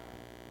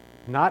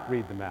not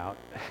read them out.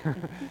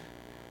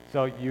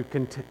 So you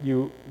can,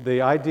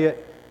 the idea,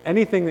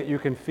 anything that you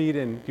can feed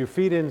in, you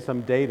feed in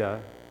some data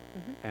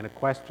and a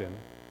question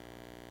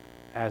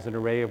as an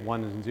array of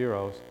ones and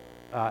zeros,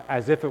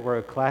 as if it were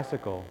a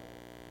classical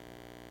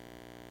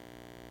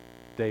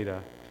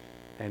data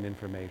and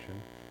information.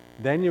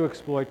 Then you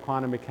exploit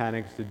quantum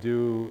mechanics to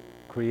do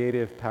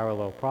creative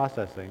parallel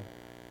processing.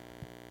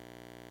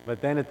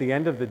 But then at the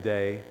end of the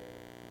day,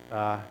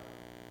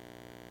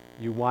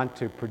 you want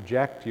to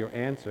project your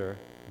answer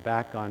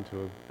back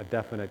onto a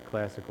definite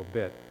classical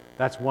bit.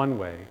 That's one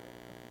way.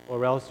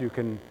 Or else you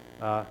can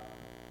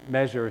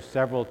measure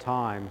several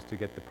times to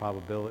get the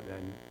probability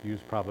and use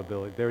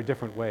probability. There are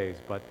different ways,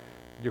 but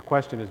your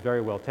question is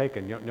very well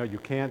taken. You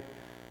can't,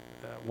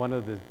 one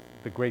of the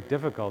great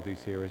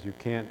difficulties here is you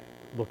can't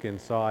look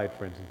inside,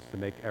 for instance, to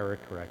make error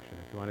correction.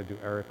 If you want to do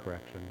error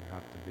correction, you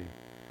have to be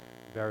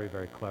very,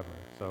 very clever.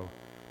 So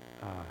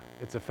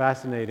it's a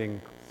fascinating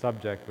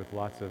subject with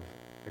lots of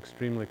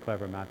extremely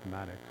clever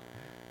mathematics.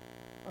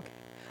 Okay.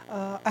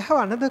 I have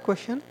another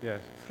question.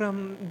 Yes.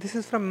 This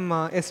is from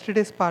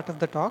yesterday's part of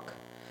the talk.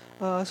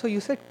 So you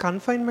said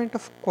confinement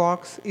of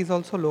quarks is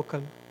also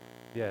local.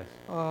 Yes.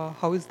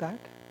 How is that?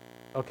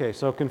 Okay,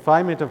 so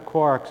confinement of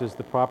quarks is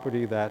the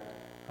property that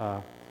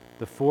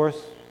the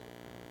force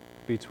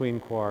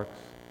between quarks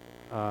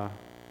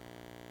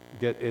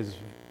is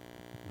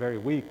very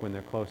weak when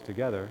they're close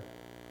together.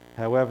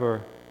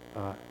 However,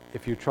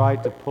 if you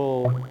tried to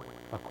pull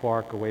a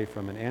quark away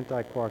from an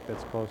anti-quark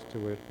that's close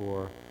to it,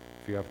 or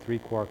if you have 3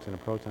 quarks and a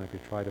proton, if you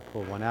try to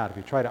pull one out, if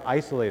you try to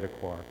isolate a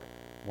quark,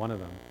 one of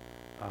them,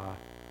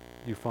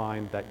 you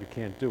find that you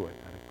can't do it,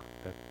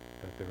 that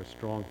there are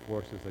strong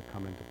forces that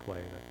come into play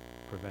that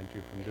prevent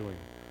you from doing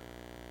it.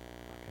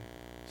 Okay.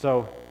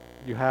 So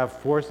you have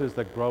forces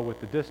that grow with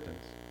the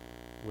distance,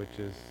 which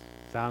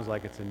sounds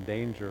like it's in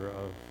danger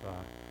of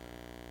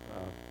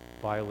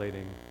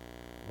violating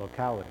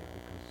locality,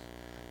 because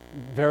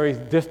very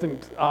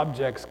distant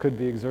objects could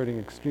be exerting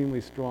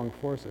extremely strong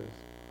forces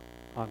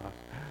on us.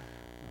 Okay.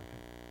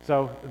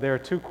 So there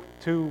are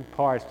two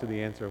parts to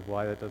the answer of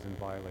why that doesn't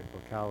violate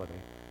locality.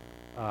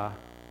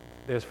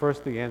 there's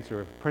first the answer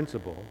of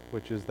principle,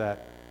 which is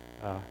that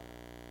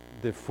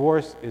the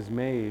force is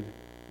made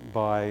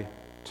by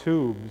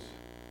tubes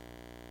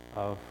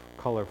of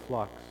color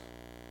flux,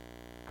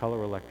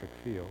 color electric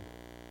field.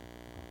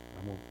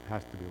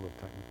 Has to be a little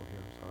technical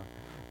here, I'm sorry.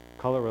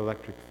 Color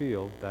electric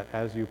field that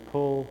as you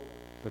pull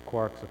the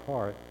quarks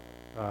apart,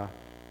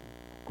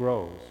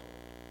 grows.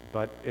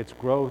 But its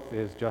growth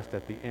is just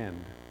at the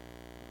end.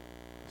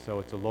 So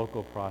it's a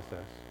local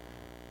process.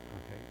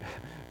 Okay.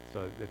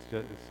 So it's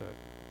just,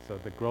 so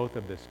the growth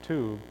of this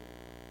tube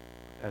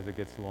as it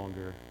gets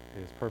longer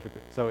is perfect.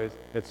 So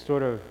it's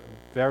sort of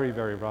very,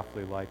 very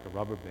roughly like a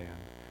rubber band.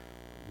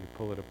 You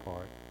pull it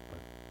apart, but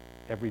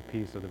every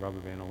piece of the rubber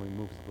band only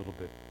moves a little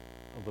bit.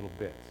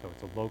 So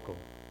it's a local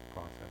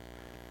process.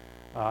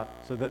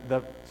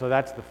 So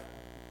that's the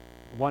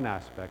one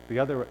aspect. The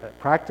other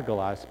practical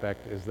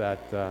aspect is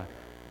that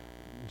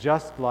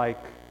just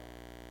like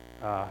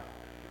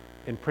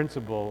in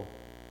principle,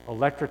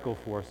 electrical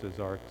forces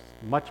are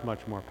much,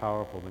 much more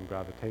powerful than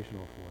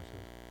gravitational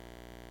forces.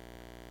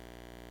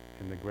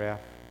 In the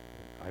graph,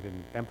 I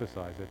didn't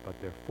emphasize it, but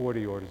they're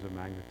 40 orders of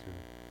magnitude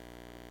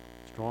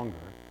stronger.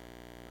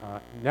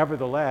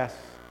 Nevertheless,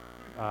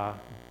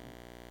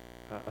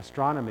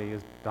 astronomy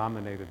is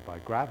dominated by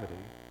gravity,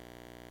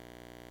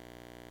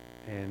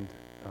 and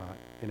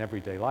in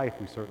everyday life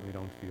we certainly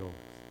don't feel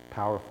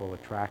powerful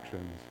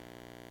attractions,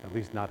 at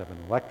least not of an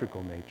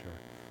electrical nature,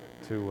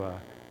 to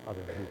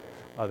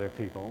other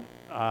people.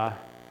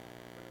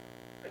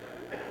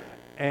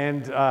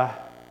 And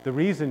the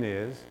reason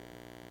is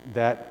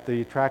that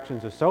the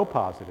attractions are so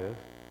positive,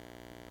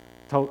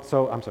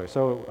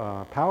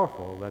 so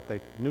powerful that they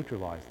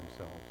neutralize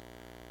themselves.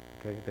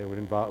 Okay, they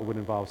would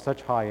involve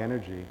such high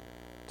energy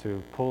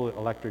to pull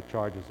electric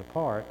charges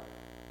apart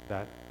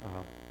that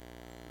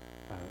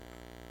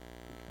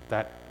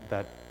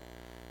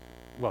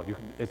well,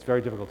 it's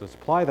very difficult to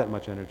supply that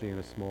much energy in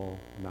a small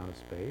amount of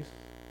space.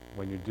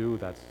 When you do,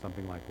 that's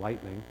something like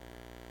lightning.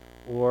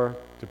 Or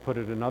to put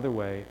it another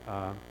way,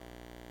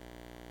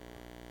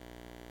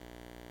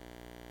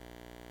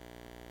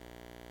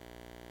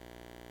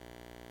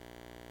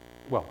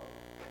 well,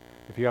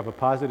 if you have a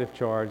positive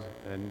charge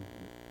and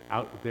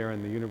out there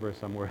in the universe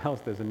somewhere else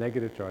there's a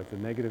negative charge, the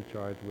negative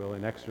charge will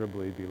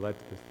inexorably be led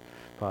to this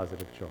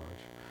positive charge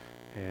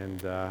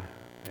and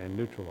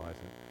neutralize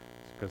it.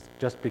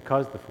 Just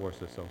because the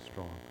force is so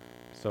strong.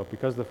 So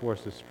because the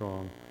force is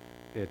strong,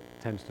 it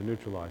tends to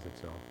neutralize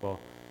itself. Well,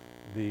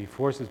 the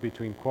forces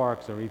between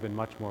quarks are even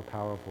much more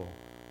powerful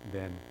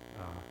than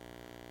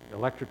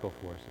electrical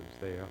forces.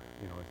 They are,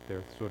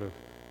 they're sort of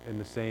in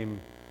the same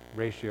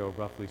ratio,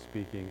 roughly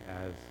speaking,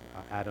 as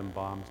atom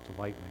bombs to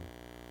lightning.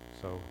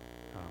 So,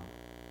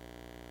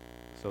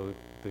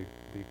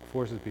 the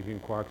forces between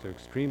quarks are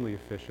extremely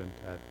efficient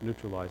at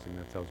neutralizing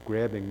themselves,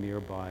 grabbing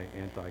nearby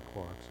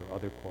anti-quarks or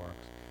other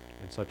quarks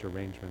in such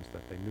arrangements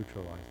that they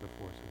neutralize the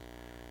forces.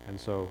 And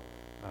so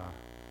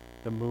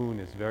the moon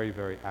is very,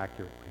 very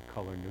accurately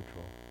color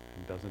neutral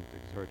and doesn't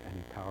exert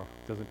any power.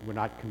 We're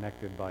not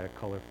connected by a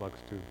color flux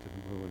tube to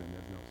the moon, and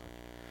there's no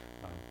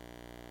such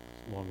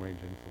long-range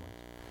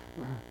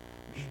influence.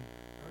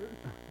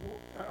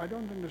 I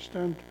don't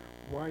understand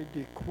why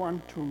the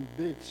quantum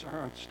bits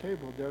are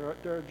unstable.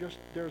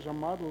 There's a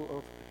model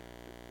of,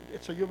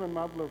 it's a human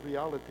model of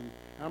reality.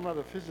 I'm not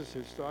a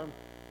physicist, so I'm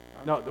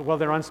no, well,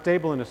 they're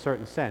unstable in a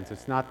certain sense.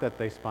 It's not that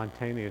they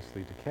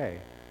spontaneously decay.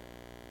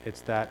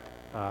 It's that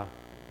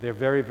they're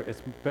very,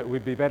 it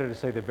would be better to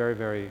say they're very,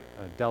 very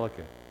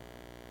delicate.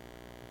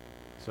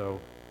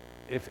 So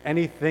if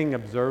anything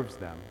observes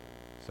them,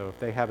 so if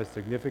they have a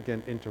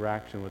significant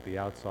interaction with the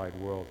outside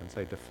world and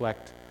say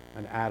deflect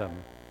an atom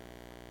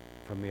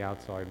from the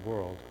outside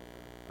world,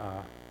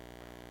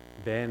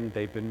 then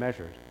they've been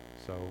measured.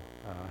 So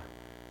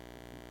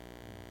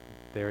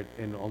they're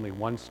in only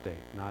one state,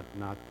 not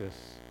this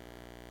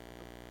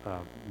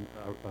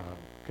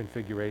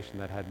configuration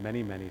that had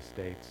many, many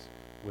states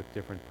with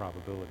different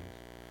probabilities.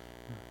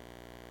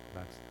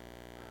 That's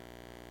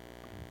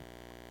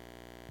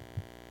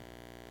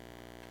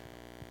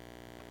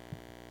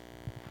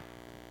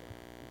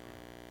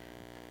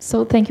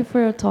So thank you for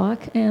your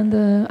talk, and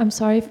I'm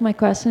sorry if my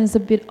question is a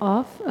bit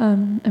off.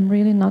 I'm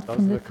really not those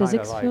from are the kind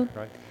physics I like, field.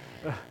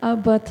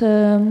 right? But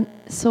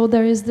so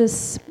there is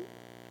this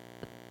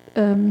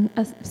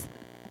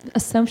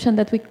assumption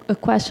that we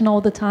question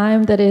all the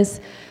time, that is,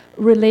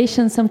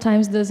 relation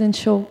sometimes doesn't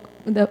show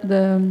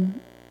the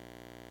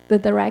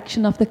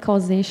direction of the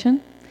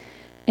causation.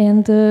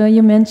 And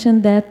you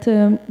mentioned that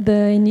the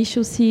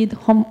initial seed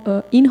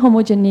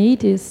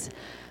inhomogeneities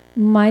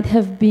might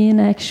have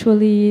been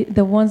actually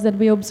the ones that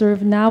we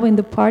observe now in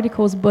the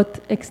particles, but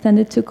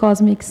extended to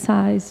cosmic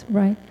size,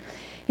 right?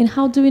 And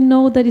how do we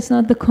know that it's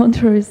not the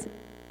contrary,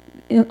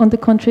 on the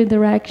contrary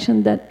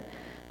direction, that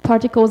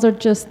particles are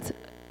just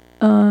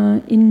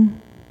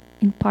in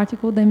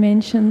particle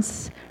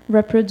dimensions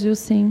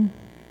reproducing?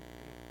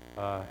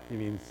 He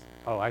means,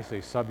 oh, I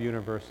see,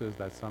 sub-universes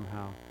that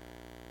somehow...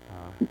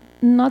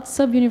 Not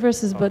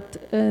sub-universes, but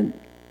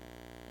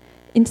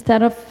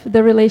instead of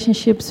the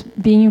relationships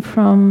being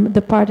from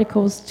the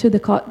particles to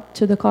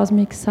the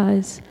cosmic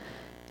size,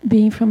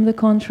 being from the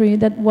contrary,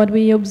 that what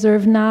we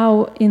observe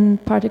now in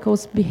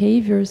particles'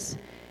 behaviors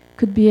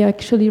could be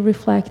actually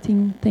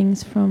reflecting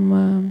things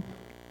from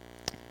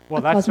Well,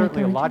 a that's cosmic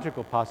certainly a origin.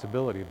 logical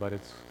possibility, but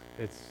it's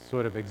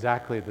sort of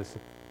exactly the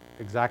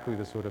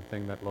sort of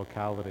thing that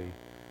locality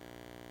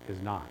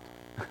is not.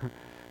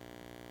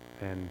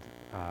 And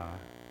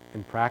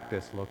in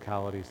practice,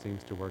 locality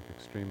seems to work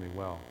extremely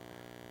well,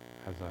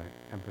 as I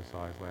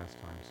emphasized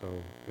last time. So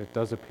it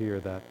does appear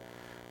that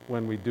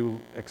when we do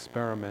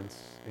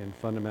experiments in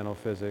fundamental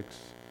physics,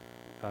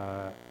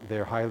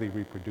 they're highly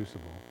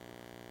reproducible.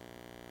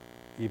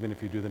 Even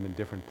if you do them in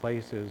different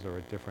places or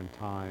at different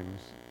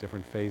times,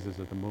 different phases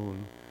of the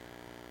moon.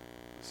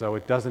 So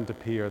it doesn't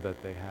appear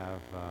that they have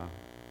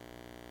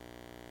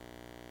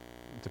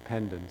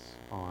dependence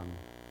on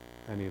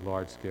any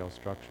large-scale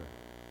structure.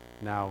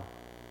 Now,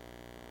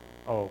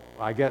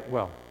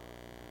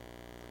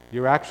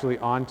 you're actually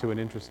onto an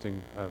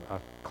interesting, a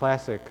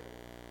classic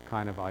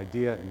kind of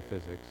idea in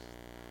physics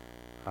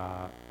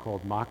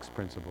called Mach's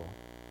principle,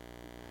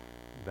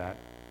 that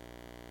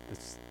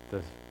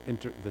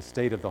the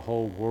state of the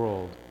whole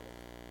world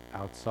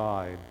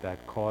outside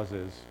that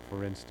causes,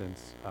 for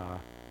instance,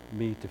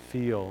 me to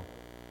feel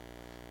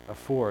a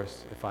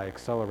force if I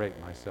accelerate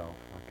myself.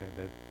 Okay,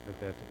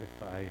 that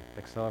if I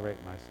accelerate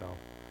myself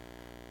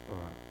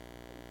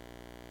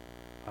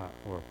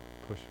or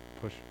push.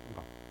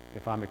 Well,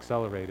 if I'm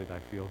accelerated, I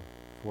feel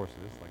forces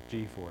like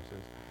G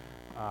forces,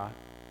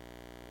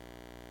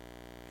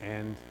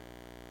 and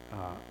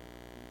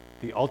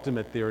the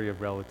ultimate theory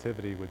of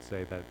relativity would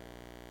say that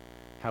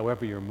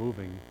however you're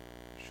moving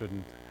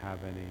shouldn't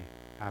have any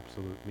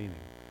absolute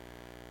meaning.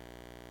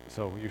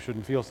 So you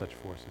shouldn't feel such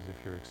forces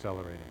if you're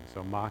accelerating.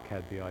 So Mach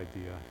had the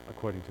idea,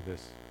 according to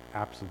this,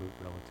 absolute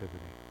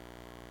relativity.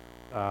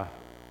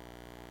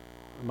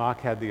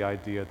 Mach had the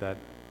idea that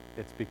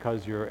it's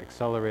because you're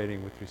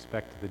accelerating with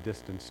respect to the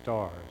distant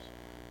stars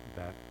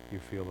that you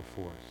feel a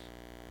force.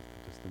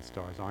 The distant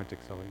stars aren't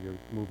accelerating, you're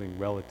moving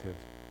relative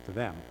to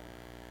them.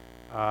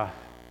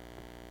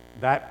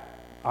 That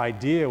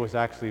idea was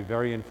actually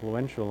very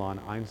influential on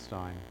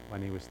Einstein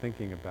when he was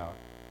thinking about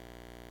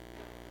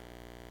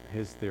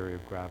his theory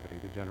of gravity,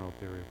 the general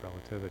theory of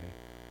relativity.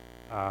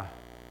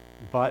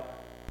 But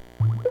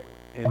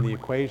in the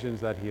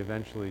equations that he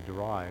eventually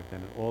derived,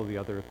 and in all the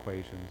other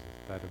equations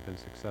that have been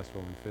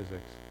successful in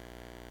physics,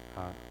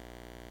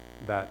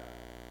 that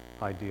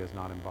idea is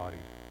not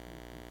embodied.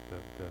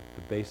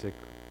 The basic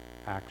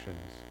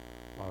actions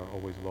are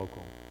always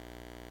local.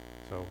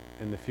 So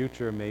in the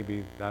future,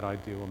 maybe that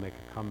idea will make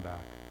a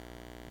comeback,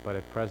 but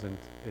at present,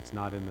 it's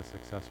not in the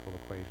successful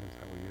equations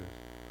that we use.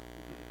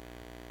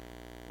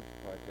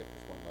 I'll take this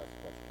one last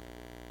question.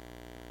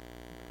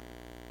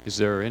 Is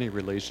there any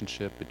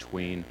relationship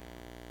between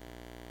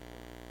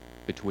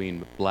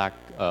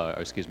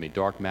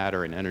dark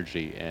matter and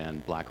energy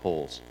and black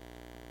holes?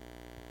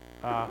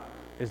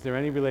 Is there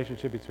any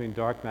relationship between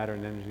dark matter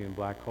and energy and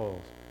black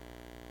holes?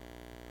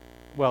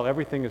 Well,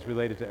 everything is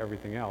related to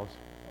everything else,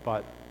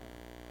 but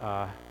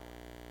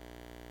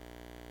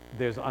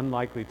there's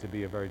unlikely to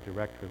be a very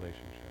direct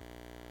relationship.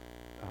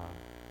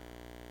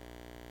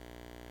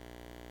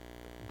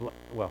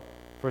 Well,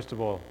 first of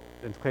all,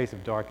 in the case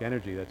of dark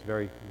energy, that's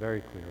very,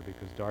 very clear,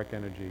 because dark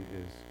energy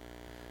is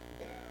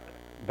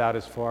about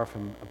as far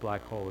from a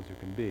black hole as you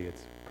can be.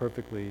 It's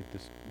perfectly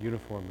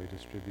uniformly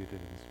distributed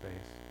in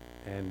space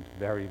and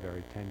very,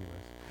 very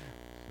tenuous.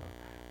 So,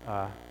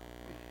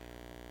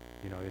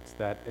 you know, it's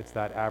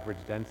that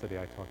average density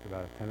I talked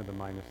about, 10 to the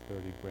minus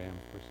 30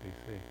 grams per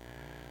cc.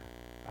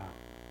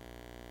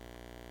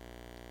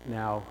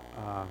 Now,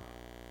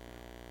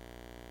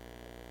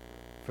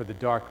 for the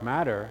dark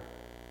matter,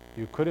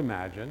 you could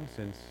imagine,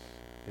 since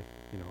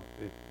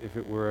if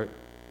it were,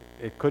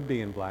 it could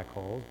be in black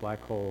holes.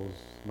 Black holes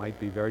might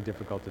be very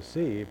difficult to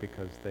see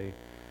because they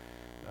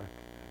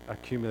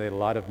accumulate a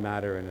lot of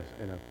matter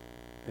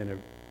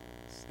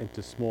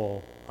into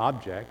small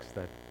objects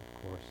that,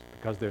 of course,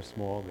 because they're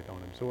small, they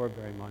don't absorb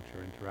very much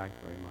or interact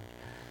very much.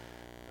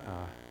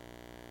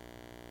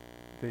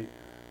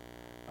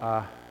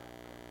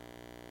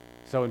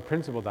 So in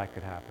principle, that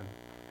could happen.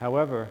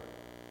 However,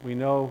 we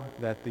know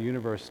that the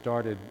universe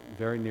started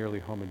very nearly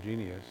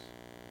homogeneous,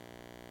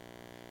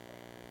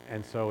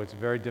 and so it's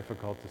very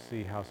difficult to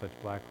see how such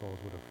black holes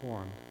would have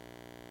formed.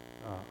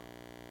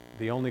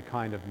 The only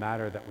kind of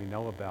matter that we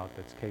know about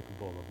that's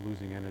capable of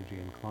losing energy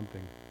and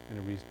clumping in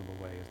a reasonable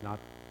way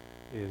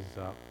is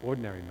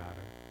ordinary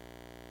matter.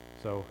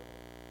 So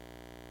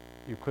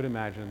you could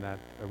imagine that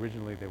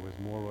originally there was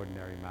more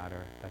ordinary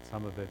matter, that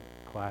some of it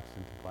collapsed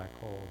into black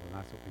holes, and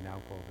that's what we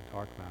now call the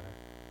dark matter.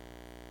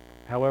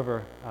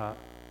 However,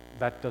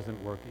 that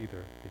doesn't work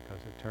either,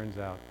 because it turns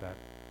out that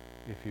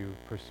if you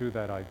pursue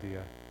that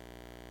idea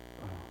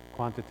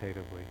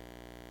quantitatively,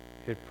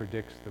 it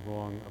predicts the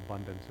wrong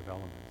abundance of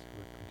elements. It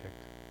would predict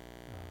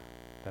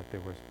that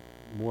there was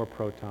more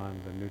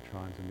protons and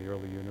neutrons in the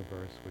early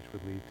universe, which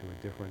would lead to a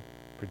different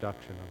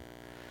production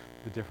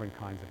the different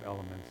kinds of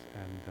elements,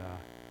 and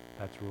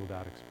that's ruled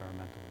out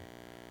experimentally.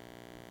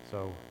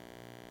 So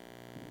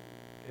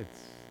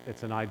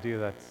it's an idea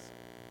that's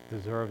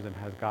deserves and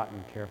has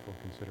gotten careful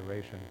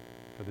consideration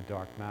for the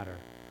dark matter,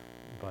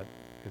 but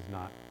is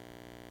not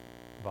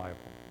viable.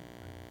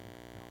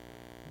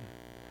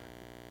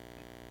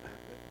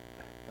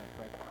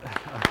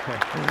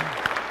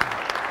 Okay.